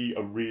to see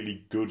a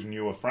really good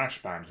newer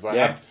thrash band. Because I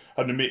have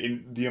to admit,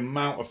 in the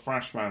amount of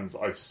thrash bands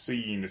I've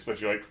seen,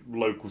 especially like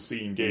local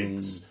scene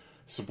gigs,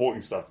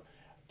 supporting stuff,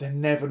 they're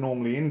never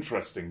normally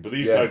interesting. But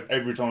these guys,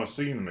 every time I've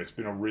seen them, it's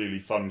been a really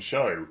fun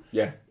show.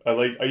 Yeah.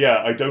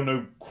 I don't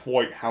know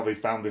quite how they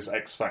found this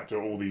X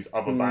Factor. All these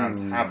other bands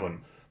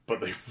haven't. But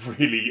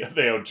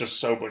they are just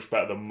so much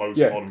better than most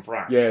modern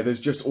thrash. Yeah, there's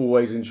just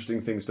always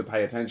interesting things to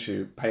pay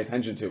attention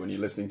to when you're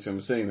listening to them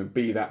and seeing them,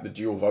 be that the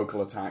dual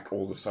vocal attack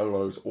or the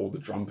solos or the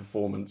drum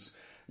performance.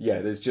 Yeah,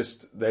 there's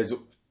just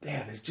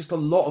a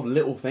lot of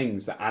little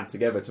things that add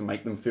together to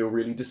make them feel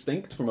really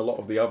distinct from a lot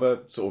of the other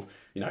sort of,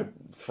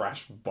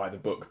 thrash by the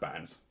book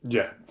bands.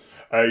 Yeah.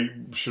 I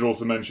should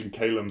also mention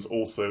Calum's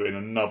also in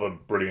another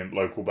brilliant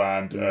local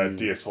band,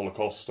 Dies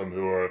Holocaustum,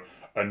 who are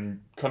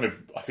kind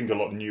of, I think, a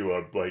lot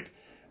newer. Like,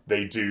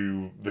 they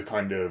do the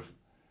kind of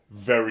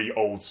very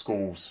old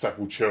school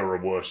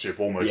Sepultura worship,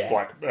 almost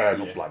not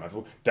black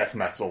metal, death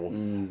metal,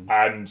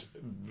 and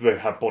they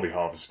have Body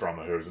Harvest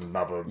drummer, who is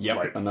another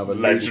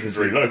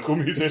legendary local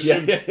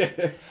musician.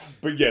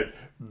 But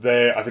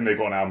I think they've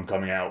got an album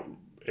coming out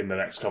in the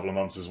next couple of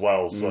months as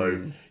well.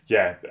 So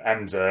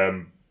and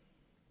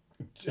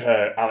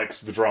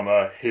Alex, the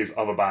drummer, his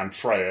other band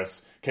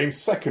Treus, came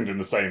second in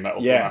the same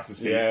Metal to Masses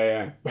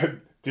heat.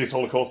 Dies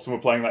Holocaustum were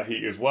playing that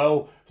heat as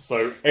well,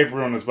 so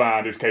everyone in this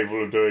band is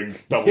capable of doing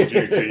double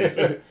duties.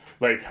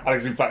 Like,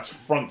 Alex, in fact,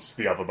 fronts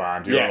the other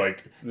band, who are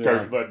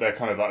they're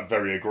kind of that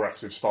very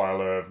aggressive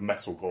style of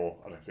metalcore.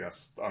 I don't think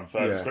that's an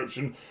unfair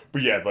description,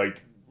 but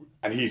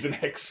and he's an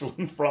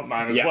excellent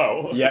frontman as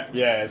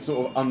well.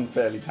 Sort of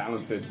unfairly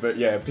talented, but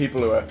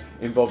people who are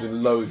involved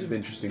in loads of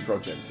interesting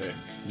projects here.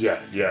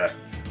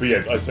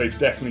 But I'd say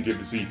definitely give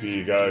this EP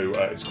a go.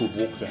 It's called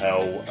Walk to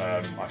Hell.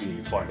 I think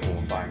you can find it all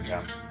on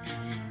Bandcamp.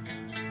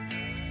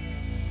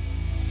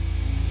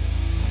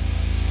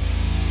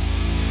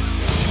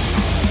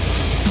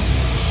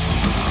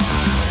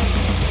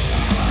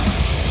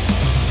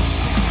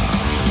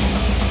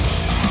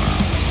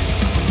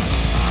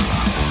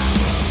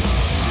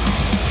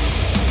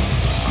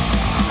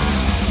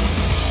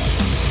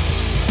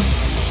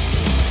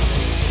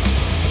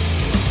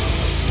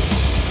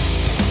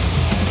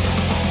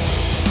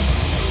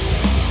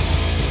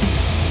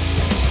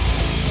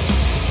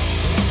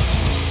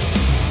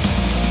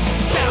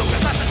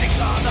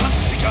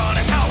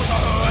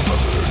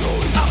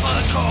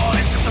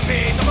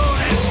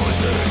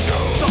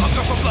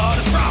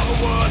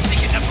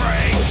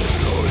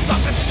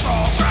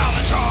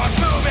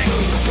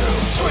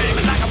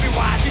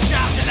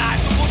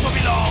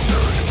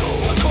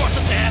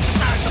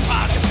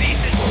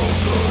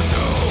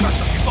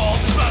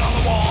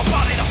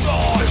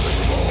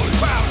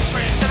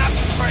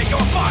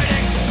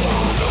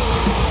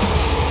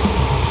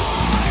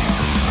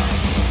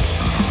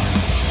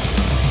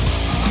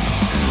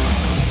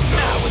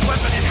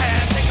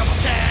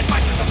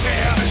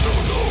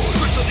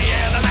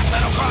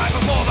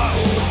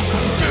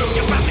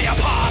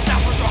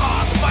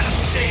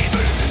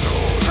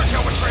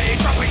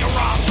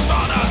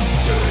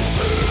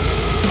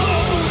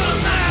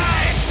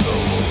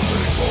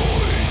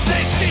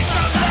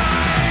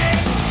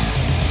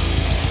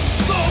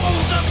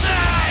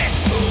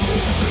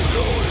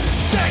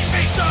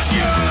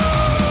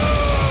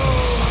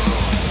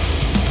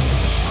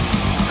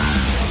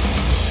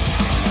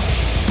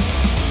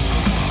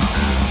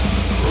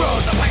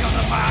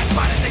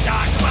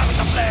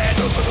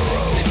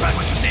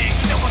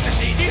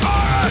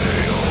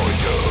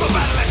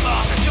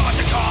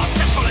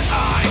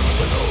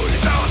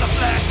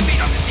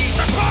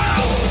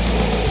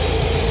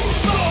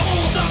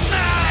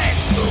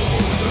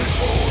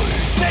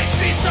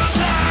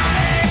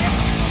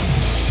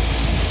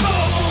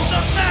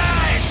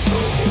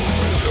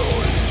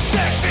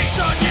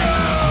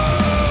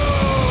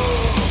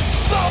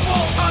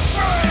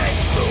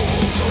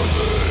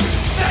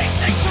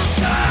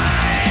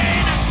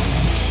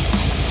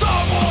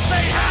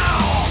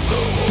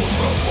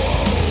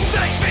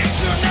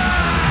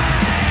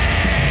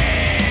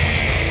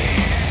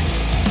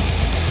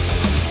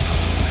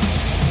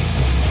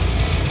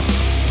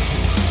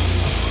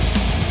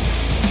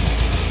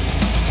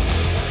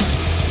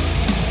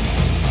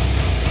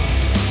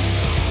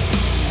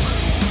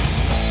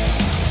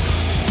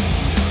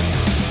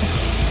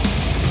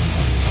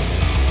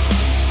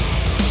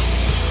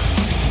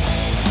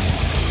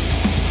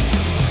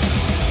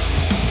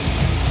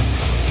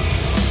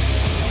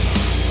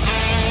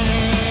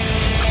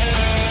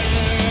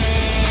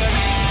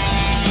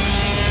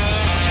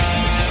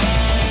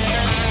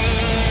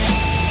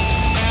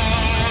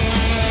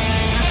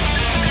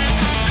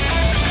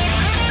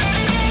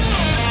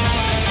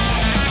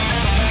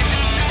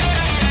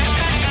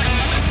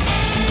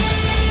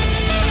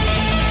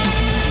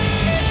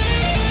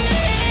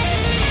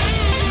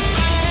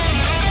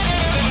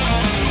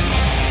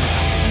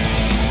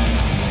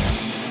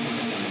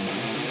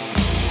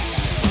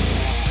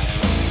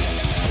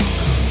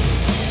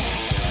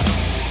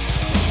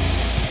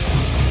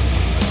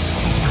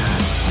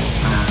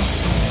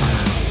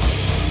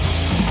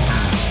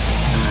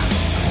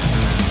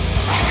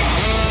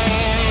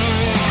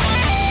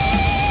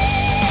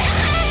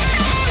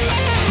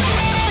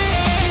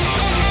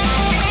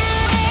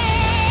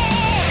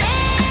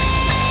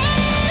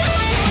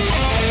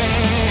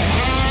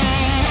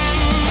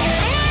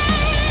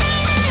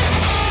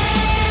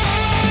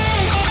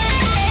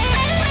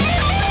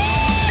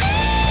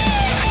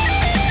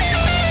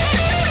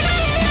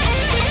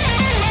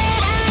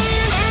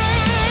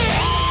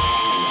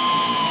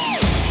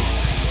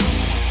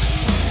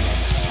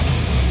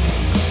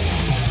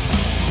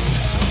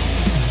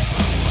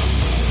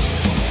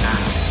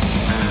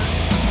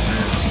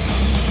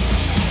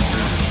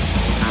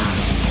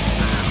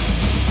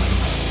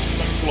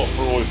 lot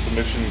for all his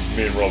submissions.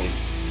 Me and Rob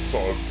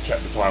sort of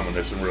checked the time on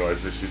this and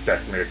realised this is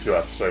definitely a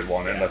 2-episode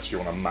one, unless you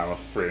want a mammoth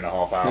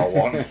 3.5 hour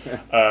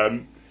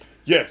one.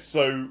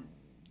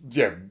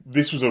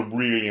 This was a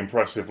really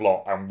impressive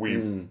lot, and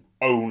we've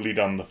only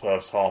done the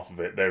first half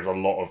of it. There's a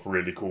lot of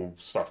really cool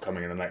stuff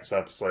coming in the next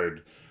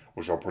episode,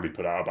 which I'll probably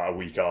put out about a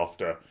week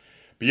after.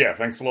 But yeah,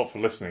 thanks a lot for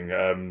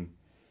listening.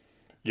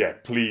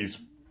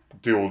 Please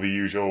do all the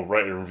usual,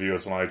 rate and review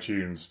us on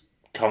iTunes.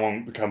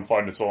 Come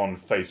find us on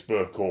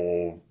Facebook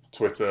or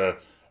Twitter.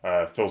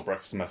 Phil's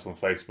Breakfast Mess on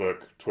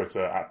Facebook,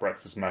 Twitter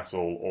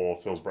 @BreakfastMetal, or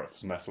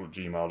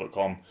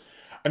philsbreakfastmessel@gmail.com.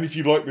 And if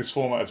you like this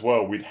format as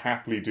well, we'd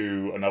happily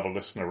do another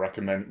listener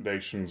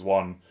recommendations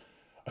one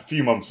a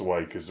few months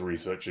away, because the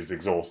research is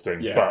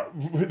exhausting. Yeah.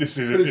 But this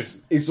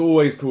is it's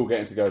always cool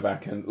getting to go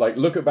back and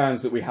look at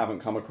bands that we haven't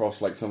come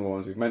across, like some of the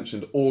ones we've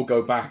mentioned, or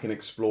go back and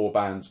explore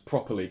bands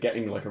properly,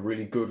 getting a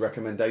really good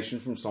recommendation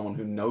from someone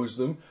who knows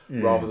them,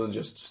 rather than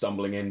just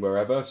stumbling in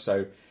wherever.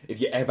 So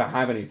if you ever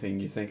have anything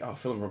you think,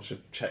 Phil and Rob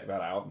should check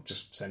that out,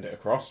 just send it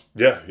across.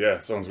 Yeah,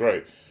 sounds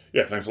great.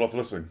 Yeah, thanks a lot for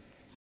listening.